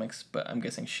in the comics, but I'm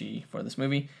guessing she for this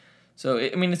movie. So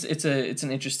I mean it's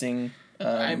an interesting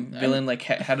villain. Like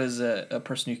how does a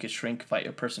person who could shrink fight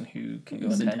a person who can go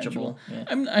intangible? Yeah.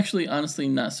 I'm actually honestly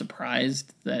not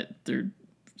surprised that they're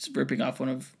ripping off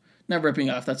not ripping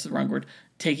off, that's the wrong word,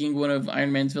 taking one of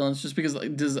Iron Man's villains, just because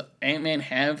like, does Ant-Man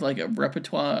have like a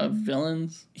repertoire of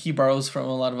villains? He borrows from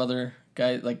a lot of other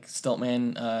guys like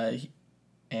Stiltman,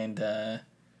 and I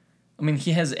mean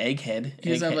he has Egghead.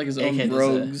 He does have like his own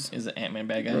Rogues. Is an Ant-Man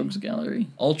bad guy. Rogues Gallery.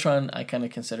 Ultron I kind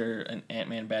of consider an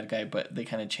Ant-Man bad guy, but they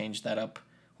kind of changed that up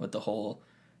with the whole,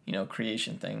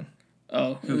 creation thing.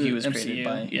 Oh, who he was MCU. created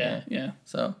by. Yeah.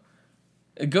 So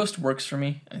Ghost works for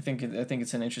me. I think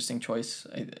it's an interesting choice,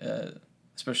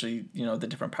 especially the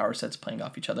different power sets playing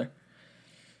off each other.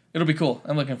 It'll be cool.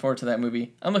 I'm looking forward to that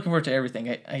movie. I'm looking forward to everything.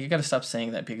 I gotta stop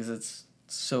saying that because it's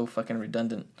so fucking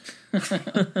redundant.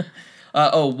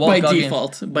 Walt by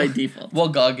Goggins. By default.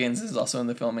 Walt Goggins is also in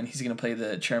the film, and he's gonna play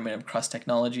the chairman of Cross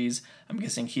Technologies. I'm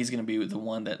guessing he's gonna be the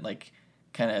one that like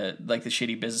kind of like the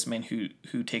shady businessman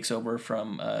who takes over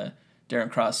from Darren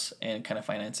Cross and kind of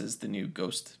finances the new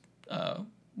Ghost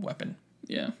weapon.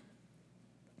 Yeah.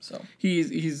 So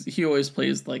he always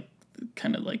plays like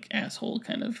kind of like asshole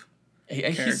kind of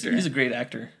character. He's a great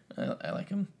actor. I like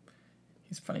him.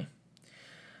 He's funny.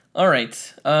 All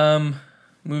right.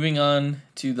 Moving on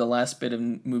to the last bit of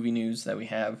movie news that we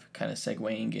have, kind of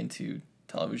segueing into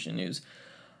television news.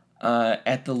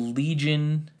 At the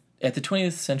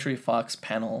 20th Century Fox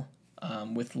panel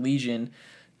with Legion,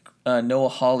 Noah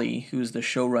Hawley, who's the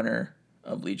showrunner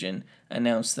of Legion,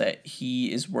 announced that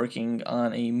he is working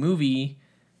on a movie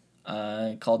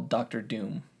called Doctor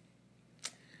Doom.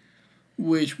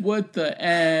 Which, what the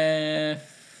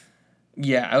F?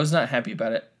 Yeah, I was not happy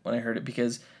about it when I heard it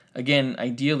because, again,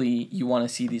 ideally, you want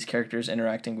to see these characters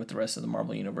interacting with the rest of the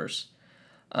Marvel Universe.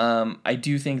 I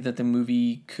do think that the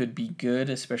movie could be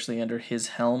good, especially under his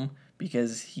helm,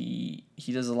 because he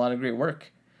does a lot of great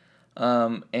work.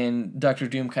 And Doctor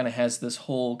Doom kind of has this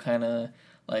whole kind of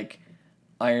like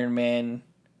Iron Man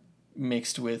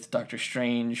mixed with Doctor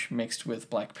Strange mixed with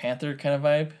Black Panther kind of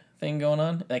vibe thing going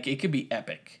on. Like it could be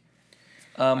epic.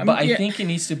 I think it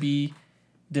needs to be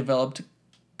developed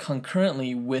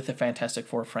concurrently with a Fantastic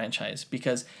Four franchise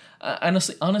because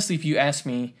honestly, if you ask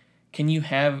me, can you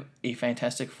have a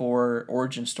Fantastic Four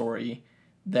origin story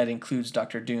that includes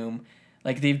Doctor Doom?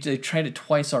 Like they've tried it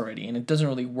twice already, and it doesn't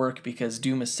really work because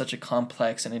Doom is such a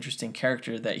complex and interesting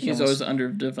character that he's always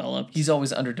underdeveloped. He's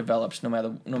always underdeveloped, no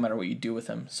matter what you do with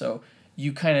him. So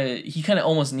he kind of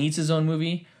almost needs his own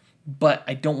movie, but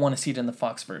I don't want to see it in the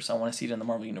Foxverse. I want to see it in the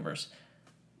Marvel Universe.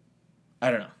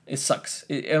 I don't know. It sucks.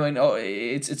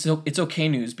 It's okay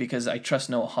news because I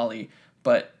trust Noah Hawley,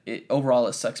 but overall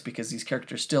it sucks because these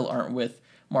characters still aren't with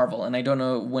Marvel, and I don't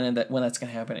know when that's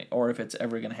going to happen or if it's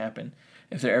ever going to happen.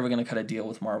 If they're ever going to cut a deal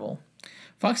with Marvel.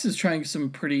 Fox is trying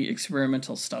some pretty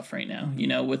experimental stuff right now,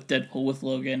 with Deadpool, with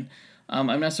Logan.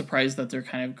 I'm not surprised that they're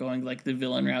kind of going like the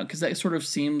villain route because that sort of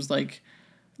seems like...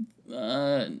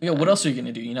 what else are you going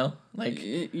to do, Like,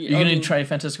 you're going to try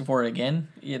Fantastic Four again?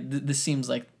 Yeah, this seems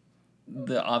like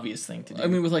the obvious thing to do. I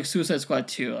mean, with like Suicide Squad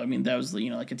 2, I mean that was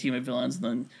like a team of villains,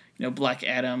 and then Black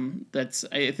Adam.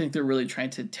 I think they're really trying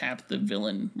to tap the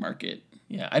villain market.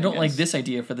 Yeah, I don't like this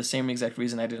idea for the same exact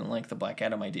reason I didn't like the Black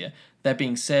Adam idea. That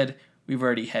being said, we've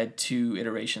already had 2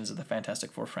 iterations of the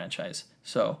Fantastic Four franchise.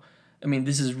 So, I mean,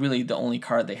 this is really the only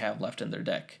card they have left in their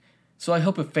deck. So I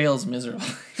hope it fails miserably.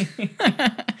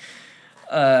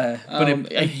 But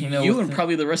you and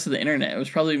probably the rest of the internet,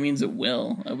 which probably means it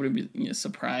will. I wouldn't be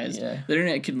surprised. Yeah. The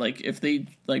internet can if they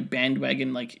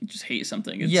bandwagon just hate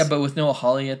something. Yeah, but with Noah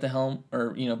Hawley at the helm or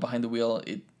behind the wheel,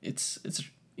 it's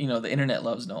the internet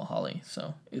loves Noah Hawley,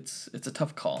 so it's a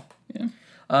tough call. Yeah.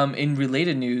 In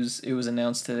related news, it was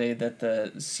announced today that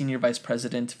the senior vice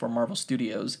president for Marvel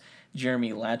Studios,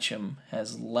 Jeremy Latcham,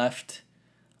 has left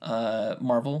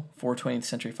Marvel for 20th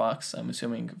Century Fox. I'm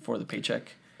assuming for the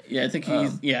paycheck. Yeah, I think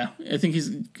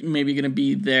he's maybe gonna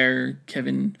be their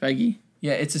Kevin Feige.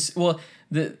 Yeah,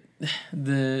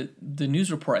 the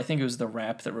news report. I think it was The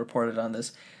Wrap that reported on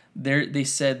this. They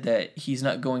said that he's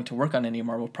not going to work on any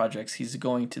Marvel projects. He's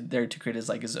going to create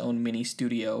his own mini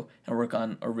studio and work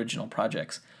on original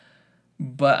projects.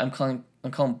 But I'm calling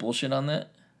bullshit on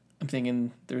that. I'm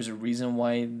thinking there's a reason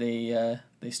why they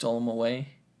stole him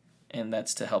away, and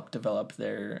that's to help develop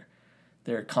their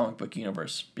comic book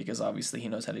universe, because obviously he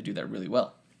knows how to do that really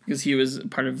well. Because he was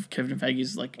part of Kevin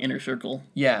Feige's inner circle.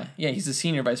 Yeah, he's the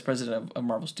senior vice president of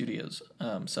Marvel Studios.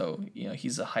 So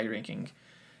he's a high-ranking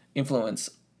influence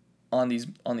on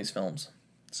these films.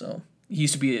 So he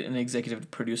used to be an executive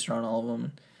producer on all of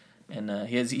them, and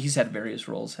he's had various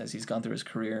roles as he's gone through his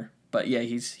career. But yeah,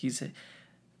 he's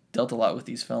dealt a lot with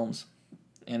these films,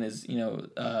 and is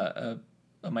a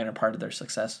minor part of their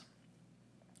success.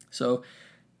 So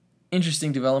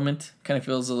interesting development. Kind of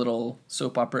feels a little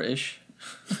soap opera-ish.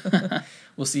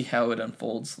 We'll see how it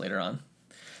unfolds later on.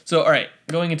 So, all right,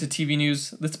 going into TV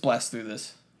news, let's blast through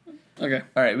this. Okay.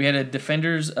 All right, we had a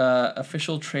Defenders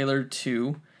official trailer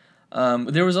 2.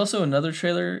 There was also another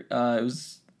trailer.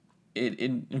 It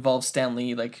involved Stan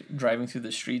Lee driving through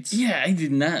the streets. Yeah, I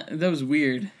did not. That was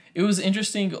weird. It was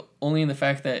interesting only in the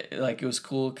fact that it was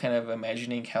cool kind of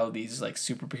imagining how these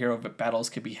superhero battles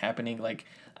could be happening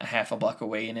a half a block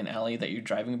away in an alley that you're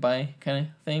driving by kind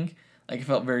of thing. It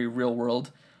felt very real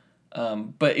world.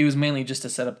 But it was mainly just to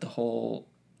set up the whole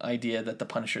idea that the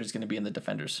Punisher is going to be in the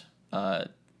Defenders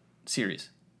series.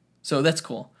 So that's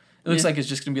cool. It looks like it's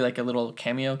just going to be a little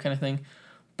cameo kind of thing.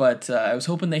 But I was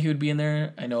hoping that he would be in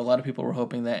there. I know a lot of people were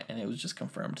hoping that, and it was just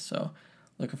confirmed. So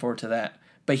looking forward to that.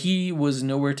 But he was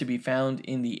nowhere to be found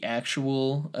in the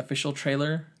actual official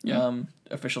trailer,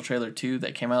 official trailer 2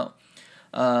 that came out.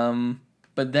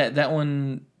 But that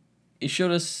one, it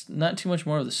showed us not too much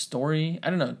more of the story. I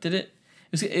don't know. Did it?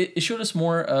 It showed us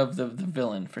more of the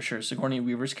villain, for sure. Sigourney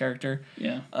Weaver's character.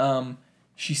 Yeah.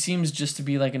 She seems just to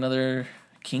be another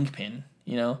kingpin,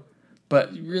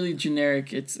 But really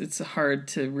generic. It's hard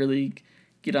to really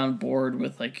get on board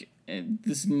with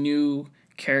this new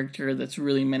character that's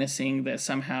really menacing that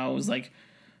somehow is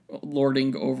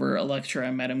lording over Elektra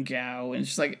and Madame Gao, and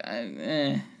it's just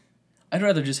I'd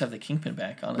rather just have the Kingpin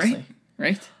back, honestly.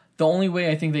 Right. The only way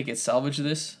I think they could salvage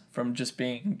this from just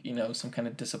being, some kind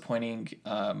of disappointing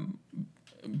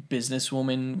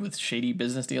businesswoman with shady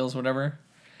business deals, whatever,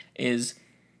 is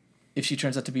if she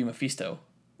turns out to be Mephisto.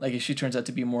 If she turns out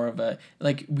to be more of a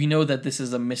we know that this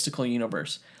is a mystical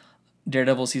universe.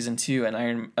 Daredevil season 2 and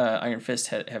Iron Fist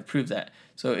have proved that.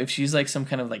 So if she's some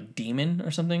kind of demon or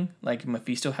something, like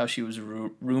Mephisto, how she was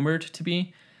rumored to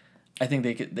be, I think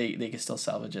they could still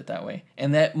salvage it that way.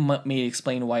 And that may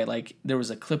explain why there was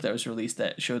a clip that was released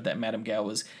that showed that Madame Gao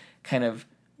was kind of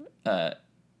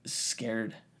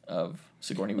scared of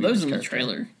Sigourney Weaver's that was in character. The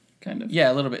trailer, kind of.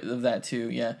 Yeah, a little bit of that too.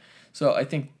 Yeah. So I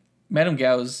think Madame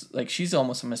Gao's she's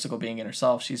almost a mystical being in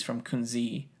herself. She's from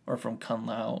Kunzi or from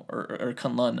Kunlun or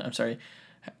Kunlun. I'm sorry.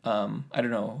 I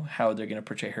don't know how they're gonna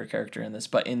portray her character in this,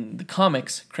 but in the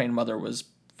comics, Crane Mother was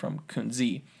from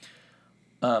Kunzi.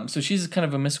 So she's kind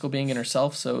of a mystical being in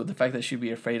herself. So the fact that she'd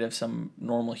be afraid of some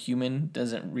normal human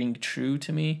doesn't ring true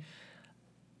to me.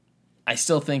 I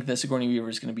still think that Sigourney Weaver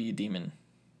is going to be a demon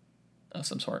of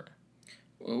some sort.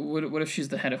 What if she's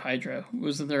the head of Hydra?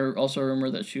 Wasn't there also a rumor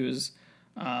that she was,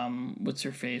 what's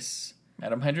her face?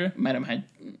 Madam Hydra?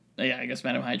 Yeah, I guess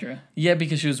Madam Hydra. Yeah,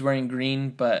 because she was wearing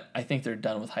green, but I think they're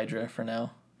done with Hydra for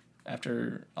now.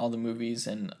 After all the movies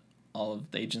and all of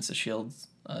the Agents of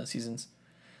S.H.I.E.L.D. seasons.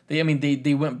 They redid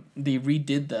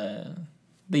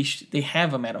they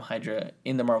have a Madam Hydra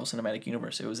in the Marvel Cinematic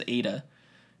Universe. It was Ada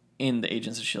in the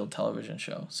Agents of S.H.I.E.L.D. television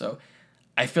show. So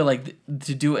I feel like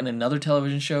to do it in another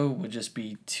television show would just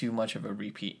be too much of a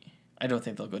repeat. I don't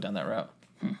think they'll go down that route.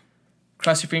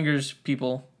 cross your fingers,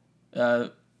 people.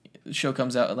 The show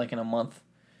comes out like in a month,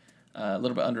 a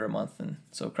little bit under a month, and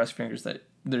so cross your fingers that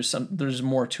there's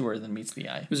more to her than meets the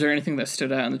eye. Was there anything that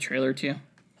stood out in the trailer to you?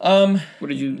 What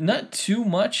did you? Not too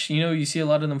much. You see a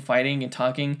lot of them fighting and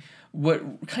talking.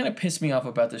 What kind of pissed me off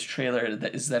about this trailer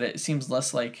is that it seems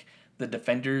less like the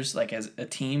Defenders, like as a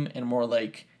team, and more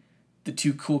like the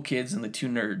two cool kids and the two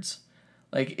nerds.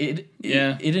 Like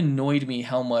it annoyed me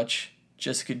how much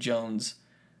Jessica Jones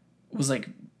was like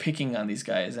picking on these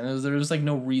guys, and there was like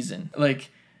no reason. Like,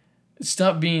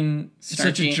 stop being snarky.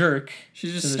 Such a jerk.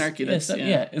 She's just snarky.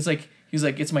 It's like he's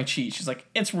like, it's my cheese. She's like,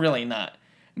 it's really not.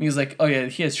 And he's like, oh yeah,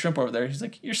 he has shrimp over there. He's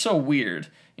like, you're so weird.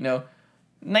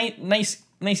 Nice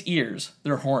ears.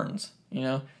 They're horns.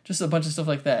 Just a bunch of stuff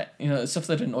like that. Stuff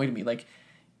that annoyed me. Like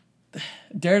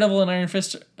Daredevil and Iron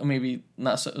Fist, maybe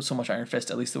not so much Iron Fist,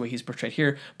 at least the way he's portrayed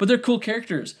here, but they're cool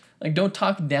characters. Like, don't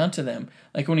talk down to them.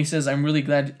 Like when he says, I'm really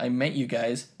glad I met you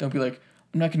guys, don't be like,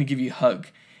 I'm not going to give you a hug.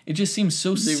 It just seems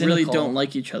so cynical. They really don't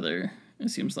like each other, it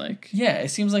seems like. Yeah, it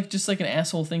seems like just like an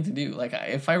asshole thing to do. Like,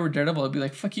 if I were Daredevil, I'd be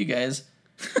like, fuck you guys.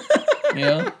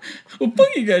 Well,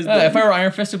 fuck you guys. If I were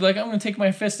Iron Fist, I'd be like, I'm going to take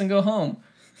my fist and go home.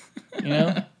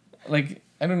 Like,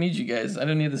 I don't need you guys. I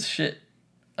don't need this shit.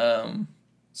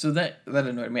 So that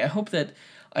annoyed me. I hope that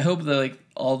like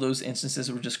all those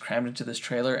instances were just crammed into this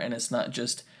trailer, and it's not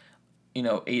just,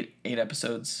 8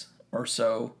 episodes or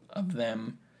so of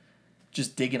them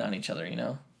just digging on each other.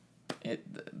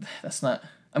 That's not.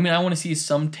 I mean, I want to see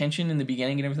some tension in the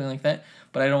beginning and everything like that,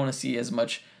 but I don't want to see as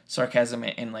much sarcasm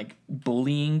and like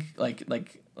bullying,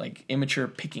 like immature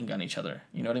picking on each other.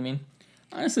 You know what I mean?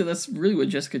 Honestly, that's really what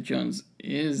Jessica Jones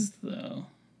is, though.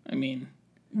 I mean,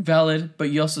 valid,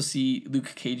 but you also see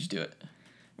Luke Cage do it.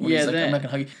 He's like, I'm not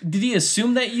gonna hug you. Did he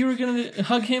assume that you were gonna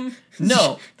hug him?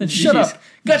 No. Then shut up.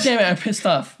 God damn it! I'm pissed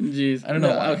off. Jeez. I don't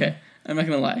know why. Okay, I'm not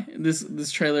gonna lie.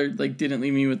 This trailer like didn't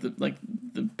leave me with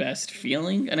the best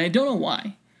feeling, and I don't know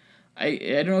why. I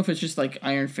don't know if it's just like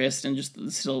Iron Fist and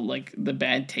just still like the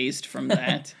bad taste from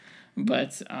that,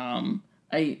 but I'm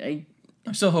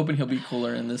still hoping he'll be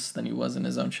cooler in this than he was in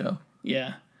his own show.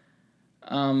 Yeah.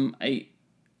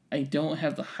 I don't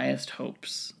have the highest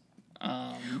hopes.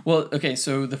 Well, okay,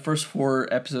 so the first 4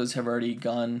 episodes have already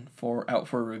gone out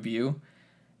for review,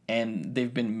 and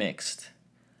they've been mixed.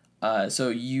 So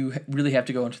you really have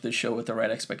to go into the show with the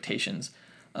right expectations.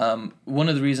 One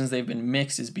of the reasons they've been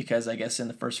mixed is because I guess in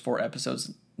the first 4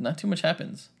 episodes, not too much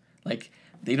happens. Like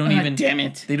they don't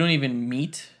even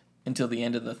meet until the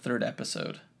end of the 3rd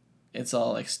episode. It's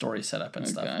all like story setup and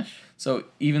stuff. Gosh. So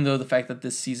even though the fact that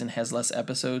this season has less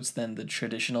episodes than the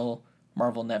traditional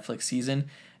Marvel Netflix season,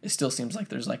 it still seems like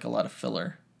there's like a lot of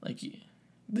filler. Like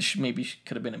this maybe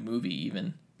could have been a movie,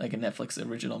 even like a Netflix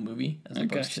original movie, as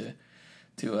opposed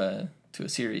to a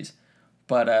series.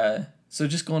 But so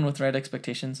just going with the right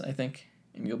expectations, I think,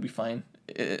 and you'll be fine.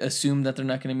 Assume that they're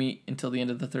not going to meet until the end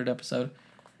of the 3rd episode,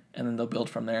 and then they'll build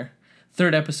from there.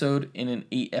 3rd episode in an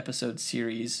 8-episode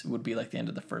series would be like the end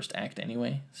of the 1st act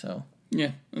anyway. So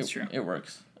yeah, that's true. It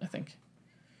works, I think.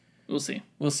 We'll see.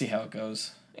 We'll see how it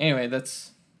goes. Anyway,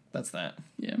 that's that.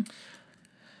 Yeah.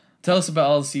 Tell us about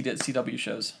all the CW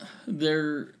shows.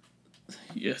 There's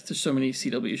so many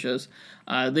CW shows.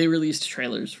 They released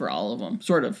trailers for all of them.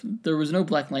 Sort of. There was no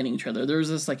Black Lightning trailer. There was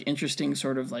this like interesting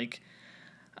sort of like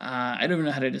I don't even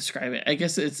know how to describe it. I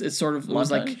guess it's sort of it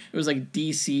was like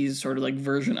DC's sort of like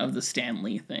version of the Stan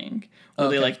Lee thing, where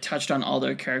they like touched on all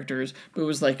their characters, but it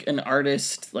was like an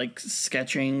artist like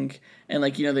sketching, and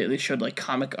like they showed like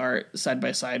comic art side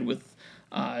by side with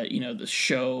the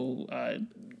show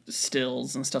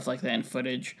stills and stuff like that and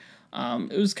footage.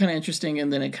 It was kind of interesting,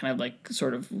 and then it kind of like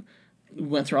sort of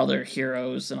went through all their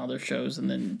heroes and all their shows, and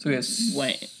then so we have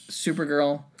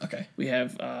Supergirl. Okay. We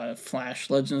have Flash,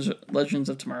 Legends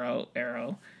of Tomorrow,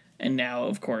 Arrow, and now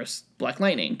of course Black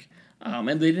Lightning. And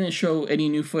they didn't show any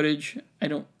new footage. I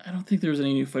don't think there was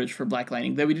any new footage for Black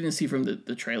Lightning that we didn't see from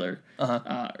the trailer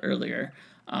earlier.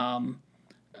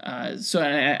 So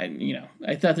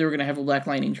I thought they were gonna have a Black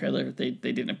Lightning trailer. They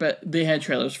didn't, but they had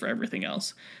trailers for everything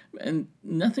else, and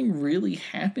nothing really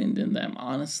happened in them,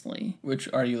 honestly.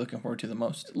 Which are you looking forward to the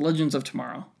most? Legends of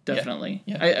Tomorrow, definitely.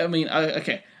 Yeah.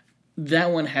 Okay,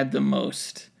 that one had the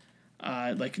most,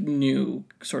 like new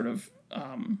sort of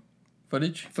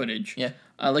footage. Yeah.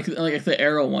 Like the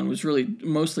Arrow one was really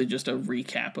mostly just a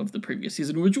recap of the previous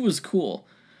season, which was cool.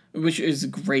 Which is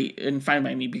great and fine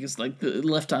by me because like it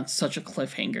left on such a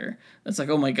cliffhanger. That's like,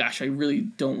 oh my gosh, I really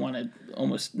don't want to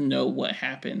almost know what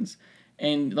happens.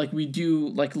 And like we do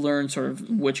like learn sort of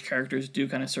which characters do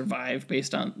kind of survive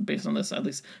based on this, at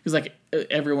least because like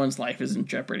everyone's life is in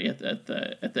jeopardy at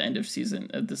the end of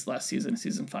this last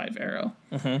season 5 Arrow.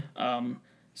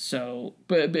 So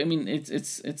but I mean it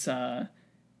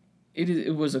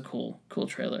was a cool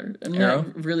trailer. I'm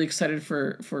not really excited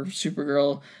for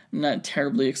Supergirl. I'm not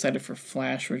terribly excited for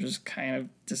Flash, which is kind of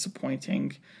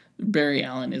disappointing. Barry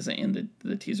Allen isn't in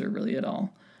the teaser really at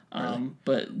all.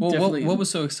 But definitely, what was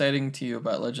so exciting to you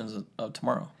about Legends of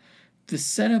Tomorrow? The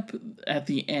setup at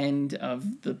the end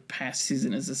of the past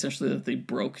season is essentially that they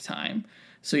broke time.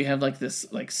 So you have like this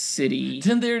like city.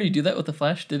 Didn't they already do that with the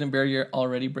Flash? Didn't Barry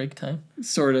already break time?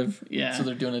 Sort of, yeah. So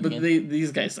they're doing it but again.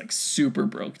 These guys like super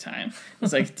broke time.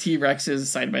 It's like T-Rexes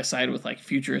side by side with like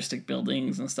futuristic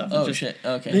buildings and stuff. Oh, shit.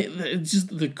 Okay. It's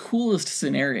just the coolest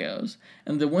scenarios,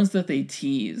 and the ones that they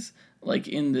tease like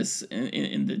in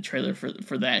the trailer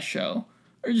for that show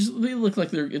are just, they look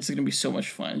like it's going to be so much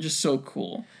fun, just so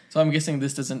cool. So I'm guessing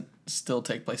this doesn't still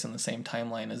take place in the same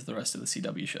timeline as the rest of the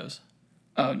CW shows.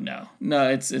 Oh no,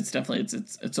 it's definitely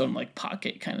its own like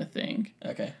pocket kind of thing.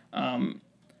 Okay. I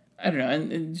don't know,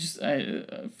 and just I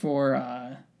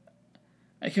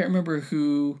can't remember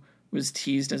who was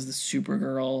teased as the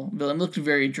Supergirl villain. It looked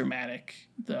very dramatic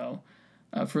though,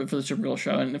 for the Supergirl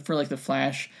show, and for like the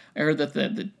Flash, I heard that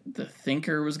the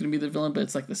Thinker was gonna be the villain, but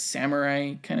it's like the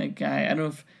samurai kind of guy. I don't know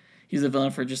if he's the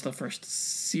villain for just the first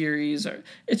series, or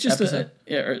it's just first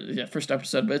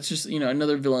episode. But it's just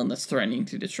another villain that's threatening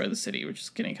to destroy the city, which is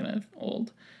getting kind of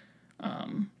old.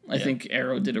 I think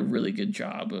Arrow did a really good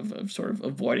job of sort of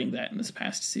avoiding that in this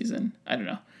past season. I don't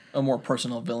know, a more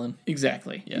personal villain.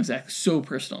 Exactly, exactly. So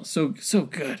personal, so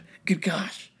good. Good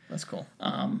gosh, that's cool.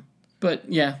 But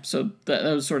yeah, so that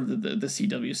was sort of the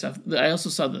CW stuff. I also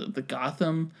saw the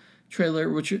Gotham trailer,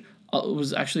 which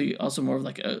was actually also more of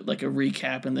like a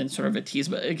recap and then sort of a tease.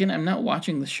 But again, I'm not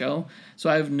watching the show, so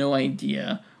I have no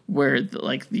idea where the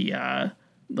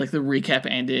recap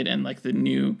ended and like the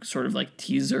new sort of like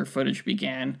teaser footage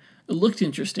began. It looked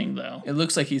interesting though. It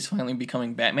looks like he's finally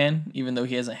becoming Batman, even though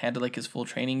he hasn't had like his full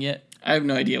training yet. I have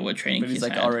no idea what training he's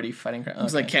like had. Already fighting. Okay.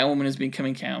 It's like Catwoman is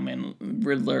becoming Catwoman,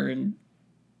 Riddler and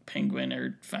Penguin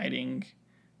are fighting.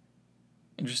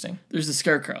 Interesting. There's the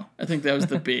Scarecrow. I think that was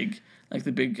the big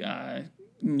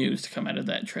news to come out of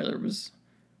that trailer was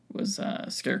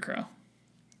Scarecrow.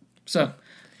 So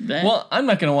well, I'm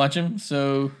not gonna watch him.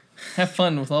 So have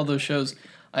fun with all those shows.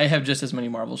 I have just as many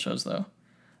Marvel shows though.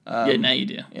 Yeah, now you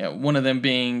do. Yeah, one of them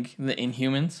being the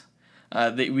Inhumans.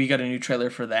 We got a new trailer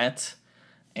for that,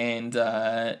 and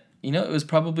it was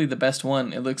probably the best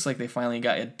one. It looks like they finally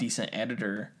got a decent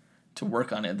editor to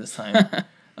work on it this time.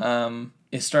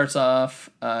 It starts off,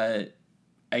 I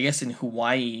guess, in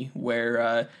Hawaii,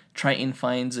 where Triton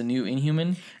finds a new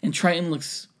Inhuman. And Triton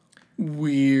looks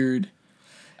weird.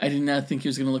 I did not think he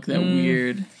was going to look that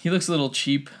weird. He looks a little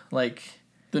cheap. Like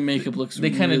the makeup looks They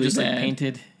kind of really just bad. like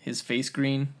painted his face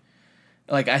green.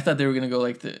 Like I thought they were going to go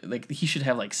like he should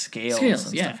have like scales and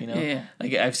stuff, Yeah.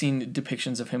 Like I've seen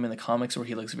depictions of him in the comics where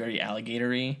he looks very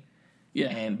alligator-y.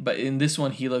 Yeah. But in this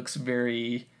one he looks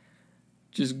very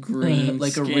just green,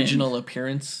 like skin. Original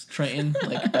appearance Triton,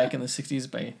 like back in the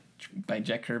 60s by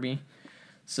Jack Kirby.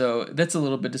 So that's a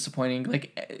little bit disappointing.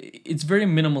 Like it's very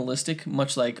minimalistic,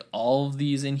 much like all of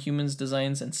these Inhumans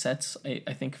designs and sets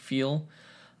I think feel,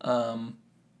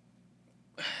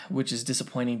 which is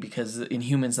disappointing because the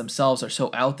Inhumans themselves are so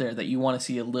out there that you want to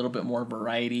see a little bit more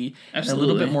variety and a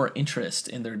little bit more interest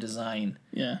in their design.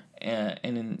 Yeah.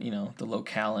 And in the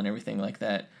locale and everything like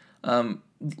that.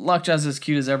 Lockjaw's as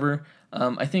cute as ever.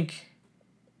 I think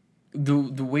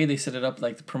the way they set it up,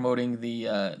 like promoting the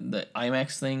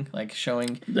IMAX thing, like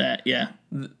showing that,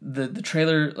 the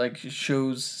trailer like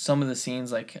shows some of the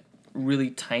scenes like really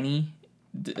tiny,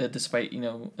 despite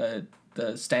the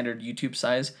standard YouTube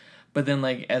size. But then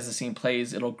like as the scene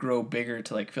plays, it'll grow bigger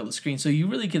to like fill the screen. So you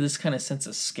really get this kind of sense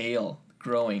of scale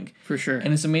growing for sure.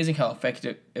 And it's amazing how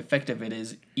effective it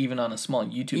is even on a small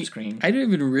YouTube screen. I didn't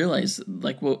even realize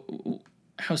like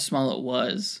how small it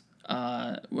was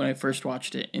when I first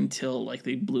watched it until like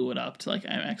they blew it up to like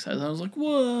IMAX size. I was like,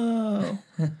 whoa.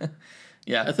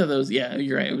 Yeah, I thought that was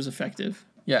you're right. It was effective.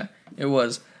 Yeah, it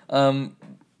was.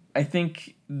 I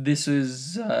think this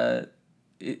is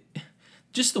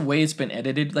just the way it's been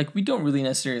edited. Like we don't really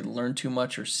necessarily learn too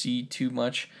much or see too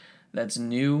much that's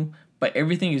new, but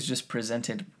everything is just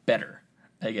presented better,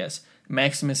 I guess.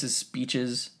 Maximus's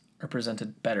speeches are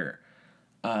presented better.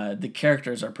 The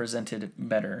characters are presented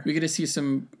better. We get to see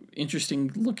some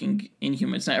interesting looking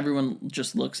Inhumans. Not everyone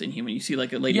just looks Inhuman. You see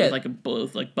like a lady with like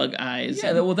both like bug eyes.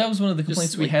 Yeah, well, that was one of the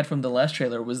complaints we had from the last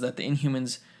trailer was that the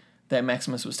Inhumans, that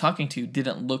Maximus was talking to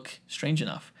didn't look strange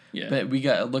enough. Yeah. But we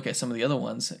got to look at some of the other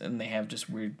ones, and they have just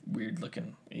weird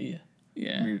looking,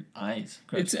 weird eyes.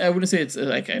 It's I wouldn't say it's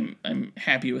like I'm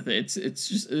happy with it.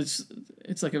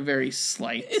 It's like a very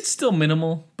slight. It's still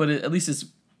minimal, but at least it's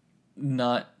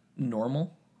not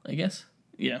normal, I guess.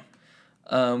 Yeah.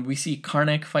 We see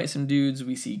Karnak fight some dudes.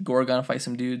 We see Gorgon fight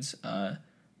some dudes.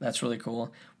 That's really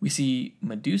cool. We see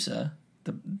Medusa,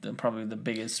 the probably the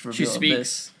biggest reveal She speaks. of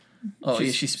this. Oh,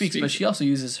 yeah, she speaks, but she also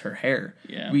uses her hair.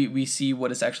 Yeah. We see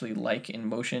what it's actually like in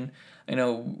motion. I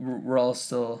know we're all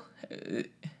still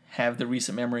have the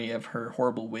recent memory of her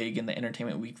horrible wig in the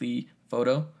Entertainment Weekly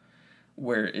photo,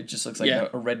 where it just looks like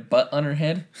a red butt on her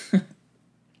head.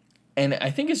 And I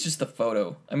think it's just the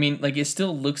photo. I mean, like, it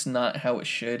still looks not how it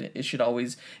should. It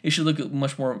should look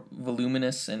much more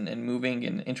voluminous and moving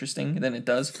and interesting than it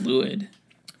does. Fluid.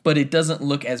 But it doesn't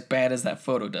look as bad as that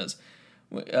photo does.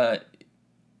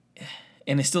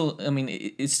 And it's still, I mean,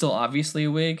 it's still obviously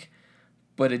a wig,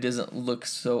 but it doesn't look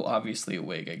so obviously a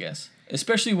wig, I guess.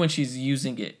 Especially when she's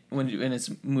using it, when it's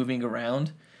moving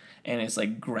around and it's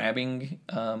like grabbing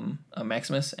a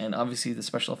Maximus, and obviously the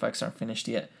special effects aren't finished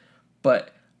yet.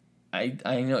 But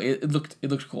I know it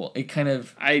looked cool. It kind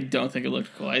of... I don't think it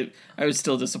looked cool. I was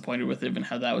still disappointed with even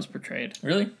how that was portrayed.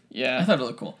 Really? Yeah. I thought it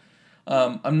looked cool.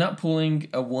 I'm not pulling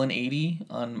a 180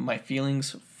 on my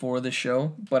feelings for the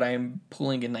show, but I'm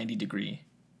pulling a 90-degree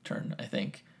turn, I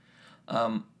think.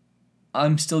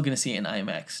 I'm still going to see it in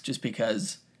IMAX just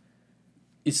because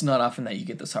it's not often that you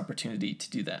get this opportunity to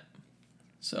do that.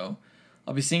 So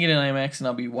I'll be seeing it in IMAX, and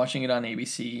I'll be watching it on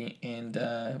ABC,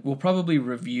 and we'll probably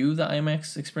review the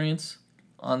IMAX experience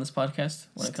on this podcast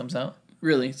when it comes out.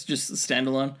 Really? It's just a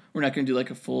standalone? We're not going to do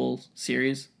like a full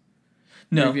series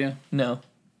review? No.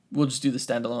 We'll just do the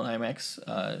standalone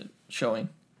IMAX showing.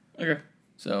 Okay.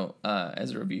 So,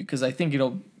 as a review, because I think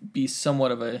it'll be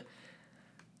somewhat of a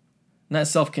not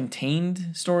self-contained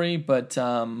story, but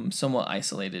somewhat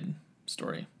isolated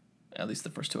story. At least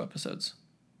the first 2 episodes.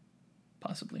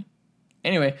 Possibly.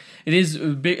 Anyway, it is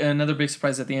another big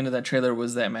surprise at the end of that trailer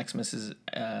was that Maximus is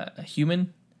a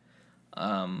human.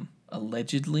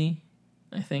 Allegedly,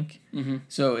 I think. Mm-hmm.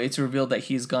 So it's revealed that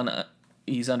he's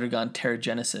undergone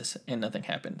Terrigenesis and nothing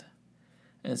happened.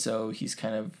 And so he's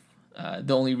kind of...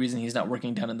 the only reason he's not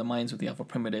working down in the mines with the Alpha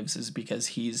Primitives is because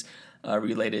he's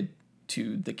related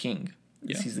to the king.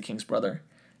 Yeah. He's the king's brother.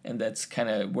 And that's kind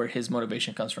of where his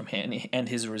motivation comes from, and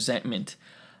his resentment.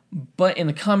 But in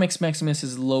the comics, Maximus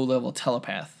is a low-level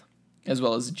telepath, as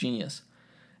well as a genius.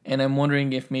 And I'm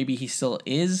wondering if maybe he still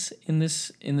is in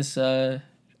this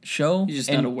show. He's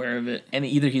just not aware of it. And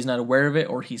either he's not aware of it,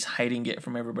 or he's hiding it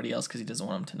from everybody else because he doesn't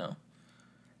want them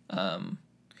to know.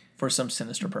 For some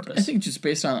sinister purpose. I think just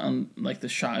based on like the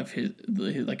shot of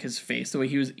his face, the way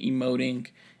he was emoting,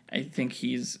 I think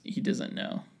he doesn't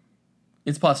know.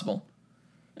 It's possible.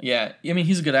 Yeah, I mean,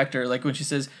 he's a good actor. Like when she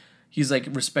says, he's like,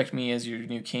 respect me as your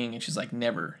new king, and she's like,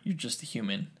 never, you're just a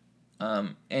human.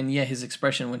 And yeah, his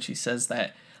expression when she says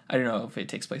that, I don't know if it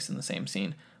takes place in the same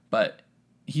scene, but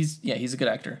he's a good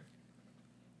actor.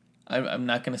 I'm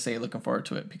not going to say looking forward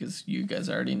to it because you guys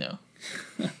already know.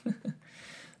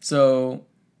 So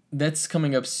that's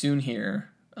coming up soon here.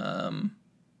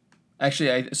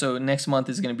 So next month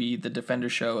is going to be the Defender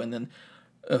show, and then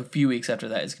a few weeks after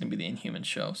that is going to be the Inhuman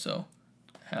show. So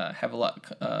have a lot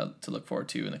to look forward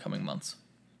to in the coming months.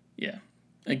 Yeah,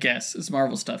 I guess it's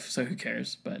Marvel stuff, so who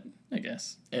cares? But I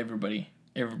guess everybody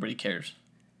cares.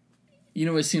 You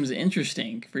know what seems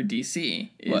interesting for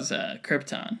DC is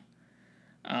Krypton.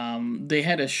 They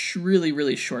had a really,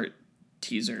 really short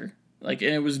teaser, and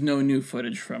it was no new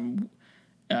footage from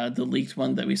the leaked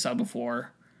one that we saw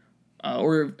before, I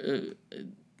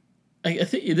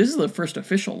think this is the first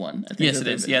official one. I think yes, it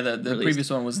is. Yeah, the previous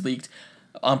one was leaked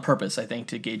on purpose, I think,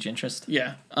 to gauge interest.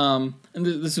 Yeah. And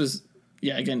this was,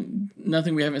 again,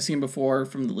 nothing we haven't seen before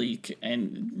from the leak,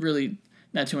 and really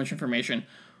not too much information.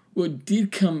 What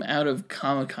did come out of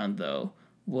Comic-Con, though,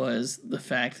 was the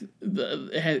fact that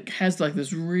it has like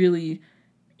this really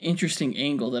interesting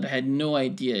angle that I had no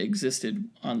idea existed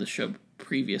on the show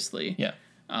previously. Yeah.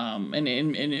 And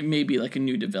it may be like a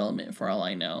new development for all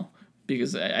I know,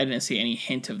 because I didn't see any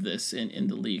hint of this in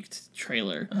the leaked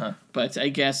trailer. Uh-huh. But I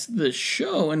guess the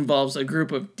show involves a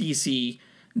group of DC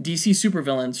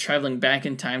supervillains traveling back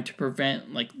in time to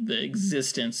prevent like the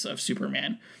existence of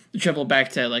Superman. They travel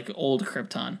back to like old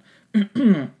Krypton.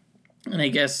 And I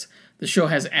guess the show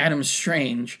has Adam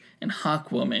Strange and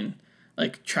Hawkwoman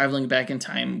like traveling back in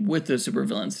time with the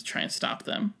supervillains to try and stop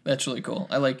them. That's really cool.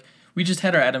 We just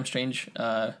had our Adam Strange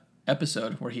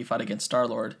episode where he fought against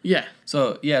Star-Lord. Yeah.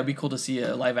 So, yeah, it'd be cool to see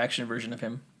a live-action version of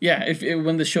him. Yeah,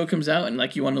 when the show comes out and,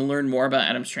 like, you want to learn more about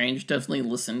Adam Strange, definitely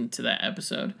listen to that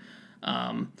episode.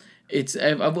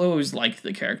 I've always liked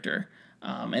the character.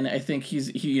 And I think he's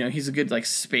a good, like,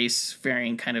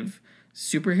 space-faring kind of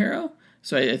superhero.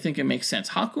 So I think it makes sense.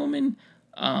 Hawkwoman,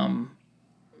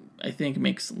 I think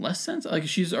makes less sense. Like,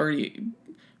 she's already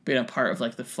been a part of,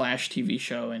 like, the Flash TV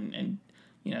show and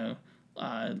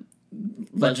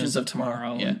Legends of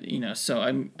Tomorrow. Yeah. And, so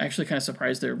I'm actually kind of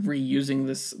surprised they're reusing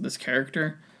this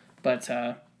character. But,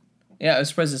 yeah, I was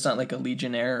surprised it's not, like, a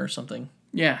Legionnaire or something.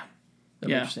 Yeah.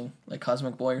 That'd be interesting. Like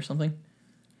Cosmic Boy or something.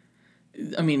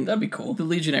 I mean, that'd be cool. The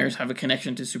Legionnaires have a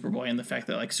connection to Superboy, and the fact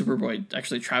that, like, Superboy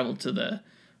actually traveled to the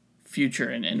future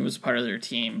and was part of their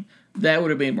team, that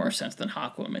would have made more sense than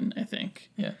Hawkwoman, I think.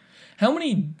 Yeah. How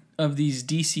many of these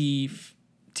DC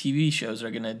TV shows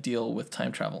are going to deal with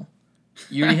time travel?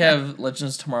 You already have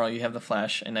Legends of Tomorrow, you have The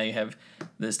Flash, and now you have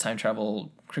this time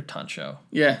travel Krypton show.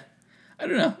 Yeah. I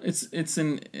don't know. It's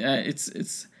an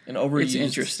overused. It's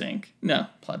interesting. No.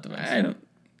 Plot device. I don't.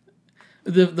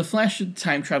 The Flash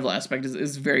time travel aspect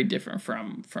is very different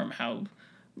from how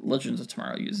Legends of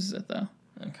Tomorrow uses it, though.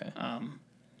 Okay.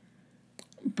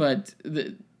 But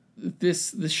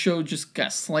this show just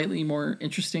got slightly more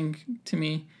interesting to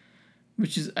me,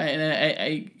 which is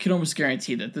I can almost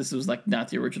guarantee that this was, like, not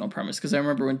the original premise, because I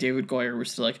remember when David Goyer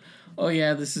was still like, oh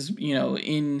yeah, this is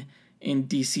in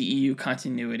DCEU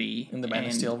continuity in the Man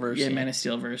of Steel verse. Yeah, Man of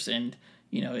Steel verse, and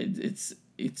it's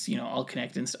all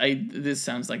connected. This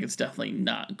sounds like it's definitely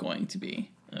not going to be.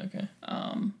 Okay.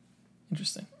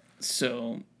 Interesting.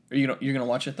 So you're gonna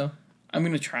watch it though? I'm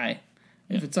gonna try.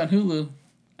 Yeah. If it's on Hulu,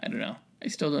 I don't know. I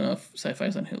still don't know if Sci-Fi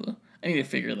is on Hulu. I need to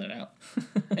figure that out.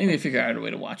 I need to figure out a way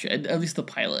to watch it. At least the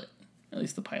pilot. I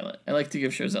like to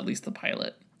give shows at least the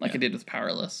pilot, like I did with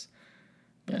Powerless.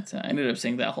 But I ended up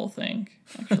seeing that whole thing,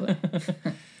 actually.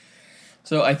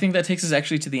 So I think that takes us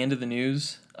actually to the end of the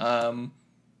news.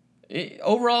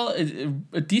 Overall,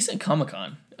 a decent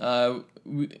Comic-Con,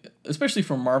 especially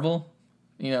for Marvel,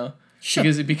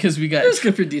 because we got, it was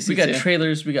good for DC. We got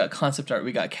trailers, we got concept art,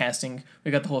 we got casting,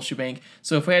 we got the whole shebang.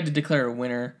 So if I had to declare a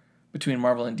winner between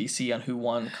Marvel and DC on who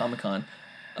won Comic-Con,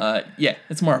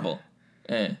 it's Marvel.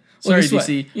 Sorry,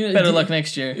 DC. Better luck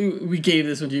next year. We gave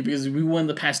this one to you because we won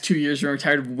the past 2 years and we're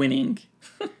tired of winning.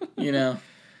 No,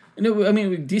 I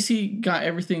mean, DC got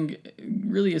everything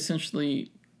really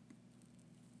essentially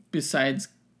besides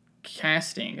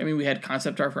casting. I mean, we had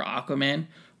concept art for Aquaman.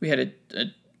 We had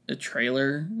a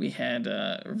trailer. We had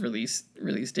release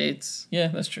dates. Yeah,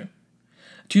 that's true.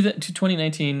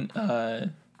 2019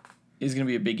 is going to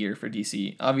be a big year for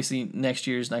DC. Obviously, next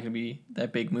year is not going to be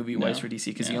that big movie-wise for DC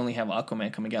because you only have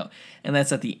Aquaman coming out. And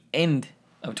that's at the end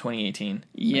of 2018.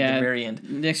 Yeah. At the very end.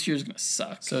 Next year's going to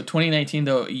suck. So 2019,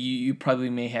 though, you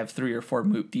probably may have 3 or 4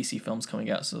 DC films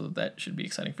coming out, so that should be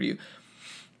exciting for you.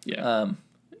 Yeah.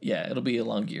 It'll be a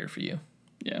long year for you.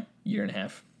 Yeah. Year and a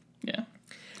half. Yeah.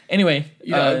 Anyway.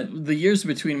 The years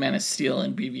between Man of Steel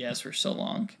and BVS were so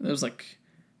long. It was like...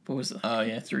 What was it? Oh,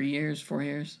 yeah. 3 years, 4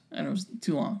 years? I don't know, it was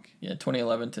too long. Yeah,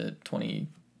 2011 to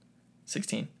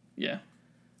 2016. Yeah.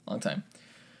 Long time.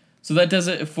 So that does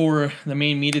it for the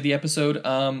main meat of the episode.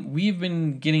 We've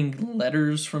been getting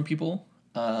letters from people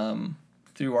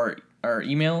through our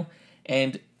email,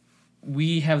 and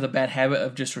we have the bad habit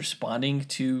of just responding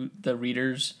to the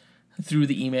readers through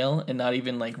the email and not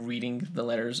even, like, reading the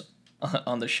letters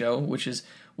on the show, which is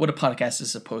what a podcast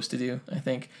is supposed to do, I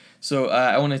think. So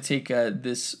I want to take a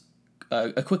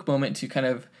quick moment to kind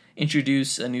of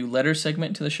introduce a new letter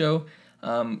segment to the show,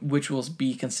 which will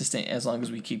be consistent as long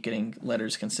as we keep getting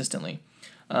letters consistently.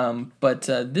 But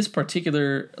this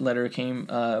particular letter came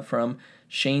from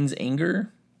Shane's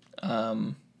Anger.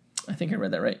 I think I read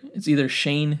that right. It's either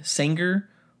Shane Sanger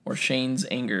or Shane's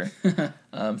Anger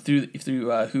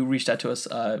through who reached out to us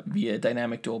via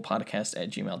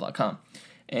dynamicdualpodcast@gmail.com.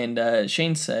 And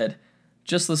Shane said,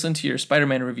 just listened to your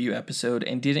Spider-Man review episode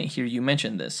and didn't hear you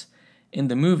mention this. In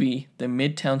the movie, the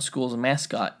Midtown School's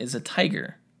mascot is a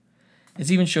tiger. It's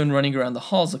even shown running around the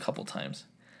halls a couple times.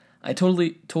 I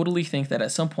totally think that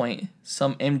at some point,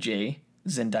 some MJ,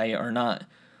 Zendaya or not,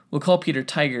 will call Peter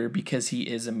Tiger because he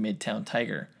is a Midtown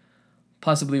Tiger.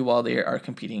 Possibly while they are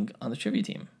competing on the trivia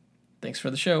team. Thanks for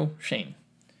the show, Shane.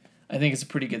 I think it's a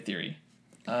pretty good theory.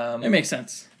 It makes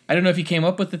sense. I don't know if he came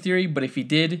up with the theory, but if he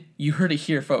did, you heard it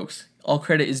here, folks. All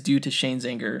credit is due to Shane's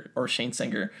Anger or Shane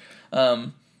Sanger.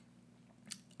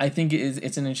 I think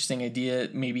it's an interesting idea.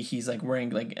 Maybe he's like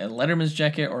wearing like a Letterman's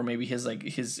jacket, or maybe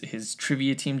his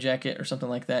trivia team jacket or something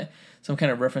like that. Some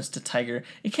kind of reference to Tiger.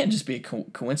 It can't just be a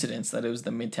coincidence that it was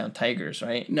the Midtown Tigers,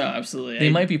 right? No, absolutely.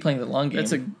 They might be playing the long game.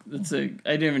 That's a.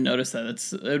 I didn't even notice that.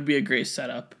 That would be a great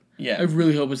setup. Yeah. I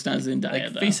really hope it's not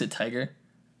Zendaya. Like Face It Tiger.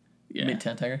 Yeah.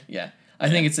 Midtown Tiger. Yeah. I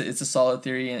think it's a solid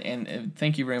theory, and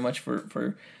thank you very much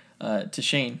for to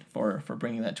Shane for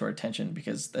bringing that to our attention,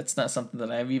 because that's not something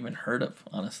that I've even heard of,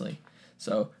 honestly.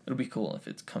 So it'll be cool if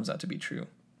it comes out to be true.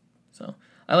 So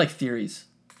I like theories.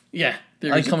 Yeah, I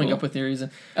like coming up with theories,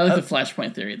 and I like the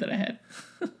Flashpoint theory that I had.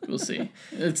 We'll see.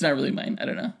 It's not really mine. I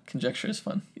don't know. Conjecture is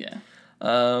fun. Yeah.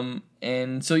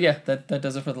 And so yeah, that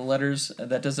does it for the letters.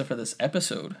 That does it for this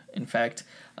episode. In fact,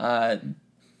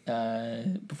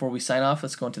 before we sign off,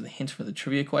 let's go into the hint for the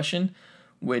trivia question,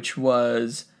 which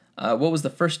was, what was the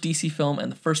first DC film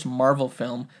and the first Marvel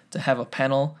film to have a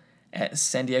panel at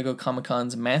San Diego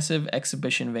Comic-Con's massive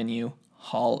exhibition venue,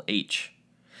 Hall H?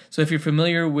 So if you're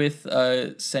familiar with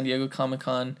San Diego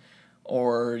Comic-Con,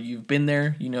 or you've been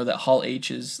there, you know that Hall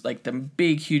H is like the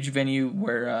big, huge venue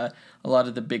where a lot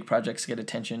of the big projects get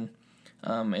attention.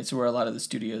 It's where a lot of the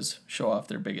studios show off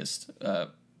their biggest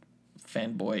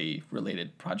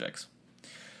fanboy-related projects.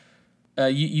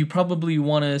 You probably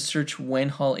want to search when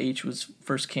Hall H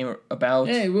first came about.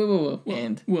 Hey, whoa.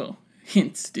 And whoa.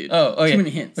 Hints, dude. Oh, yeah. Too many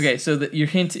hints. Okay, so your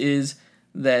hint is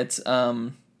that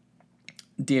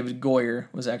David Goyer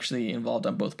was actually involved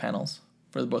on both panels,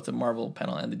 for both the Marvel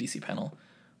panel and the DC panel,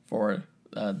 for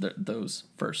those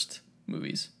first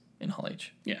movies in Hall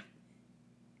H. Yeah.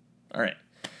 All right.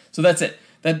 So that's it.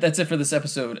 That's it for this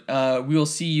episode. We will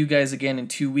see you guys again in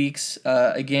 2 weeks.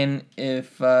 Again,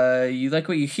 if you like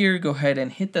what you hear, go ahead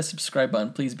and hit that subscribe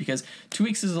button, please, because 2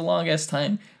 weeks is a long-ass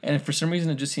time, and for some reason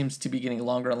it just seems to be getting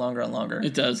longer and longer and longer.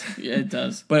 It does. Yeah, it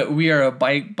does. But we are a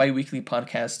bi-weekly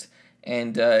podcast,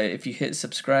 and if you hit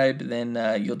subscribe, then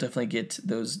you'll definitely get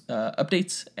those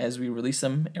updates as we release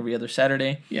them every other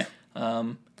Saturday. Yeah.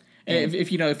 And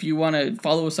if you want to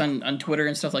follow us on Twitter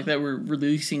and stuff like that, we're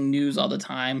releasing news all the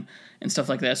time and stuff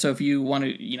like that. So if you want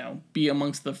to, be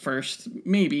amongst the first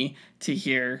maybe to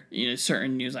hear,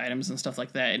 certain news items and stuff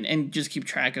like that, and just keep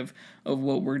track of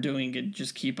what we're doing and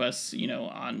just keep us,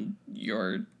 on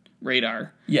your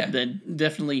radar. Yeah. Then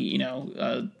definitely,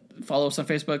 follow us on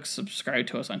Facebook, subscribe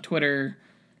to us on Twitter,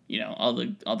 all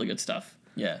the good stuff.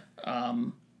 Yeah.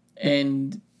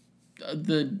 And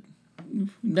the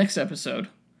next episode.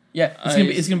 Yeah,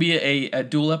 it's gonna be a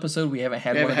dual episode. We haven't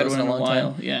had one of those in a long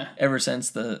time. Yeah, ever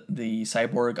since the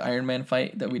Cyborg Iron Man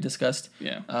fight that we discussed.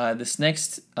 Yeah. This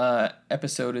next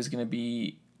episode is gonna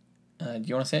be. Do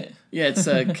you want to say it? Yeah, it's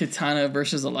Katana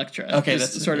versus Elektra. Okay,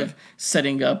 that's sort of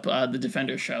setting up the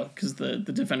Defender show, because the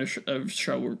Defender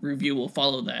show review will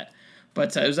follow that.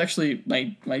 But it was actually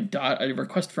my daughter, a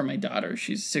request from my daughter.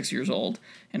 She's 6 years old,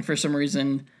 and for some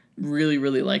reason really,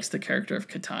 really likes the character of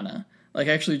Katana. Like,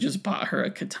 I actually just bought her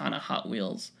a Katana Hot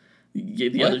Wheels.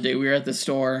 The other day we were at the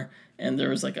store, and there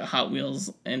was like a Hot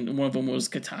Wheels, and one of them was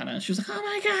Katana. She was like, "Oh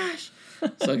my gosh!"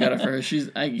 So I got it for her.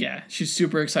 She's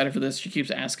super excited for this. She keeps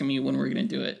asking me when we're gonna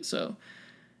do it. So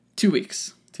 2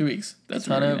 weeks. 2 weeks. That's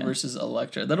Katana versus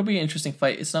Elektra. That'll be an interesting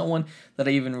fight. It's not one that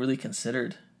I even really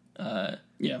considered.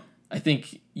 Yeah. I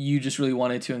think you just really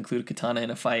wanted to include Katana in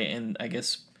a fight, and I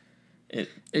guess it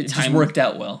just worked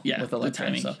out well with Elektra.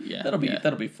 Timing. So yeah, that'll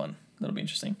be fun. That'll be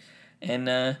interesting. And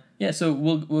so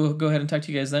we'll go ahead and talk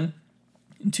to you guys then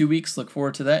in 2 weeks. Look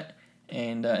forward to that.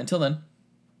 And until then,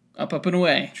 up and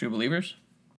away, true believers.